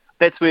bet. So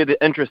that's where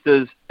the interest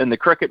is in the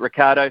cricket,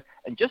 Ricardo.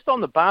 And just on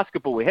the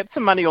basketball, we have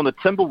some money on the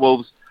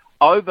Timberwolves,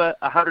 over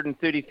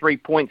 133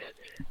 points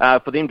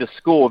for them to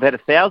score. We've had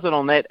 1,000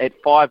 on that at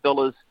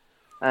 $5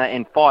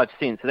 and 5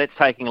 cents. So that's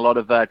taking a lot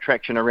of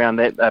traction around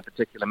that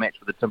particular match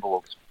for the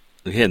Timberwolves.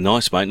 Yeah,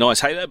 nice, mate.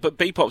 Nice. Hey, but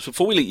B-Pops,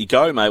 before we let you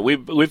go, mate,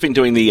 we've been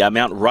doing the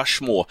Mount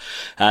Rushmore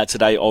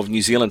today of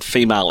New Zealand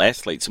female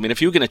athletes. I mean,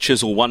 if you were going to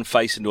chisel one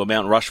face into a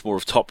Mount Rushmore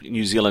of top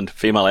New Zealand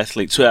female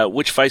athletes,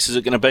 which face is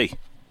it going to be?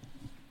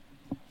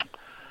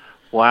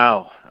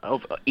 Wow.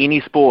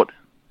 Any sport.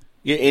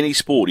 Yeah, any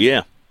sport,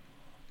 yeah.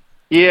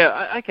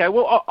 Yeah, okay.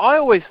 Well, I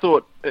always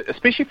thought,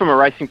 especially from a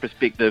racing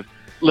perspective,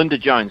 Linda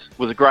Jones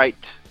was a great,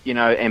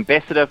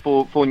 ambassador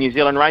for New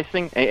Zealand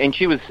racing, and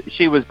she was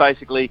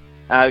basically...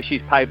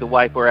 she's paved the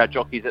way for our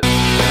jockeys.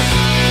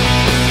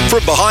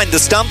 From behind the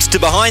stumps to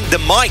behind the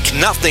mic,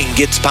 nothing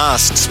gets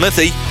past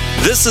Smithy.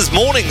 This is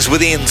Mornings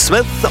with Ian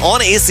Smith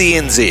on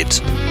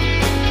SENZ.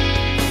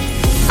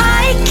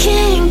 I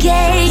can't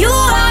get you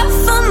off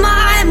of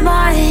my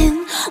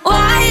mind.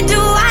 Why do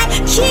I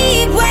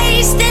keep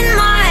wasting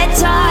my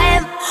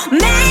time?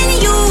 Man,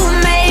 you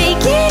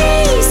make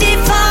it easy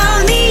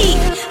for me.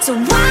 So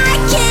why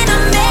can't I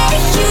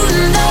make you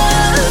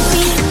love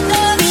me?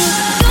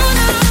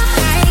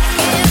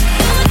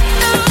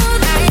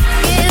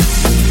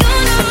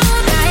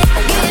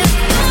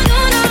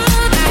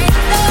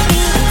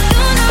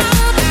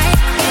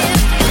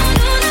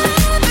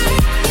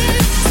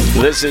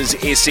 This is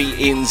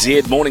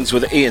SENZ Mornings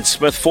with Ian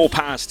Smith,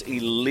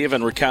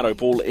 11:04. Ricardo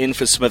Ball in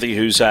for Smithy,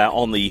 who's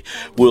on the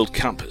World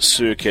Cup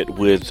circuit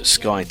with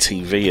Sky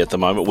TV at the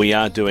moment. We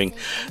are doing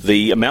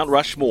the Mount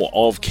Rushmore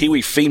of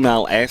Kiwi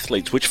female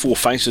athletes. Which four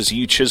faces are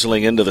you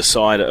chiselling into the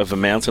side of a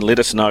mountain? Let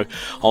us know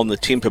on the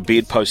Temper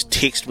Bedpost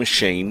text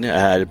machine.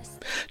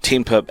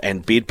 Temper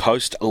and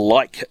Bedpost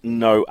like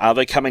no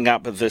other. Coming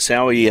up this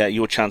hour,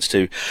 your chance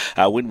to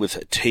win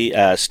with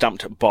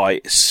Stumped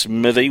by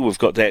Smithy. We've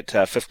got that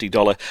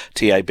 $50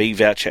 TAB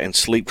voucher and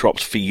sleep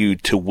drops for you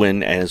to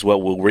win as well.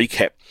 We'll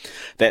recap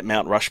that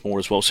Mount Rushmore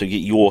as well, so get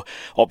your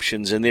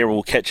options in there.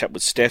 We'll catch up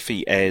with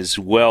Staffy as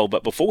well.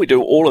 But before we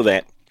do all of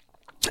that,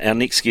 our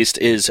next guest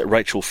is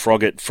Rachel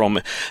Froggatt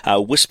from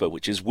Whisper,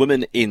 which is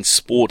Women in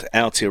Sport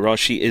Aotearoa.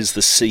 She is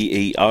the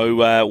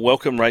CEO.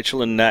 Welcome,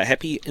 Rachel, and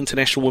happy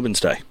International Women's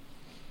Day.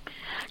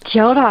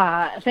 Kia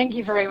ora. Thank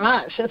you very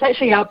much. It's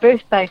actually our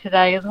birthday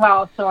today as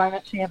well, so I'm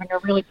actually having a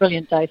really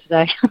brilliant day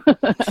today.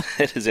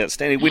 That is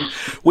outstanding.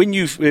 When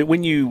you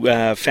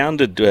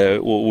founded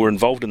or were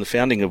involved in the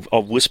founding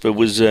of Whisper,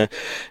 was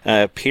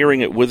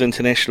pairing it with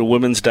International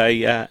Women's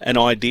Day an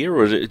idea,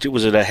 or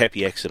was it a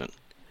happy accident?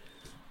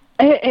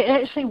 It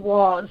actually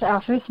was.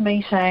 Our first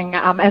meeting,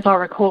 as I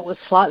recall, was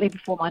slightly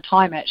before my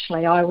time,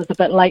 actually. I was a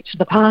bit late to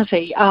the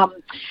party. Our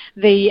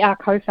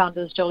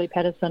co-founders, Julie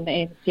Patterson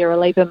and Sarah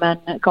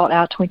Lieberman, got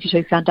our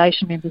 22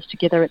 foundation members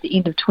together at the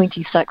end of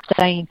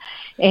 2016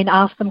 and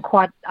asked them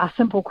quite a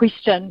simple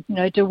question,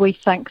 do we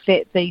think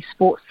that the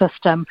sports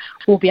system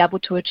will be able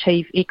to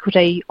achieve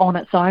equity on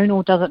its own,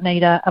 or does it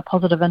need a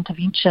positive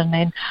intervention?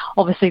 And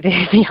obviously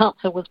the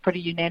answer was pretty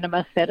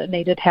unanimous that it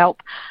needed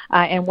help,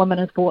 and Women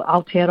in Sport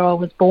Aotearoa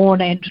was born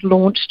and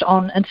launched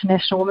on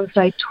International Women's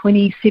Day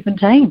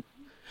 2017.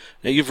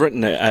 Now, you've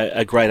written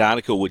a great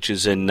article which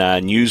is in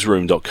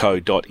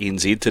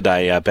newsroom.co.nz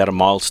today about a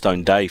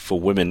milestone day for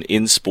women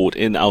in sport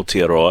in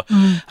Aotearoa.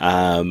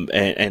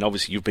 And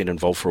obviously you've been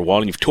involved for a while,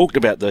 and you've talked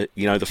about the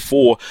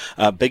four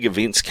big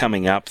events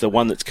coming up. The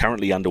one that's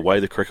currently underway,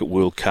 the Cricket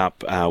World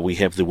Cup. We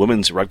have the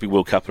Women's Rugby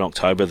World Cup in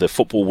October, the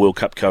Football World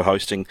Cup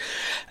co-hosting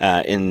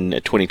in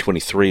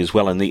 2023 as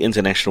well, and the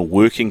International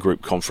Working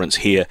Group Conference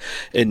here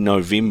in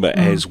November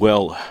as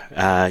well.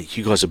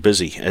 You guys are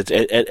busy.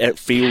 It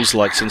feels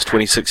like since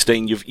 2016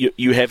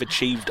 you have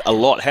achieved a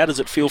lot. How does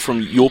it feel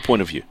from your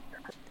point of view?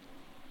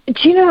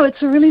 Do you know,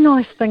 it's a really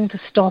nice thing to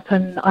stop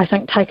and I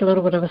think take a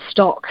little bit of a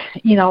stock.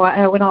 When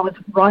I was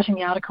writing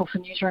the article for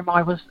Newsroom,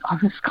 I was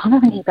kind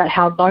of thinking about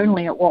how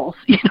lonely it was.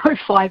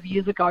 5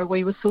 years ago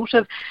we were sort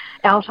of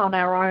out on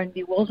our own.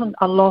 There wasn't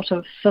a lot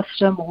of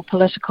system or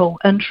political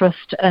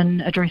interest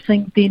in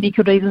addressing the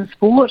inequities in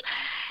sport.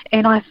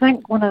 And I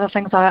think one of the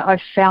things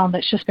I've found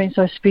that's just been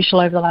so special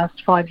over the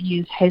last 5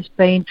 years has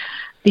been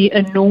the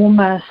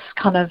enormous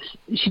kind of,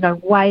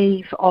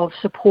 wave of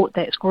support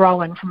that's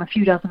grown from a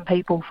few dozen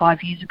people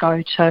 5 years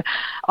ago to,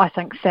 I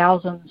think,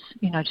 thousands,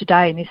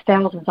 today. And there's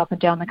thousands up and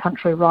down the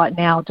country right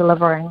now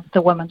delivering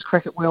the Women's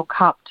Cricket World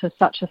Cup to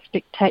such a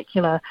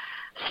spectacular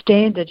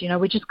standard.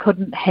 We just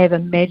couldn't have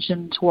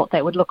imagined what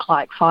that would look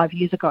like 5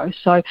 years ago.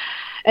 So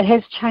it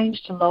has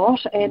changed a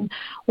lot. And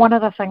one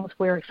of the things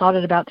we're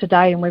excited about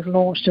today, and we've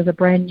launched, is a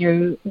brand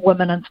new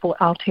Women in Sport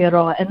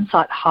Aotearoa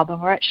Insight Hub.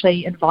 And we're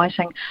actually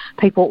inviting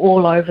people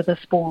all over the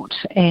sport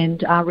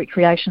and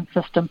recreation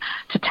system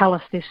to tell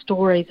us their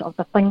stories of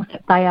the things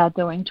that they are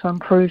doing to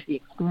improve the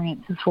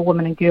experiences for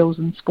women and girls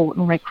in sport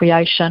and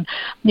recreation.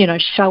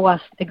 Show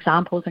us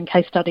examples and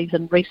case studies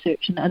and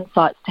research and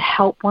insights to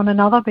help one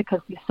another,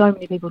 because there's so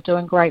many people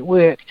doing great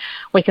work,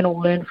 we can all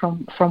learn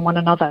from one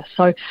another.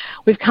 So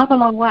we've come a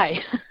long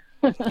way.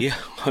 Yeah,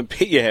 I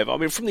bet you have. I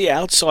mean, from the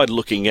outside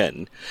looking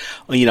in,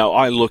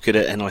 I look at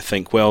it and I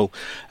think, well,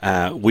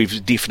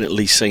 we've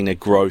definitely seen a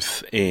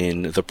growth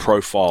in the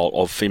profile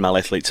of female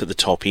athletes at the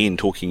top end,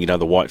 talking,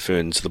 the White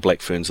Ferns, the Black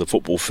Ferns, the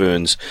Football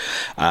Ferns,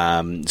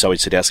 Zoe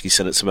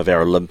Sadowski, some of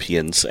our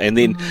Olympians. And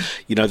then,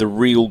 the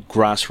real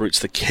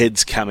grassroots, the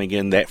kids coming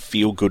in, that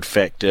feel-good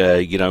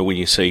factor, when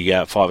you see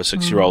 5 or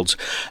 6-year-olds,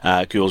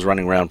 girls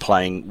running around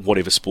playing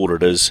whatever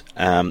sport it is.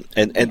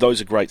 And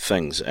those are great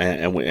things,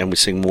 and we're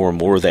seeing more and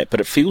more of that. But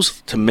it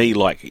feels to me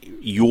like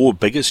your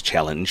biggest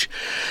challenge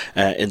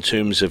in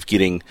terms of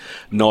getting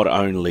not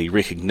only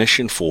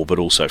recognition for, but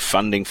also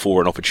funding for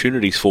and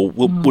opportunities for,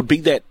 would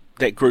be that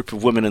group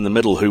of women in the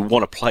middle who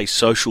want to play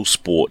social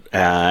sport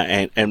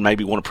and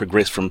maybe want to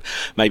progress from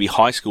maybe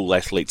high school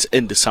athletes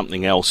into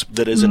something else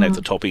that isn't at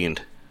the top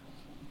end.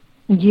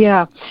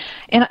 Yeah,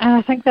 and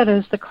I think that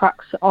is the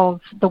crux of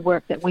the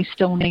work that we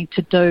still need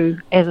to do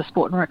as a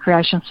sport and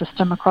recreation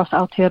system across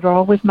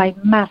Aotearoa. We've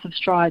made massive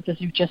strides, as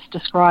you've just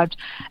described,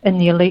 in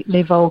the elite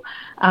level,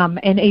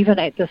 and even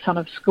at the sort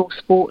of school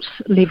sports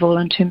level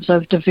in terms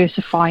of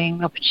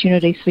diversifying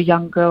opportunities for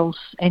young girls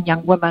and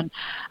young women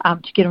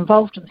to get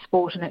involved in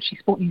sport. And actually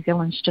Sport New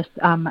Zealand's just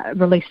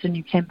released a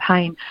new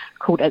campaign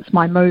called It's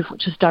My Move,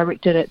 which is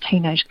directed at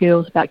teenage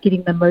girls about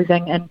getting them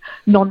moving in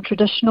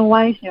non-traditional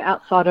ways,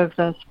 outside of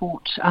the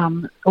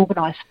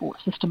organised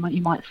sports system,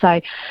 you might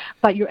say.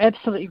 But you're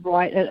absolutely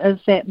right, it is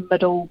that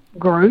middle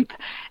group,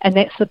 and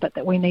that's the bit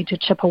that we need to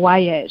chip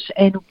away at.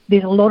 And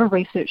there's a lot of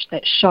research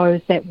that shows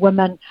that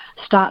women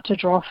start to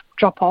drop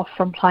off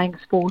from playing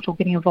sport or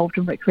getting involved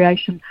in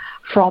recreation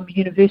from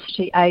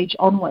university age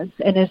onwards,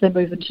 and as they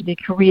move into their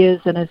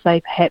careers and as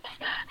they perhaps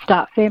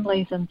start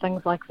families and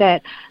things like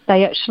that,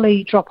 they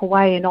actually drop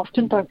away and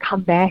often don't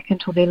come back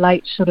until their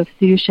late sort of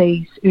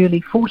 30s,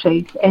 early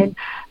 40s, and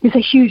there's a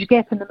huge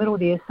gap in the middle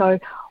there. So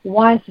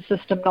why is the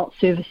system not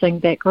servicing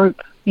that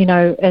group,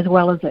 as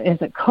well as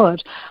it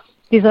could?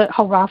 There's a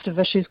whole raft of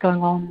issues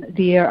going on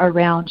there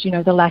around,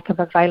 the lack of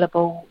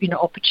available,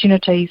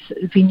 opportunities,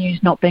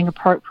 venues not being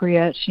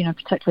appropriate,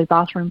 particularly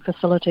bathroom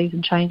facilities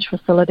and change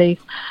facilities.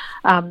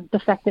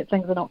 The fact that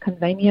things are not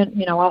convenient.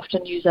 I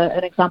often use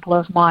an example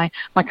of my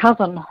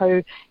cousin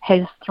who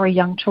has 3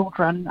 young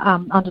children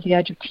under the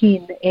age of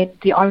 10, and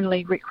the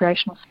only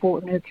recreational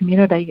sport in her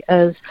community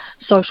is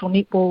social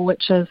netball,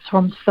 which is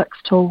from 6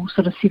 till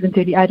sort of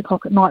 7:30, 8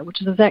 o'clock at night,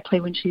 which is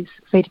exactly when she's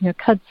feeding her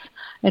kids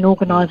and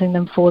organising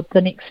them for the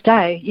next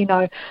day,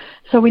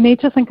 So we need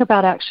to think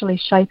about actually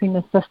shaping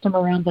the system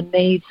around the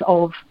needs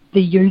of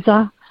the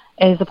user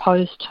as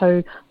opposed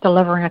to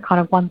delivering a kind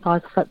of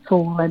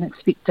one-size-fits-all and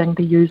expecting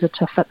the user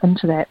to fit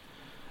into that.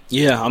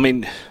 Yeah, I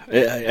mean,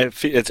 it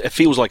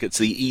feels like it's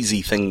the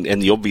easy thing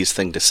and the obvious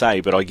thing to say,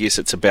 but I guess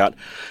it's about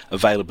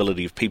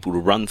availability of people to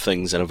run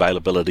things and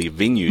availability of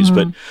venues.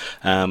 But,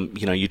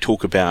 you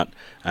talk about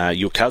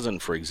your cousin,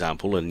 for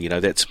example, and,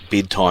 that's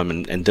bedtime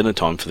and dinner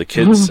time for the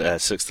kids,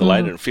 6 till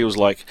 8, and it feels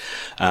like,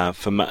 I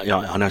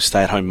know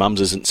stay-at-home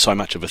mums isn't so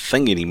much of a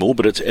thing anymore,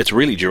 but it's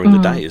really during the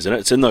day, isn't it?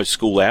 It's in those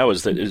school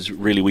hours that is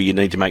really where you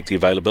need to make the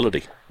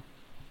availability.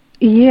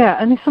 Yeah,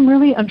 and there's some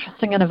really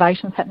interesting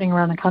innovations happening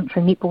around the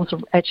country. Netball's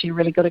actually a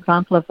really good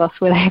example of this,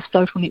 where they have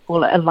social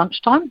netball at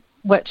lunchtime,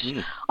 which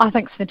I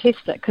think is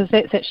fantastic, because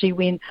that's actually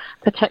when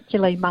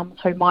particularly mums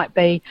who might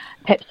be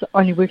perhaps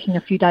only working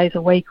a few days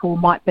a week or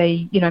might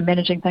be,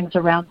 managing things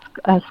around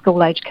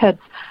school-age kids,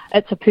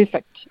 it's a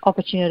perfect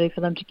opportunity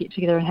for them to get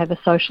together and have a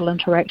social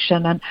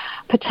interaction. And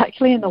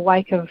particularly in the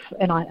wake of,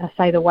 and I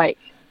say the wake,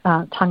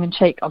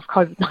 tongue-in-cheek, of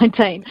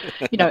COVID-19,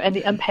 and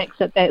the impacts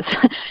that that's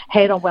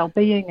had on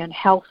well-being and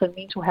health and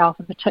mental health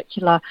in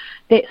particular,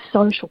 that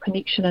social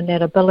connection and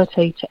that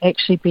ability to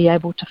actually be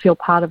able to feel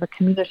part of a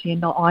community and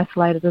not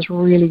isolated is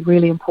really,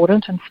 really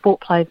important, and sport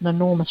plays an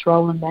enormous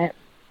role in that.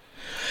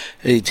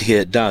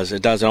 It does,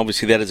 and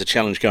obviously that is a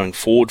challenge going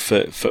forward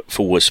for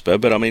Whisper.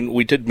 But I mean,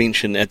 we did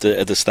mention at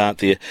the start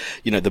there,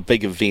 the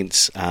big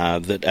events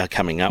that are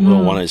coming up.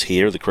 Well, one is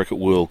here, the Cricket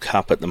World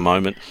Cup at the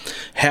moment.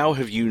 How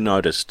have you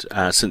noticed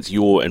since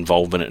your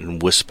involvement in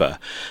Whisper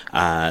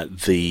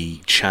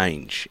the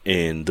change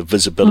in the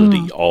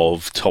visibility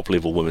of top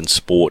level women's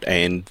sport,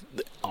 and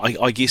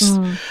I guess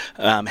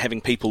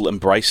having people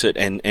embrace it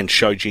and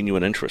show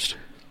genuine interest?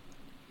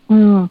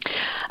 And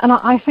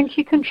I think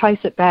you can trace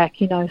it back,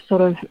 early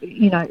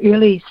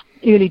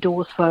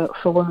doors for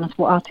women's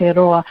sport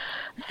Aotearoa.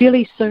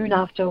 Fairly soon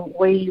after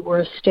we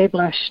were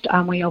established,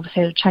 we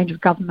obviously had a change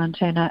of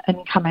government and an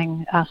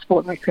incoming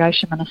Sport and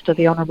Recreation Minister,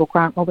 the Honourable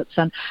Grant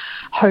Robertson,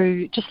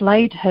 who just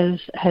laid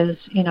his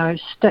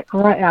stick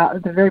right out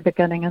at the very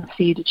beginning and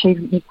said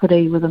achieving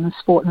equity within the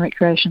sport and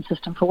recreation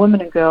system for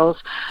women and girls,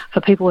 for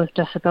people with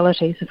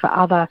disabilities and for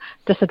other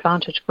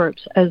disadvantaged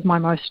groups is my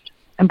most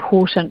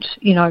important,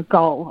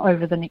 goal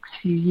over the next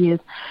few years.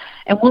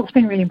 And what's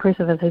been really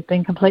impressive is he's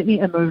been completely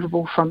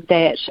immovable from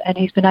that, and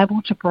he's been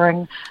able to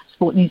bring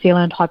Sport New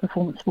Zealand, High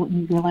Performance Sport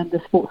New Zealand,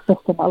 the sports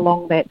system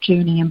along that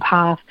journey and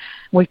path.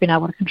 We've been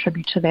able to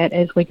contribute to that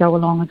as we go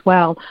along as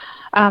well.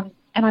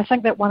 I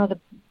think that one of the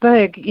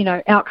big,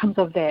 outcomes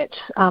of that,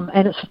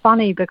 and it's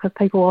funny because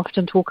people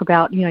often talk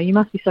about, you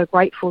must be so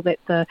grateful that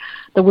the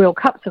World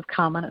Cups have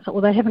come, and it's like,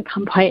 well, they haven't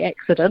come by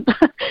accident.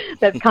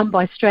 They've come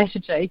by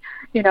strategy,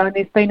 and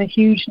there's been a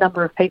huge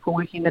number of people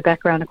working in the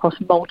background across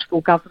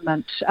multiple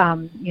government,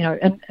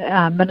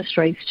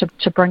 ministries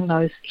to bring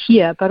those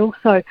here, but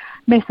also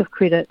massive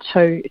credit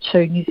to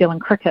New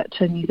Zealand cricket,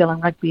 to New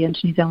Zealand rugby and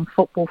to New Zealand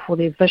football for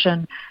their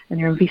vision and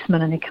their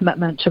investment and their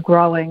commitment to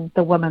growing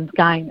the women's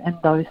game in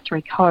those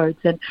three codes.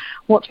 And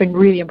what's been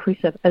really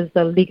impressive is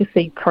the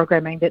legacy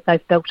programming that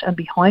they've built in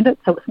behind it.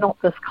 So it's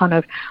not this kind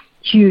of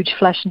huge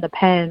flash in the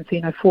pan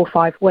for 4 or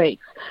 5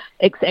 weeks.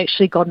 It's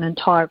actually got an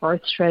entire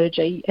growth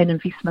strategy and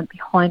investment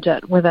behind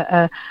it, with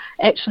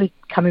actually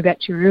coming back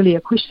to your earlier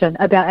question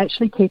about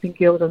actually keeping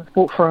girls in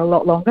sport for a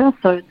lot longer.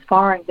 So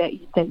inspiring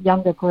that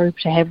younger group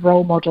to have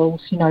role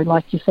models,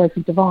 like your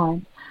Sophie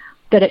Devine,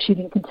 that actually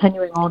then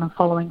continuing on and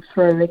following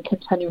through and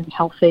continuing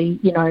healthy,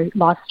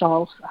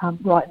 lifestyles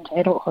right into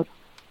adulthood.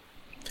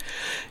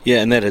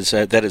 Yeah, and that is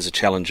a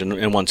challenge,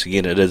 and once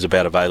again, it is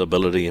about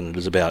availability, and it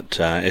is about,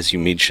 as you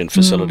mentioned,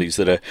 facilities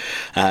that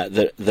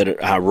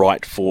are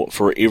right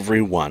for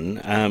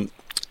everyone.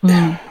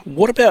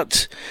 What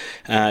about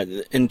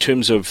in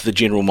terms of the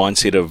general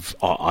mindset of,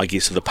 I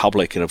guess, of the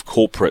public and of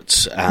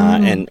corporates,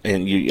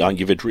 and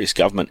you've addressed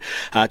government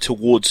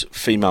towards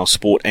female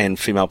sport and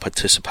female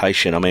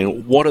participation? I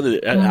mean, what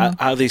are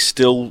are there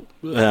still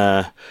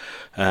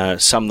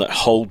some that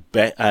hold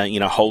back,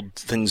 hold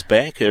things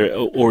back,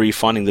 or are you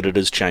finding that it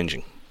is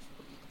changing?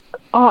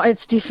 Oh,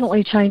 it's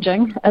definitely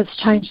changing. It's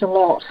changed a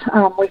lot.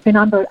 We've been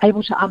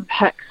able to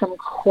unpack some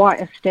quite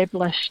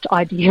established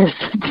ideas,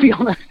 to be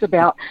honest,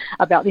 about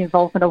the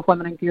involvement of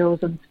women and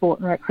girls in sport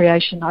and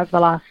recreation over the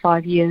last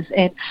 5 years.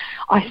 And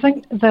I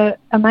think the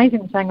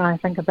amazing thing I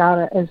think about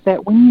it is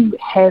that when you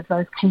have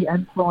those key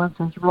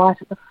influencers right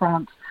at the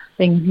front,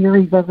 being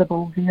very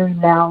visible, very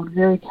loud,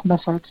 very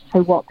committed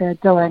to what they're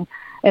doing,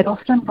 it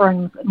often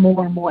brings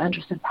more and more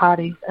interested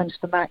parties into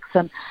the mix.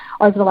 And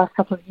over the last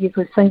couple of years,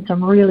 we've seen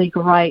some really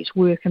great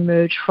work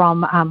emerge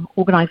from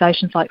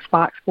organisations like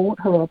Spark Sport,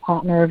 who are a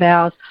partner of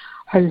ours,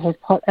 who has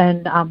put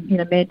in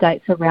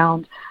mandates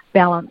around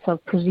balance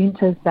of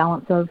presenters,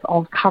 balance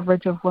of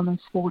coverage of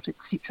women's sport,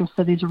 etc.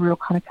 So there's a real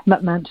kind of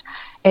commitment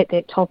at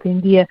that top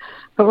end there.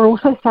 But we're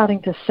also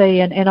starting to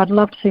see, and I'd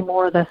love to see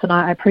more of this, and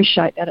I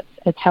appreciate that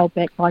it's held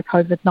back by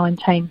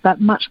COVID-19,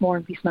 but much more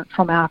investment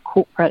from our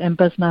corporate and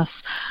business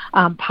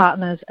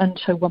partners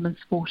into women's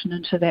sport and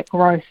into that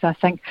growth. I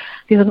think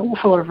there's an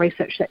awful lot of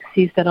research that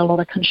says that a lot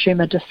of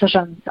consumer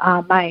decisions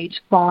are made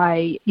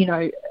by,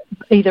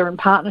 either in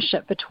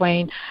partnership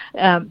between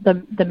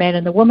the man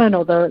and the woman,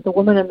 or the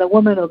woman and the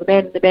woman, or the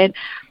man and the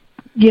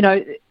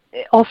man.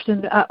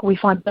 Often we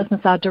find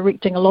business are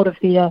directing a lot of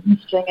their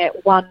messaging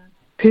at one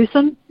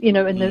person, in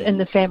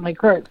the family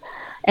group.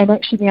 And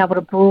actually being able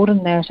to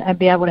broaden that and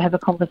be able to have a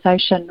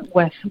conversation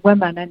with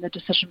women and the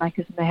decision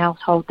makers in the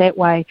household that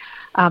way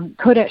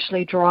could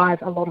actually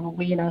drive a lot of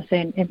awareness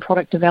and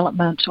product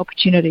development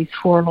opportunities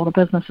for a lot of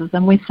businesses.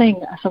 And we're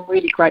seeing some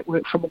really great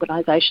work from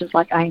organisations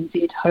like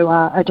ANZ, who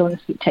are doing a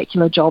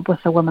spectacular job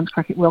with the Women's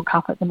Cricket World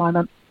Cup at the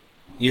moment.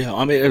 Yeah,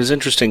 I mean, it was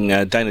interesting.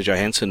 Dana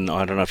Johansson,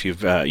 I don't know if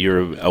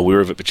you're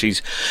aware of it, but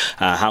she's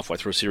halfway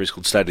through a series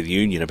called State of the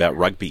Union about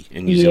rugby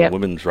in New Zealand,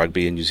 women's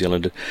rugby in New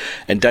Zealand.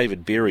 And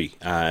David Berry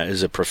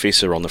is a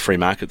professor on the free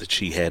market that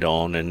she had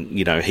on, and,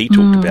 he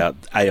talked about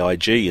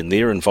AIG and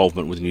their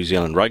involvement with New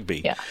Zealand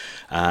rugby. Yeah.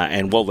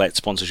 And while that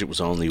sponsorship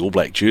was on the All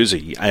Black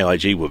jersey,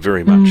 AIG were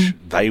very much,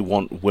 they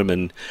want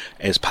women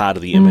as part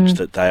of the image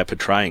that they are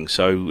portraying.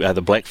 So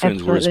the Black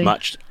Ferns were as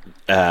much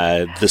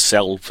the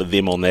sell for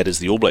them on that as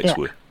the All Blacks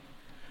were.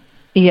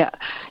 Yeah,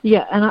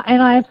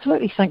 and I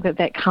absolutely think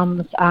that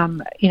comes,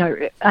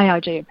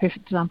 AIG, a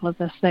perfect example of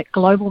this, that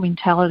global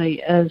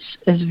mentality is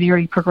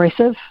very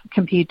progressive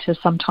compared to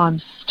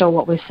sometimes still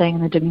what we're seeing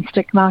in the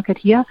domestic market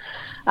here.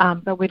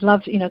 But we'd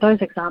love,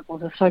 those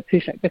examples are so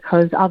perfect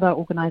because other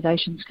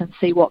organisations can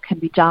see what can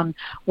be done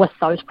with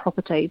those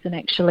properties and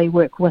actually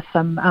work with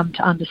them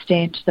to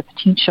understand the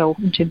potential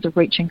in terms of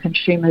reaching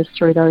consumers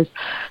through those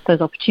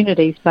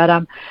opportunities.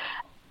 But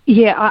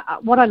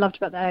what I loved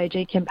about the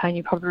AIG campaign,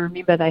 you probably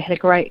remember they had a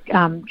great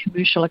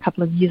commercial a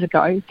couple of years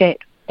ago that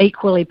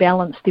equally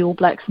balanced the All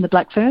Blacks and the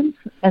Black Ferns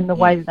in the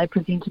way that they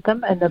presented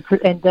them, and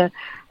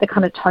the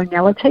kind of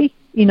tonality,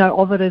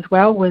 of it as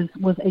well was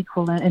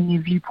equal in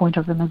their viewpoint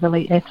of them as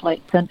elite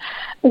athletes. And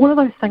all of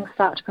those things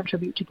start to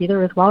contribute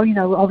together as well.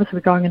 Obviously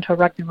we're going into a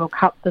Rugby World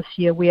Cup this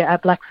year where our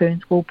Black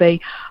Ferns will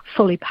be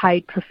fully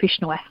paid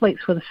professional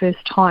athletes for the first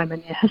time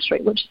in their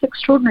history, which is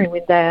extraordinary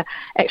when they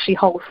actually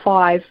hold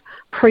 5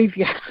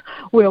 previous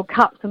World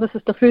Cups, and this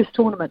is the first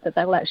tournament that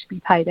they will actually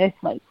be paid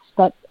athletes.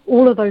 But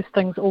all of those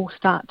things all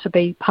start to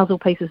be puzzle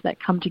pieces that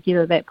come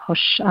together that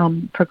push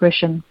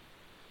progression.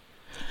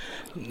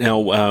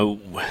 Now,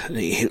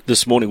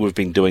 this morning we've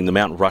been doing the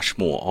Mount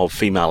Rushmore of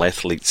female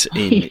athletes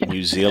in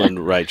New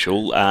Zealand,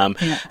 Rachel,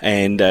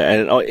 and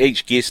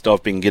each guest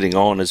I've been getting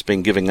on has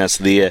been giving us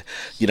their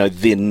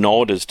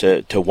nod as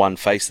to one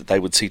face that they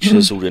would see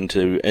chiselled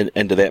into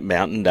that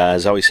mountain.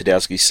 Zoe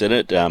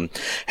Sadowski-Synnott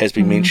has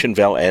been mentioned,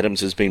 Val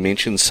Adams has been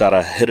mentioned,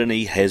 Sarah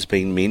Hirini has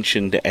been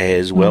mentioned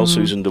as well,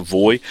 Susan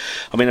Devoy.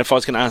 I mean, if I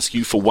was going to ask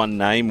you for one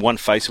name, one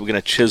face we're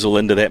going to chisel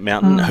into that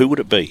mountain, who would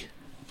it be?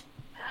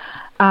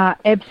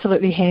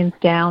 Absolutely, hands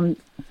down,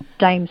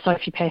 Dame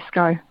Sophie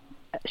Pascoe.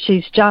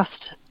 She's just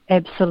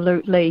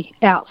absolutely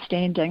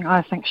outstanding.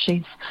 I think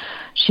she's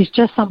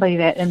just somebody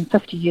that in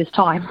 50 years'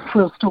 time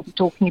we'll still be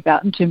talking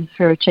about in terms of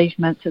her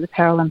achievements at the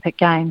Paralympic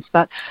Games,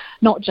 but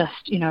not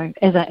just,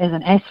 as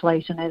an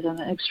athlete and as an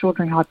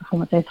extraordinary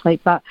high-performance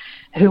athlete, but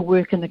her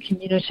work in the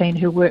community and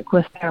her work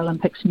with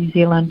Paralympics New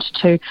Zealand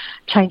to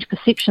change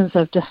perceptions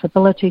of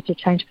disability, to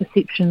change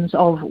perceptions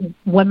of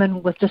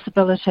women with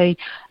disability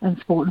in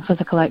sport and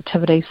physical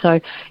activity.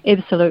 So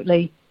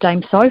absolutely,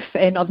 Dame Soph,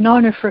 and I've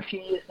known her for a few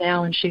years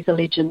now, and she's a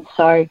legend,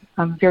 so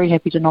I'm very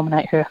happy to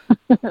nominate her.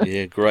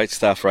 Yeah, great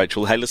stuff,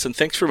 Rachel. Hey, listen,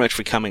 thanks very much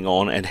for coming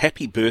on, and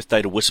happy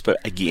birthday to Whisper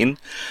again.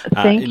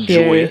 Thank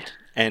enjoy you. it,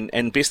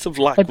 and best of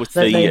luck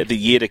Absolutely. with the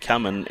year to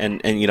come, and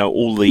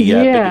all the big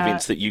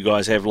events that you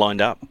guys have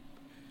lined up.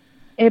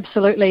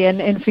 Absolutely,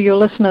 and for your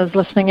listeners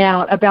listening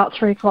out, about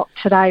 3 o'clock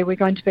today we're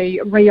going to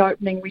be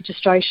reopening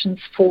registrations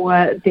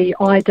for the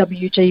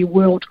IWG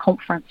World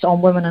Conference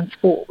on Women in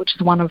Sport, which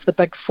is one of the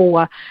big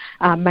 4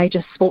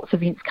 major sports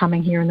events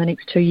coming here in the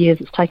next 2 years.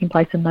 It's taking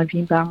place in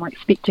November, and we're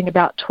expecting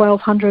about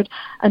 1,200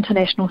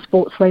 international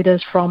sports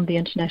leaders from the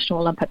International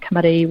Olympic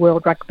Committee,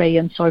 World Rugby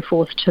and so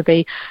forth to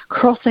be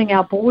crossing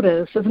our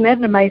borders. Isn't that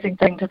an amazing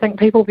thing to think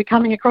people will be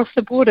coming across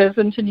the borders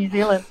into New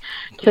Zealand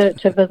to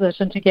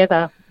visit and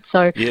together?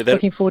 So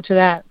looking forward to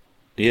that.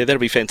 Yeah, that'll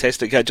be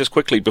fantastic. Just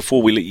quickly,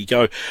 before we let you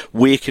go,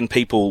 where can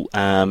people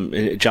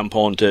jump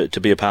on to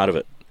be a part of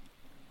it?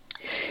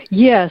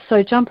 Yeah,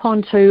 so jump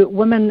on to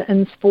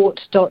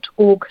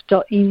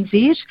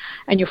womeninsport.org.nz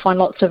and you'll find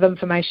lots of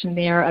information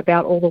there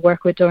about all the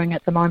work we're doing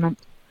at the moment.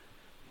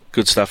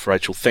 Good stuff,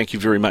 Rachel. Thank you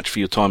very much for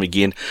your time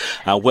again.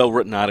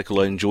 Well-written article.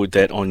 I enjoyed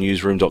that on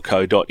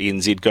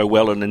newsroom.co.nz. Go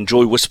well and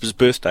enjoy Whisper's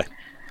birthday.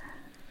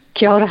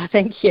 Kia ora,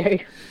 thank you.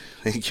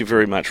 Thank you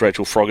very much,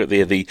 Rachel Froggatt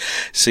there, the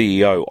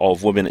CEO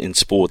of Women in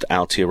Sport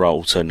Aotearoa,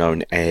 also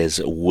known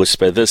as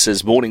Whisper. This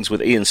is Mornings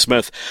with Ian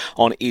Smith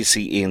on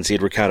SENZ.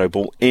 Ricardo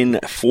Ball in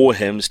for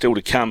him. Still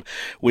to come,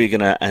 we're going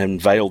to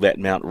unveil that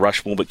Mount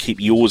Rushmore, but keep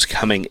yours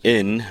coming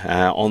in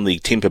on the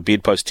Temper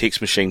Bedpost text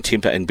machine,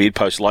 Temper and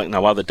Bedpost like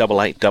no other,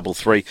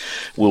 8833.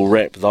 We'll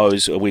wrap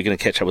those. We're going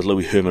to catch up with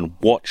Louis Herman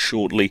Watt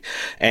shortly,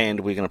 and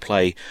we're going to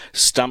play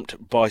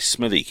Stumped by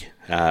Smithy.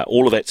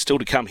 All of that still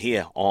to come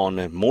here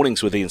on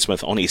Mornings with Ian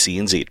Smith on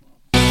SENZ.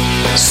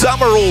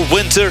 Summer or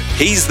winter,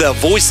 he's the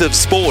voice of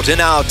sport in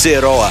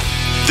Aotearoa.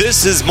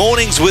 This is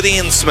Mornings with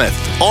Ian Smith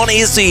on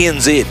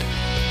SENZ.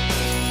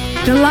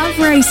 The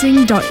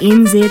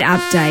loveracing.nz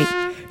update.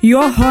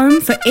 Your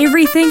home for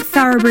everything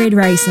thoroughbred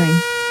racing.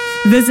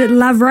 Visit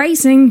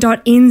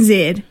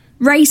loveracing.nz.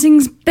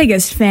 Racing's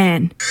biggest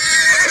fan.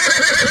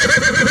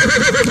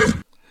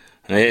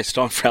 Yeah, it's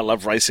time for our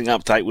Love Racing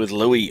update with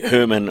Louis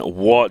Herman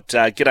Watt.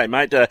 G'day,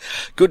 mate.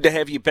 Good to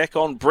have you back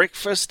on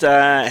breakfast.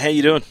 How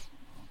you doing?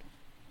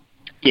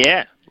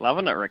 Yeah,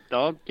 loving it, Rick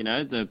Dog.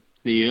 The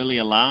early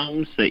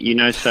alarms that you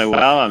know so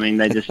well. I mean,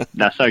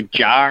 they're so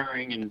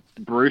jarring and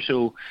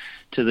brutal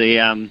to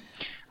the,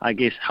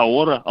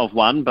 haora of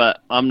one,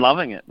 but I'm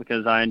loving it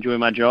because I enjoy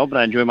my job and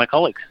I enjoy my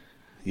colleagues.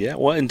 Yeah,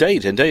 well,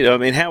 indeed. I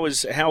mean, how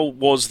was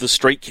the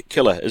streak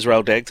killer,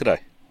 Israel Dagg, today?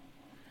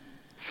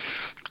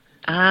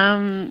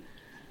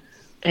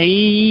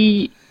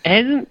 He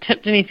hasn't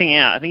tipped anything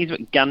out. I think he's a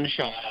bit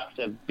gun-shy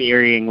after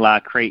burying La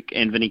Creek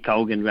and Vinnie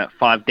Colgan about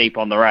 5 deep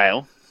on the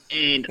rail.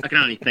 And I can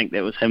only think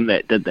that was him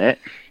that did that.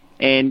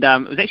 And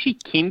it was actually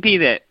Kempe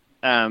that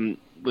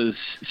was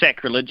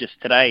sacrilegious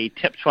today. He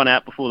tipped one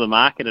out before the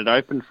market had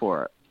opened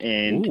for it.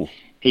 And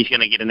he's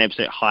going to get an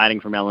absolute hiding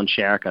from Alan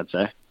Sharrock, I'd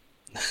say.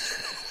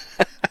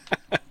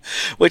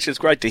 Which is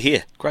great to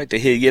hear. Great to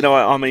hear.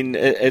 I mean,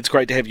 it's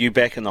great to have you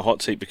back in the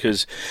hot seat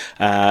because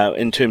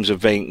in terms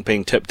of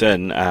being tipped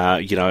in,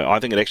 I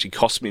think it actually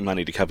cost me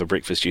money to cover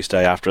breakfast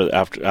yesterday after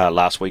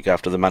last week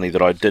after the money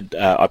that I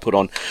put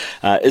on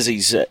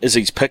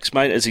Izzy's picks,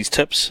 mate, Izzy's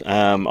tips.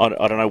 I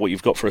don't know what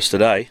you've got for us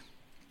today.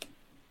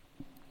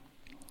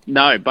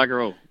 No,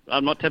 bugger all.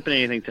 I'm not tipping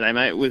anything today,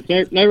 mate. With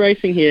no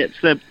racing here.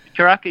 It's the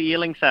Karaka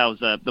yearling sales,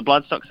 the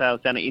bloodstock sales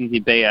down at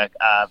NZB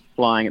are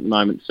flying at the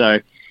moment. So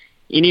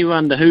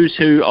anyone, the who's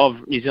who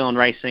of New Zealand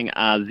racing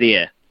are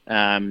there.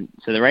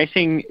 So the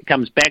racing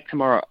comes back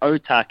tomorrow at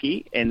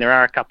Otaki, and there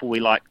are a couple we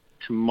like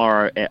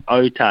tomorrow at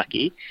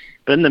Otaki.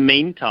 But in the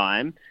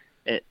meantime,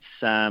 it's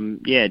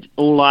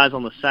all eyes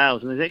on the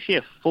sales. And there's actually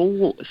a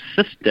full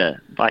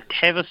sister by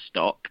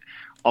Tavistock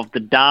of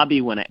the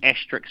Derby winner,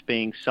 Asterix,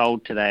 being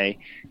sold today.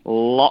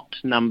 Lot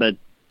number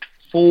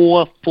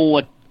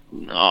 442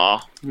 I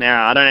don't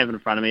have it in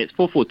front of me. It's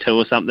 442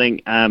 or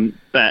something.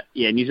 But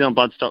yeah, New Zealand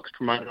Bloodstock's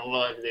promoted all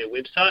over their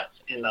websites,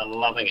 and they're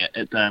loving it.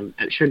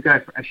 It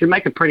should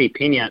make a pretty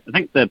penny. I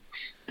think the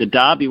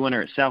Derby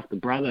winner itself, the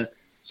brother,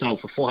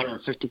 sold for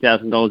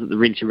 $450,000 at the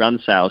Ready to Run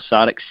sale. So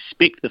I'd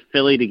expect the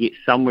filly to get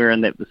somewhere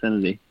in that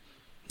vicinity.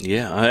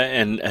 Yeah,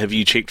 and have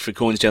you checked for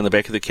coins down the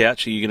back of the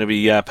couch? Are you going to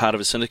be part of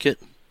a syndicate?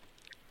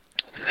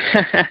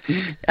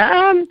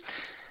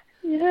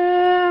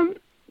 Yeah,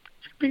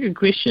 pretty good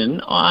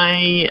question.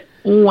 I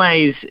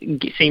always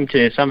seem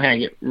to somehow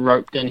get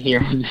roped in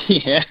here and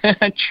there.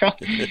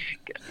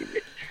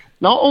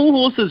 Not all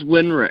horses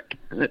win, Rick.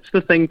 That's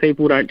the thing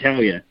people don't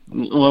tell you.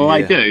 Well,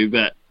 I do,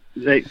 but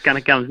it kind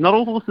of comes. Not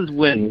all horses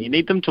win. You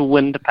need them to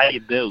win to pay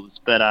your bills.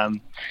 But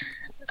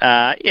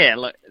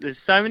look, there's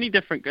so many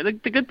different. The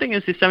good thing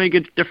is there's so many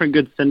different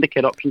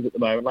syndicate options at the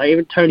moment. Like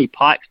even Tony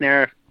Pike's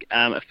now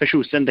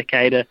official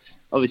syndicator.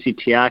 Obviously,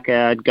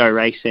 Tiaka, Go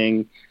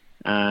Racing.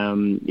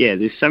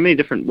 There's so many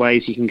different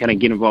ways you can kind of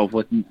get involved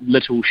with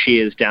little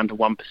shares down to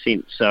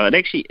 1%. So it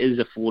actually is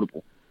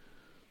affordable.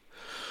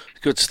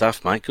 Good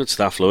stuff, mate. Good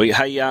stuff, Louis.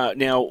 Hey,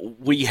 now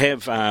we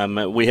have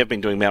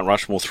been doing Mount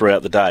Rushmore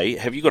throughout the day.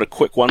 Have you got a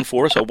quick one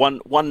for us, or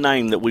one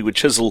name that we would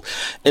chisel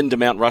into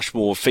Mount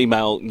Rushmore,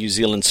 female New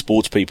Zealand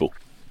sports people?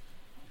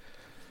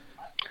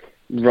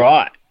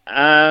 Right.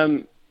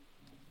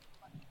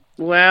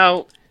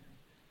 Well,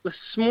 this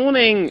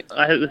morning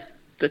I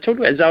talked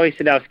about Zoe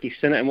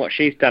Sadowski-Synnott and what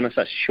she's done in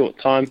such a short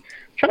time.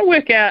 I'm trying to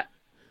work out.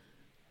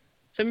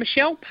 So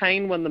Michelle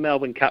Payne won the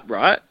Melbourne Cup,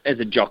 right,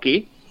 as a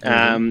jockey.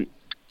 Mm-hmm.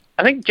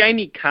 I think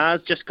Jamie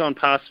Carr's just gone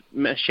past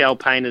Michelle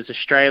Payne as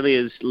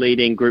Australia's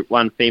leading Group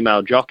 1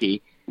 female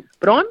jockey.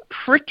 But I'm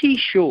pretty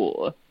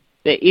sure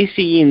that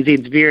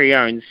SENZ's very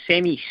own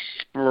Sammy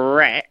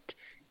Spratt,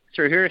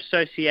 through her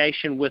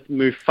association with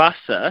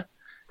Mufasa,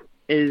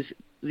 is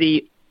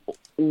the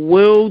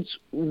world's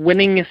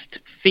winningest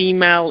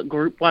female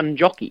Group 1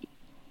 jockey,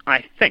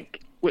 I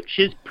think, which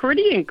is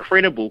pretty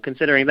incredible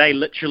considering they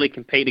literally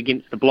compete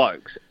against the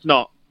blokes. It's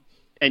not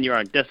in your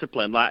own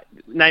discipline. Like,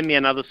 name me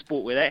another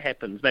sport where that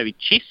happens. Maybe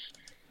chess,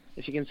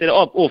 if you consider.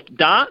 Or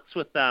darts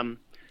with the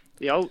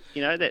old,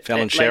 that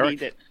Fallon that lady.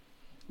 Sherrick.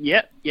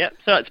 Yep.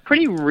 So it's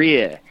pretty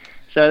rare.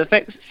 So the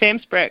fact that Sam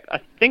Spratt, I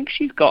think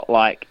she's got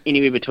like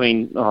anywhere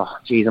between,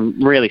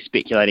 I'm really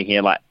speculating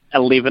here, like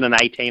 11 and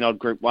 18 odd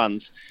Group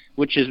 1s,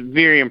 which is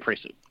very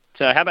impressive.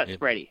 So how about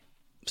Spratty?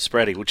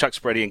 Spratty. We'll chuck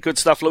Spratty in. Good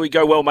stuff, Louis.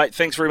 Go well, mate.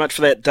 Thanks very much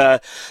for that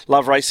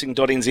loveracing.nz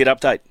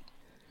update.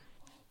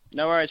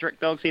 No worries, Rick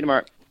Dog. See you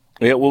tomorrow.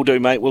 Yeah, we'll do,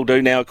 mate. We'll do.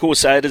 Now, of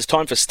course, it is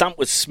time for Stump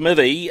with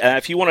Smithy.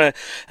 If you want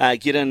to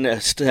get in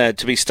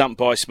to be stumped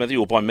by Smithy,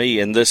 or by me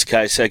in this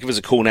case, give us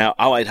a call now,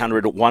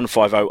 0800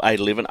 150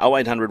 811,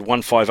 0800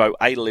 150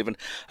 811,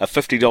 a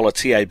 $50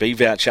 TAB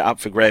voucher up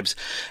for grabs,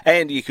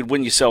 and you could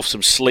win yourself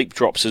some sleep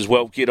drops as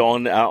well. Get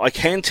on. I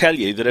can tell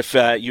you that if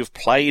you've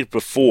played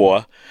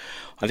before,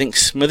 I think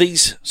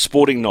Smithy's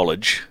sporting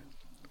knowledge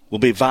will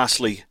be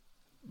vastly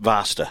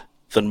vaster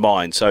than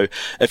mine. So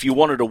if you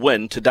wanted to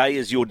win, today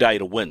is your day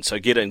to win. So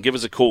get in, give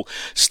us a call.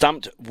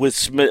 Stumped by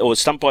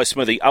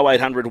Smithy,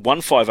 0800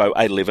 150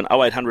 811,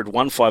 0800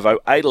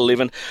 150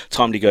 811.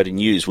 Time to go to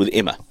news with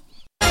Emma.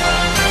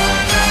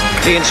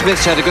 Ian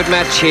Smith's had a good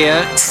match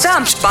here.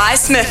 Stumped by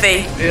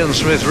Smithy. Ian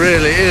Smith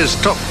really is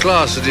top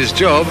class at his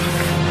job.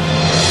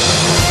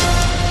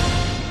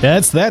 Yeah,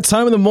 it's that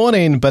time of the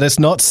morning, but it's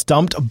not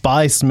stumped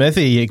by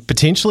Smithy.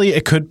 Potentially,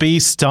 it could be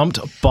stumped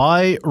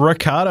by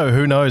Ricardo.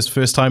 Who knows?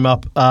 First time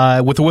up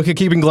with the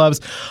wicket-keeping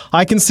gloves.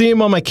 I can see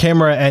him on my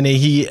camera, and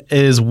he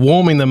is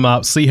warming them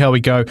up. See how we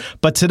go.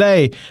 But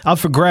today, up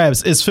for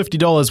grabs is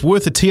 $50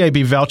 worth of TAB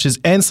vouchers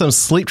and some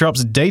Sleep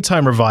Drops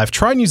Daytime Revive.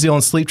 Try New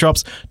Zealand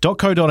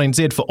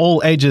sleepdrops.co.nz for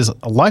all ages,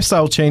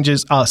 lifestyle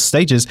changes,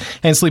 stages,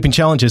 and sleeping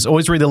challenges.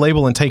 Always read the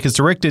label and take as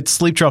directed.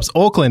 Sleep Drops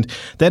Auckland.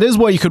 That is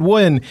where you could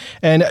win.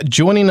 And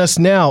joining us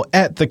now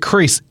at the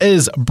crease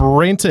is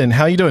Brenton.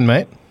 How you doing,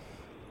 mate?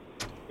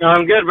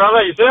 I'm good,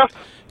 brother. Yourself?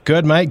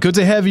 Good, mate. Good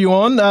to have you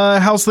on.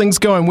 How's things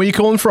going? Where are you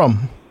calling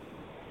from?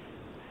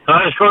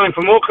 I'm just calling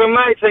from Auckland,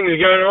 mate. Things are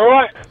going all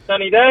right.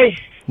 Sunny day.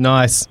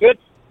 Nice. Good.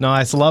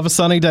 Nice. Love a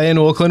sunny day in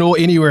Auckland or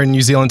anywhere in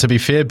New Zealand, to be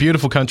fair.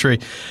 Beautiful country.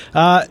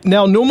 Now,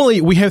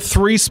 normally we have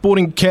 3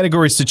 sporting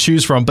categories to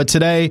choose from, but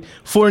today,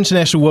 for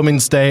International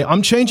Women's Day,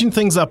 I'm changing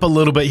things up a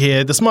little bit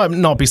here. This might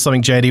not be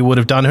something JD would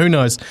have done. Who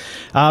knows?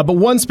 But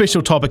one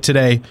special topic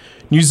today,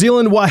 New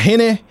Zealand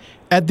wahine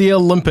at the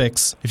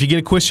Olympics. If you get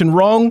a question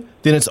wrong,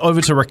 then it's over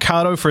to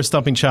Ricardo for a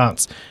stumping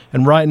chance.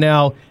 And right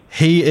now,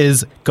 he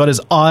is got his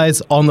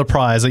eyes on the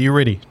prize. Are you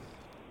ready?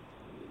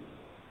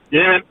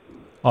 Yeah, man.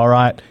 All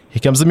right, here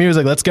comes the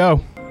music. Let's go.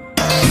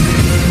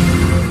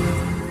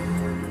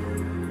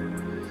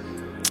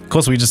 Of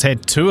course, we just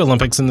had 2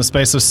 Olympics in the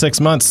space of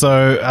 6 months,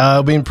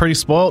 so been pretty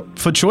spoilt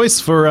for choice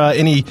for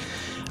any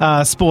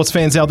sports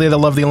fans out there that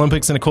love the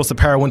Olympics. And, of course, the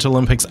Para-Winter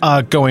Olympics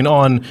are going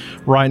on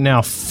right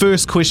now.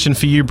 First question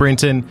for you,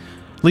 Brenton.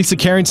 Lisa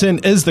Carrington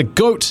is the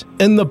GOAT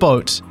in the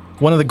boat,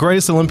 one of the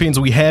greatest Olympians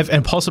we have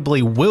and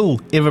possibly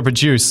will ever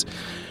produce.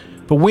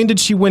 but when did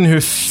she win her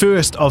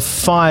first of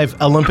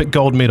 5 Olympic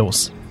gold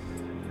medals?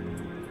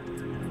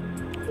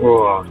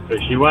 Oh, so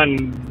she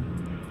won,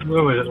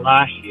 when was it,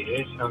 last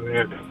year? So I'm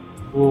going to go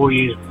 4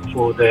 years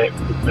before that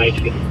would make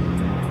it.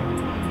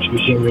 She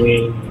was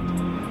in,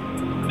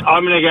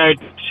 I'm going to go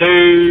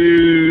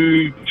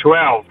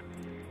 2-12.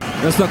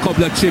 Just a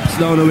couple of chips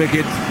down the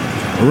wicket,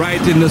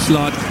 right in the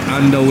slot,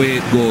 and away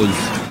it goes.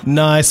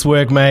 Nice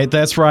work, mate.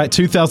 That's right.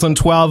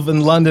 2012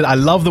 in London. I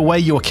love the way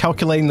you were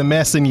calculating the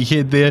mass in your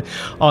head there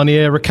on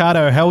air.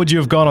 Ricardo, how would you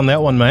have gone on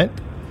that one, mate?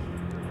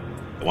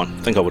 I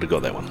think I would have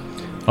got that one.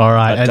 All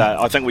right. But,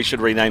 I think we should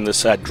rename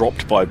this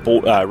dropped by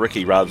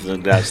Ricky rather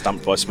than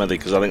stumped by Smithy,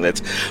 because I think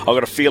I've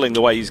got a feeling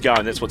the way he's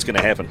going, that's what's going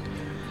to happen.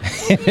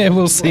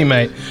 We'll see,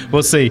 mate.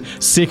 We'll see.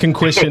 Second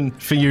question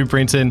for you,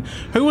 Brenton.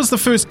 Who was the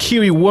first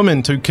Kiwi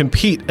woman to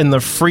compete in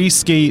the free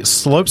ski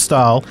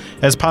slopestyle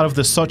as part of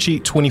the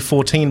Sochi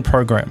 2014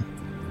 program?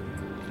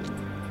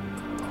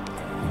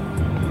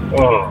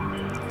 Oh,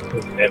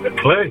 I have a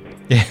clue.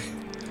 Yeah.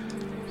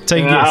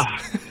 Take a guess.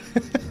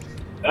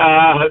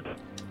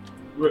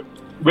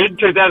 Red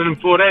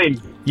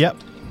 2014. Yep.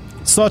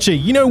 Sochi.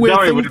 You know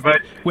where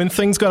when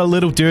things got a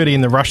little dirty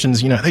and the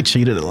Russians, they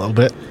cheated a little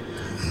bit.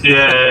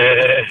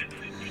 Yeah.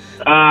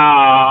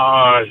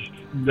 I'll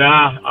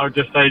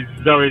just say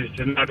Zoe's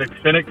genetic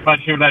cynic, but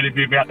she'll only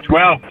be about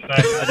 12, so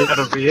I think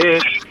that'll be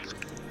it.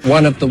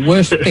 One of the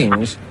worst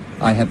things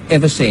I have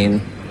ever seen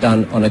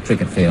done on a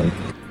cricket field.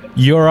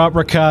 You're up,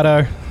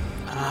 Ricardo.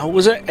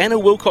 Was it Anna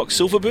Wilcox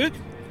Silverberg?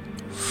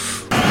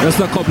 Just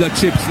a couple of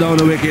chips down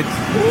the wicket,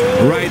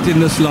 right in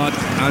the slot,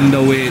 and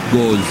away it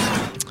goes.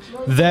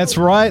 That's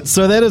right.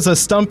 So that is a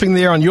stumping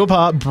there on your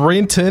part,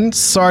 Brenton.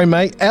 Sorry,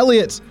 mate.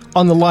 Elliot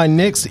on the line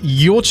next.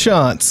 Your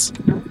chance.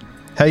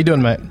 How you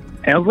doing, mate?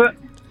 How's it?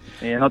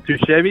 Yeah, not too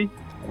shabby.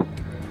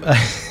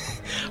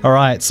 All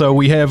right, so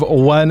we have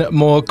one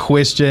more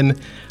question.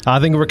 I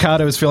think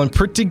Ricardo is feeling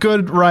pretty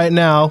good right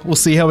now. We'll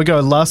see how we go.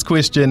 Last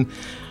question.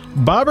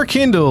 Barbara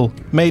Kendall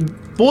made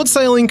board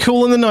sailing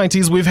cool in the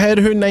 90s. We've had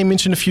her name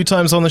mentioned a few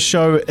times on the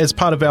show as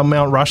part of our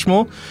Mount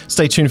Rushmore.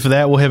 Stay tuned for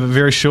that. We'll have it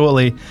very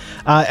shortly.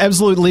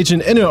 Absolute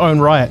legend in her own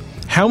right.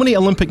 How many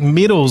Olympic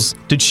medals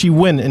did she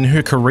win in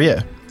her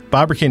career?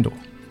 Barbara Kendall.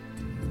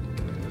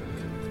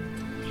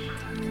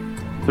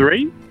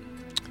 3?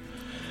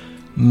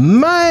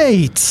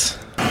 Mate!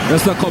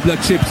 Just a couple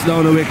of chips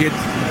down the wicket,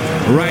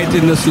 right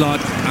in the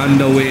slot, and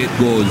away it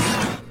goes.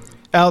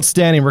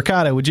 Outstanding.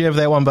 Ricardo, would you have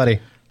that one, buddy?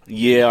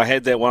 Yeah, I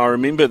had that one. I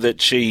remember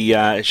that she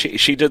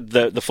did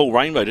the full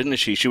rainbow, didn't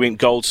she? She went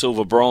gold,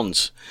 silver,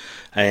 bronze.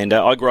 And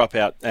I grew up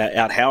out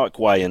Howick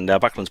Way, and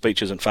Bucklands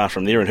Beach isn't far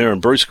from there, and her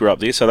and Bruce grew up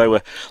there, so they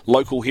were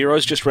local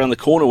heroes just around the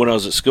corner when I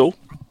was at school.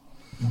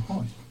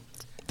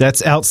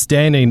 That's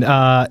outstanding.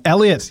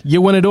 Elliot,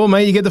 you win it all,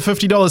 mate. You get the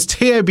 $50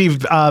 TAB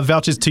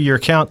vouchers to your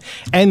account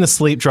and the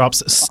sleep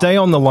drops. Stay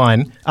on the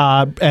line,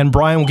 and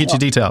Brian will get you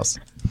details.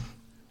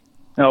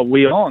 Oh,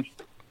 we are on.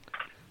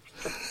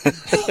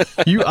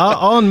 You are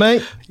on,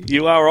 mate.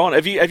 You are on.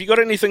 Have you got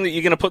anything that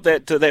you're going to put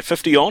that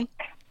 50 on?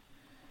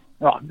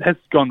 Oh, that's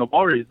gone the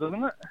Warriors,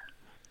 isn't it?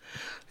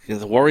 Yeah,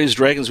 the Warriors,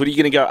 Dragons. What are you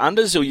going to go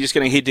unders, or are you just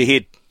going to head to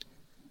head?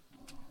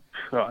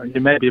 Oh,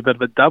 you may be a bit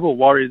of a double,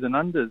 Warriors and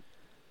unders.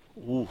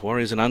 Ooh,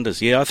 Warriors and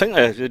unders. Yeah, I think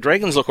the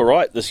Dragons look all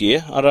right this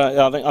year. I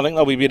think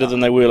they'll be better than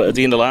they were at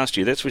the end of last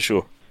year. That's for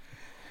sure.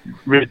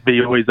 Red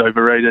V always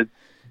overrated.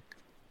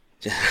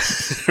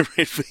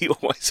 Red V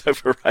always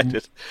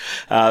overrated.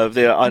 I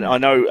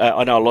know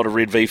a lot of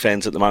Red V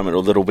fans at the moment,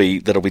 or that'll be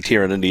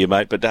tearing into you,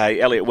 mate. But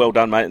hey, Elliot, well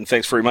done, mate, and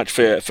thanks very much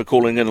for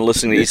calling in and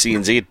listening to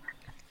SENZ.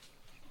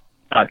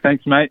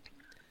 Thanks, mate.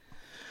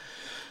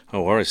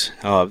 No worries.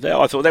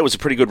 I thought that was a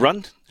pretty good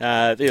run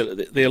there,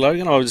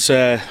 Logan. I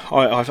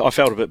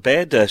felt a bit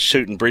bad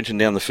shooting Brenton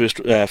down the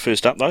first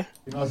up though.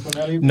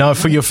 No,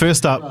 for your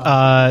first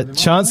up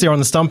chance there on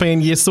the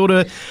stumping, you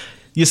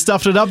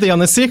stuffed it up there. On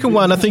the second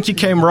one, I think you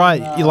came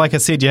right. Like I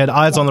said, you had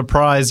eyes on the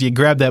prize. You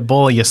grabbed that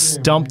ball, you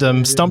stumped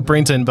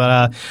Brenton.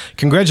 But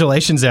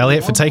congratulations,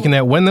 Elliot, for taking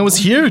that win. That was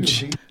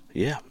huge.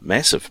 Yeah,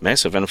 massive. And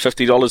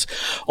 $50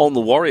 on the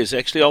Warriors.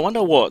 Actually, I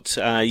wonder what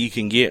you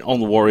can get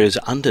on the Warriors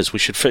unders. We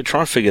should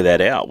try and figure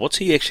that out. What's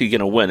he actually going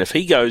to win? If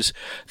he goes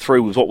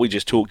through with what we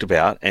just talked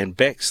about and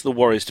backs the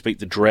Warriors to beat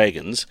the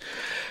Dragons,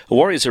 the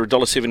Warriors are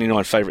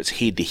 $1.79 favourites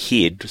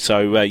head-to-head,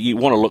 so you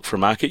want to look for a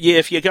market. Yeah,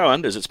 if you go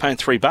unders, it's paying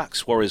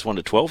 $3. Warriors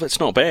 1-12. That's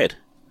not bad.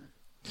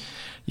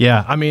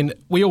 Yeah, I mean,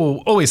 we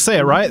always say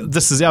it, right?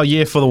 This is our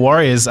year for the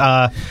Warriors.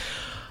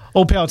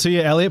 All power to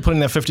you, Elliot,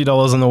 putting that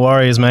 $50 on the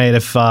Warriors, mate.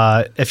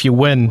 If you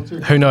win,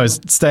 who knows?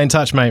 Stay in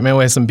touch, mate. Maybe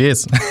we'll have some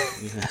beers.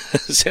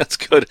 Sounds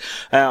good.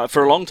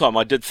 For a long time,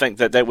 I did think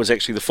that was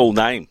actually the full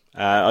name.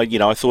 I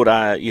thought,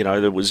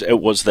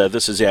 it was the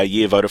This Is Our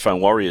Year Vodafone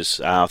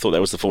Warriors. I thought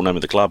that was the full name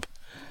of the club.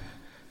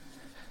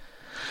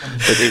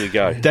 But there we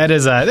go.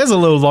 That's a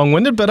little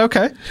long-winded, but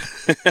okay.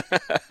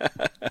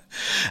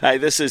 Hey,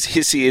 this is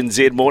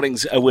SENZ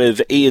Mornings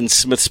with Ian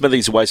Smith.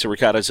 Smithy's away, so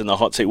Ricardo's in the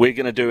hot seat. We're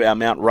going to do our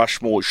Mount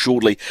Rushmore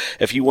shortly.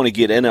 If you want to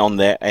get in on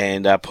that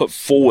and put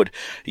forward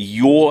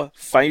your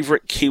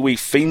favourite Kiwi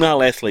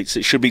female athletes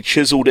that should be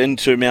chiselled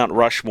into Mount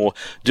Rushmore,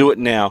 do it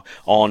now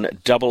on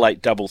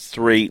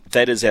 8833.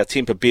 That is our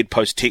Temper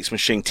Bedpost text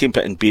machine. Temper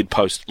and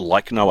Bedpost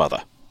like no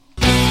other.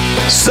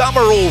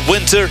 Summer or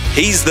winter,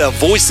 he's the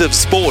voice of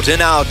sport in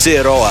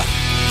Aotearoa.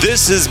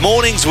 This is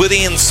Mornings with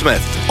Ian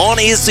Smith on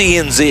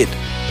SENZ.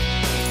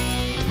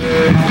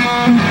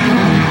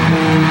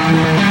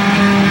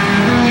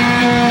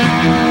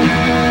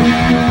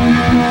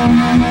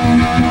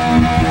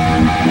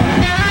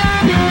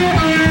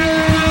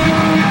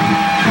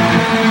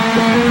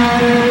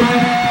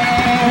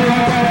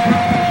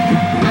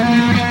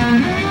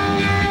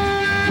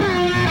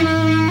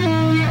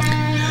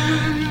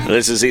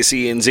 This is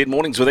SENZ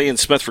Mornings with Ian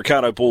Smith.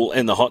 Ricardo Ball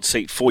in the hot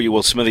seat for you.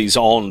 Well, Smithy's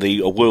on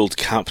the World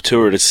Cup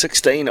Tour. It is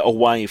 16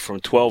 away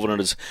from 12, and it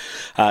is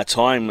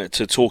time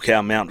to talk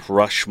our Mount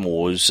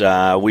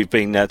Rushmores. We've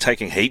been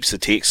taking heaps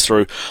of texts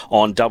through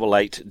on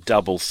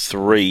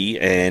 8833,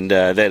 and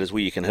that is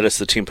where you can hit us,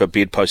 the Temper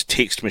Bedpost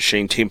text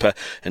machine, Temper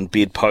and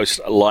Bedpost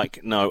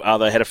like no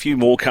other. Had a few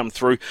more come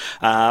through.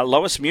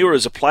 Lois Muir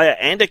is a player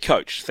and a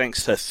coach.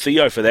 Thanks to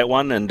Theo for that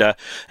one,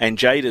 and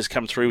Jade has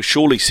come through.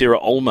 Surely Sarah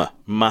Ulmer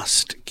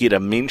must get a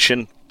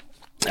mention.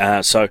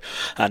 So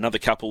another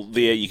couple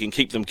there, you can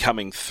keep them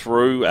coming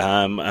through.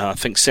 I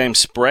think Sam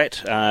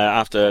Spratt,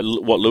 after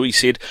what Louis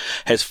said,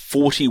 has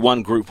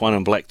 41 Group 1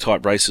 and black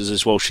type races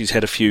as well. She's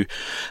had a few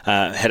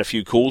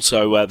calls,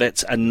 so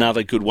that's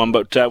another good one.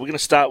 But we're going to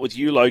start with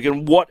you,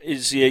 Logan. What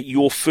is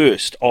your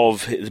first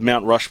of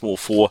Mount Rushmore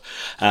for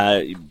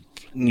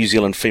New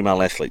Zealand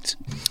female athletes?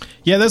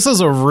 Yeah, this is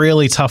a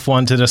really tough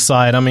one to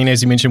decide. I mean,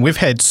 as you mentioned, we've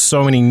had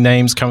so many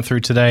names come through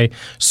today,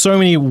 so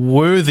many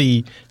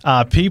worthy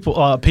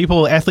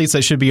people, athletes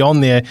that should be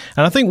on there.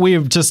 And I think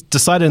we've just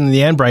decided in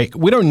the handbrake,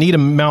 we don't need a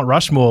Mount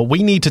Rushmore.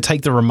 We need to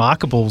take the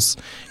Remarkables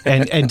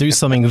and do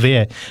something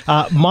there.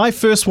 My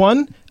first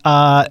one,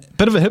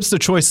 bit of a hipster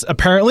choice,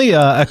 apparently,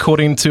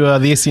 according to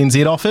the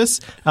SENZ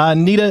office,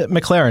 Nita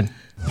McLaren.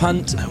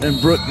 Punt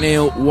and Brooke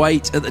Neal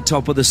wait at the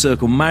top of the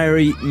circle.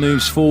 Mary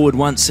moves forward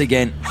once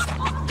again.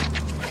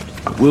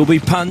 Will be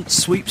punt,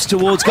 sweeps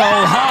towards goal,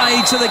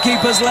 high to the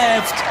keeper's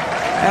left.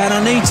 And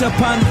Anita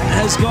Punt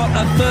has got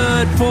a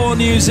third for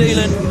New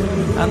Zealand.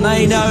 And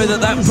they know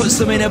that puts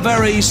them in a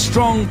very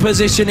strong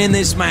position in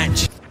this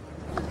match.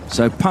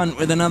 So Punt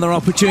with another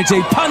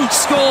opportunity. Punt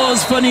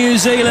scores for New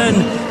Zealand.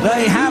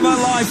 They have a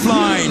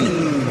lifeline.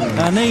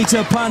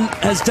 Anita Punt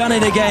has done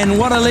it again.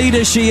 What a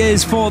leader she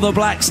is for the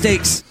Black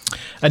Sticks.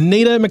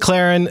 Anita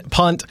McLaren,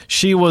 Punt,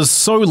 she was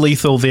so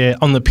lethal there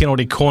on the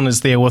penalty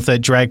corners there with that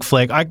drag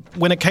flag.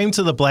 When it came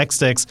to the Black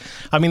Sticks,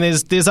 I mean,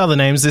 there's other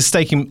names. There's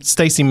Stacey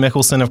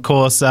Mickelson, of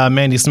course,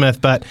 Mandy Smith,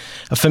 but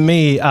for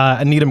me,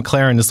 Anita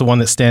McLaren is the one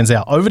that stands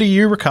out. Over to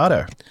you,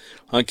 Ricardo.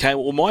 Okay,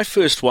 well, my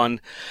first one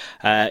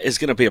is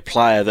going to be a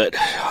player that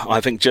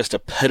I think just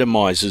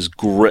epitomises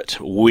grit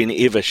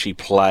whenever she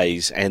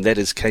plays, and that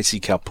is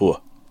Casey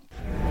Kapua.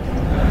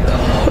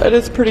 It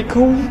is pretty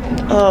cool.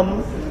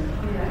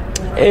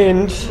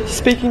 And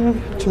speaking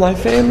to my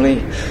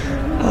family,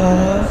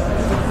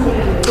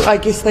 I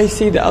guess they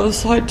see the other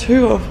side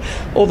too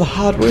of all the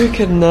hard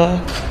work and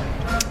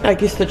I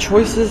guess the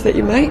choices that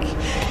you make.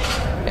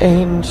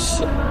 And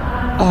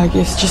I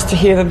guess just to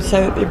hear them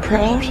say that they're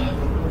proud,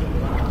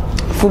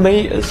 for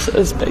me,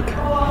 is big.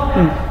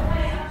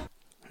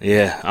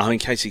 Yeah, I mean,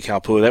 Casey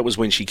Kapua, that was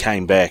when she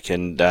came back,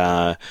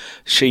 and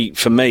she,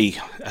 for me,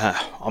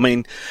 I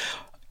mean,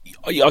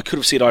 I could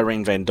have said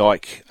Irene Van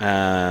Dijk,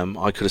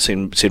 I could have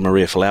said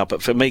Maria Folau,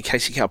 but for me,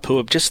 Casey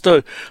Kapua, just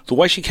the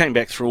way she came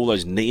back through all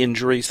those knee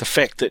injuries, the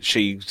fact that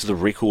she's the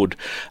record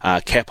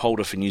cap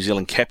holder for New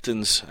Zealand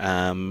captains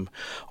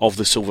of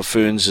the Silver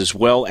Ferns as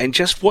well, and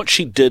just what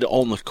she did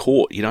on the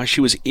court, you know, she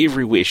was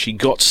everywhere, she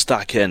got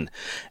stuck in,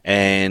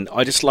 and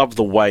I just loved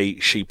the way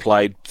she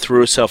played,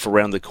 threw herself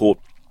around the court,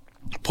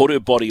 put her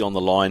body on the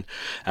line,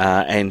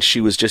 and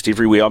she was just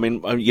everywhere. I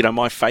mean, you know,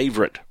 my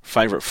favourite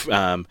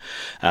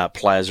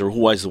players are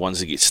always the ones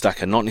that get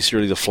stuck in, not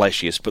necessarily the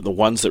flashiest, but the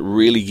ones that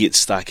really get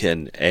stuck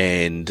in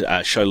and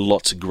show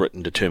lots of grit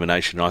and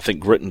determination. And I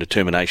think grit and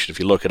determination, if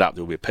you look it up,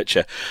 there'll be a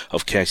picture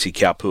of Casey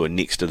Kapua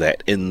next to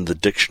that in the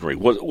dictionary.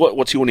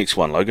 What's your next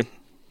one, Logan?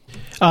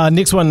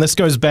 Next one, this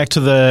goes back to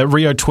the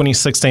Rio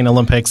 2016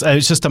 Olympics.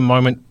 It's just a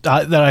moment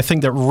that I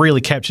think that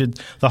really captured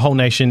the whole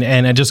nation,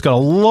 and it just got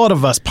a lot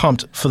of us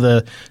pumped for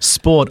the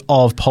sport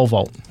of pole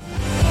vault.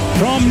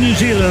 From New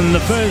Zealand,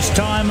 the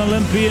first-time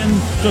Olympian,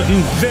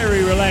 looking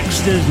very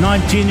relaxed, is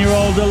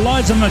 19-year-old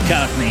Eliza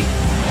McCartney.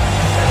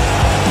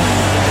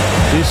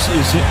 This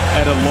is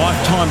at a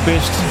lifetime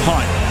best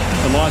height,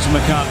 Eliza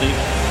McCartney.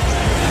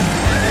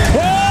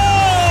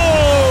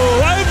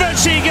 Whoa! Over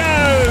she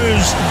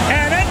goes!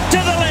 And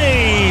into the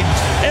lead!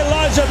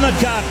 Eliza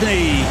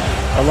McCartney.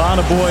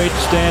 Alana Boyd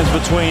stands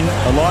between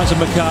Eliza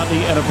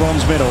McCartney and a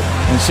bronze medal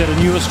and set a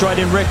new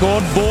Australian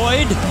record.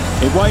 Boyd,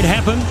 it won't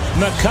happen.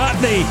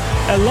 McCartney,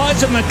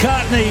 Eliza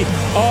McCartney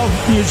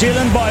of New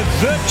Zealand, by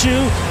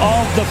virtue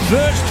of the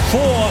first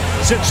 4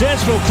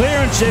 successful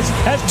clearances,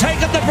 has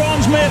taken the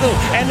bronze medal,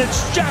 and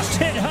it's just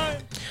hit home.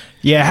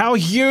 Yeah, how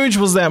huge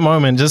was that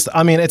moment?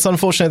 It's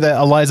unfortunate that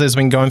Eliza has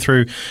been going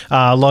through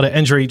a lot of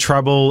injury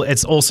trouble.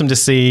 It's awesome to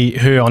see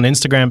her on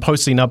Instagram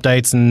posting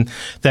updates and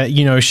that,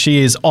 she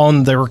is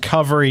on the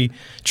recovery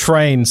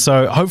train.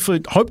 So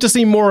hope to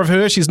see more of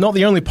her. She's not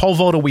the only pole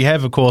vaulter we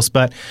have, of course,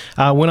 but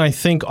when I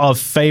think of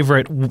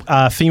favourite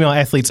female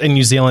athletes in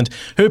New Zealand,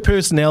 her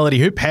personality,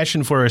 her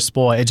passion for her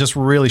sport, it just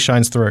really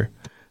shines through.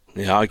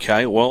 Yeah,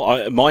 okay.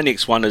 Well, my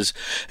next one is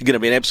going to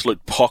be an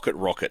absolute pocket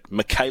rocket.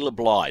 Michaela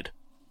Blyde.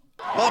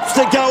 Opts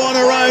to go on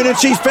her own, and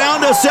she's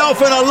found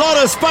herself in a lot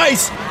of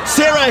space.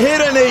 Sarah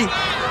Hedini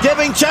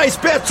giving chase.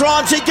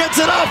 Bertrand, she gets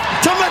it up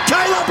to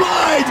Michaela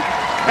Blyde,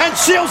 and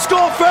she'll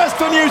score first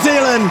for New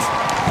Zealand.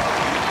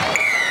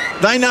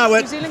 They know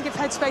it. New Zealand give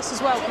headspace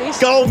as well, please.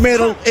 Gold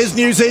medal is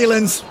New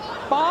Zealand's.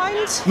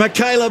 Bind.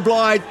 Michaela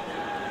Blyde.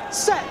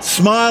 Set.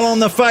 Smile on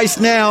the face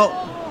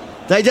now.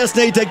 They just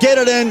need to get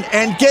it in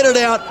and get it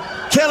out.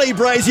 Kelly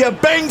Brazier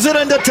bangs it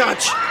into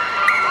touch.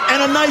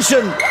 And a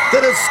nation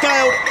that has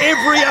scaled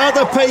every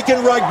other peak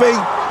in rugby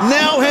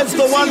now has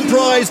the one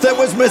prize that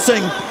was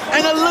missing.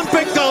 An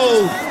Olympic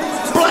gold.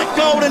 Black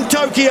gold in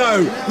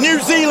Tokyo. New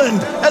Zealand,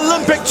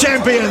 Olympic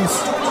champions.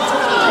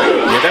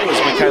 Yeah, that was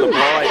Michaela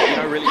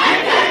Blyde, really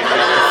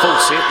a full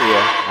set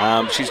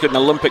there. She's got an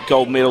Olympic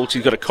gold medal,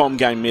 she's got a Com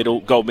Game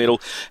gold medal,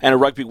 and a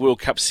Rugby World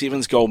Cup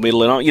Sevens gold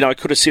medal. And I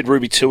could have said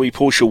Ruby Tui,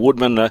 Portia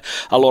Woodman, a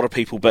lot of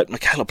people, but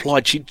Michaela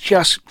Blyde, she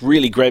just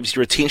really grabs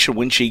your attention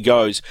when she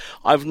goes.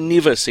 I've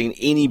never seen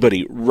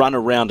anybody run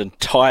around and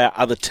tire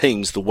other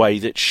teams the way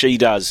that she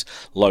does,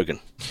 Logan.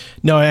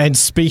 No, and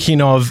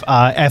speaking of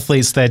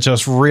athletes that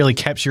just really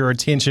capture your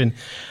attention,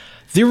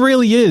 there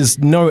really is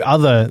no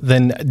other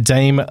than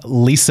Dame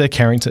Lisa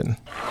Carrington.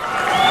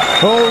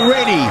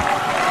 Already,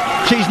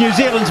 she's New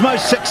Zealand's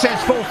most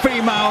successful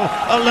female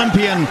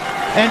Olympian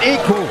and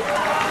equal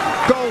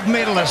gold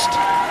medalist.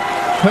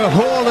 Her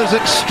haul is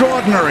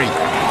extraordinary.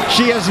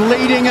 She is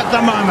leading at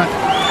the moment,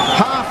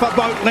 half a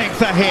boat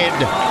length ahead.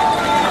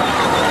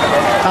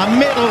 A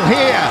medal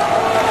here,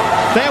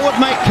 that would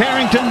make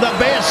Carrington the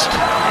best.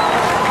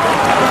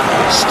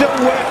 Still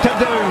work to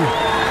do.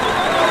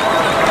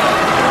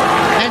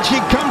 And she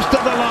comes to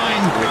the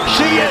line.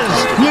 She is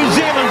New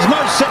Zealand's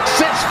most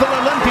successful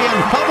Olympian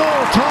of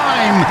all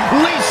time,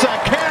 Lisa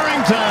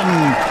Carrington.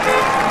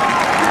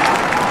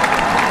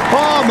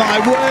 Oh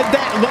my word,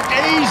 that looked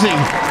easy.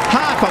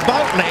 Half a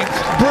boat length,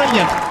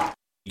 brilliant.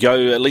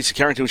 Go Lisa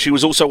Carrington. She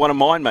was also one of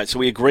mine, mate, so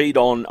we agreed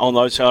on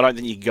those. So I don't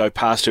think you can go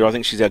past her. I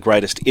think she's our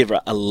greatest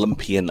ever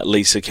Olympian,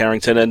 Lisa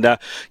Carrington. And,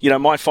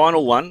 my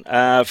final one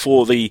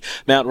for the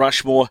Mount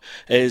Rushmore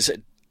is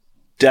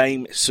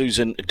Dame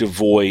Susan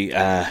Devoy.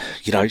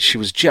 She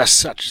was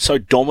just so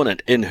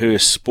dominant in her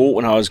sport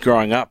when I was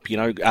growing up.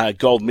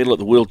 Gold medal at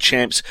the World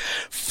Champs,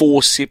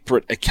 4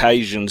 separate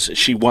occasions.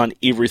 She won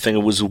everything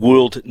and was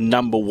world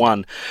number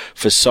 1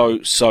 for so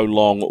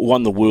long.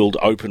 Won the World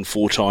Open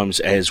 4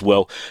 times as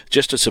well.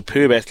 Just a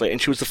superb athlete.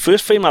 And she was the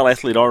first female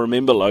athlete I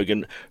remember,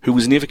 Logan, who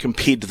was never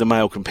compared to the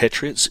male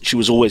compatriots. She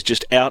was always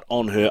just out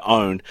on her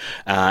own,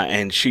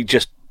 and she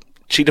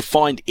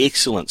defined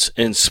excellence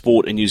in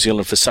sport in New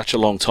Zealand for such a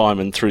long time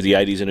and through the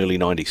 80s and early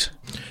 90s.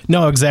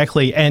 No,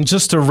 exactly. And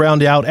just to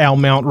round out our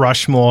Mount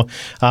Rushmore,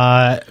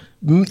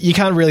 you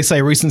can't really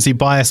say recency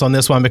bias on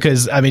this one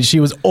because, she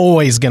was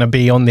always going to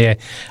be on there.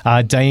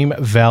 Dame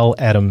Val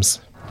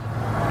Adams.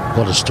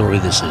 What a story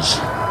this is.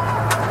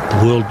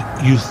 The World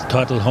Youth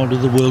title holder,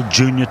 the World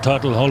Junior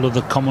title holder,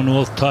 the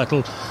Commonwealth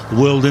title, the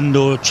World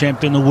Indoor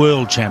Champion, the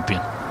World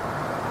Champion.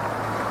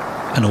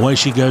 And away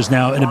she goes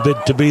now in a bid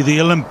to be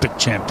the Olympic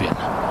champion.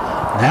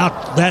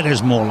 Now that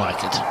is more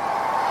like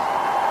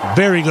it.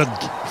 Very good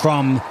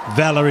from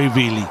Valerie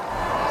Veely.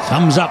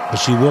 Thumbs up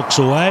as she walks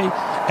away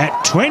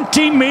at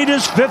 20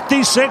 metres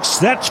 56.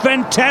 That's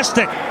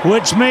fantastic,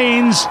 which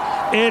means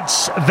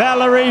it's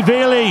Valerie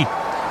Veely.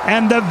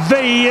 And the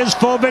V is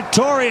for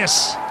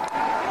victorious.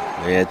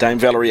 Yeah, Dame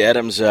Valerie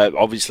Adams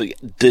obviously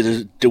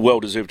did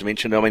well-deserved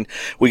mention.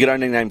 We could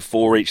only name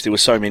 4 each. There were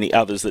so many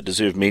others that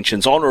deserved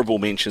mentions, honourable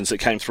mentions that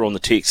came through on the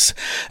texts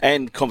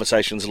and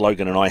conversations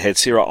Logan and I had.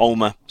 Sarah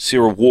Ulmer,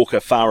 Sarah Walker,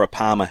 Farah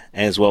Palmer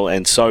as well,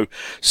 and so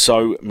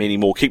many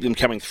more. Keep them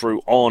coming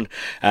through on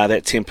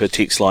that Temper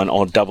text line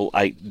on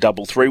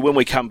 8833. When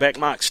we come back,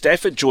 Mark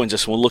Stafford joins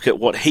us and we'll look at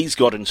what he's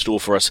got in store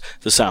for us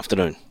this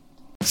afternoon.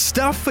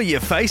 Stuff for your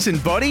face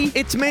and body?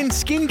 It's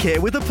men's skincare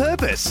with a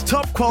purpose.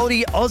 Top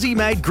quality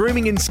Aussie-made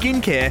grooming and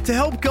skincare to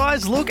help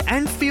guys look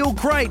and feel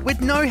great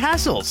with no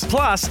hassles.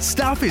 Plus,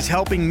 Stuff is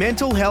helping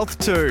mental health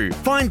too.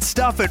 Find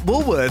Stuff at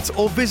Woolworths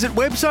or visit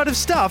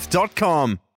websiteofstuff.com.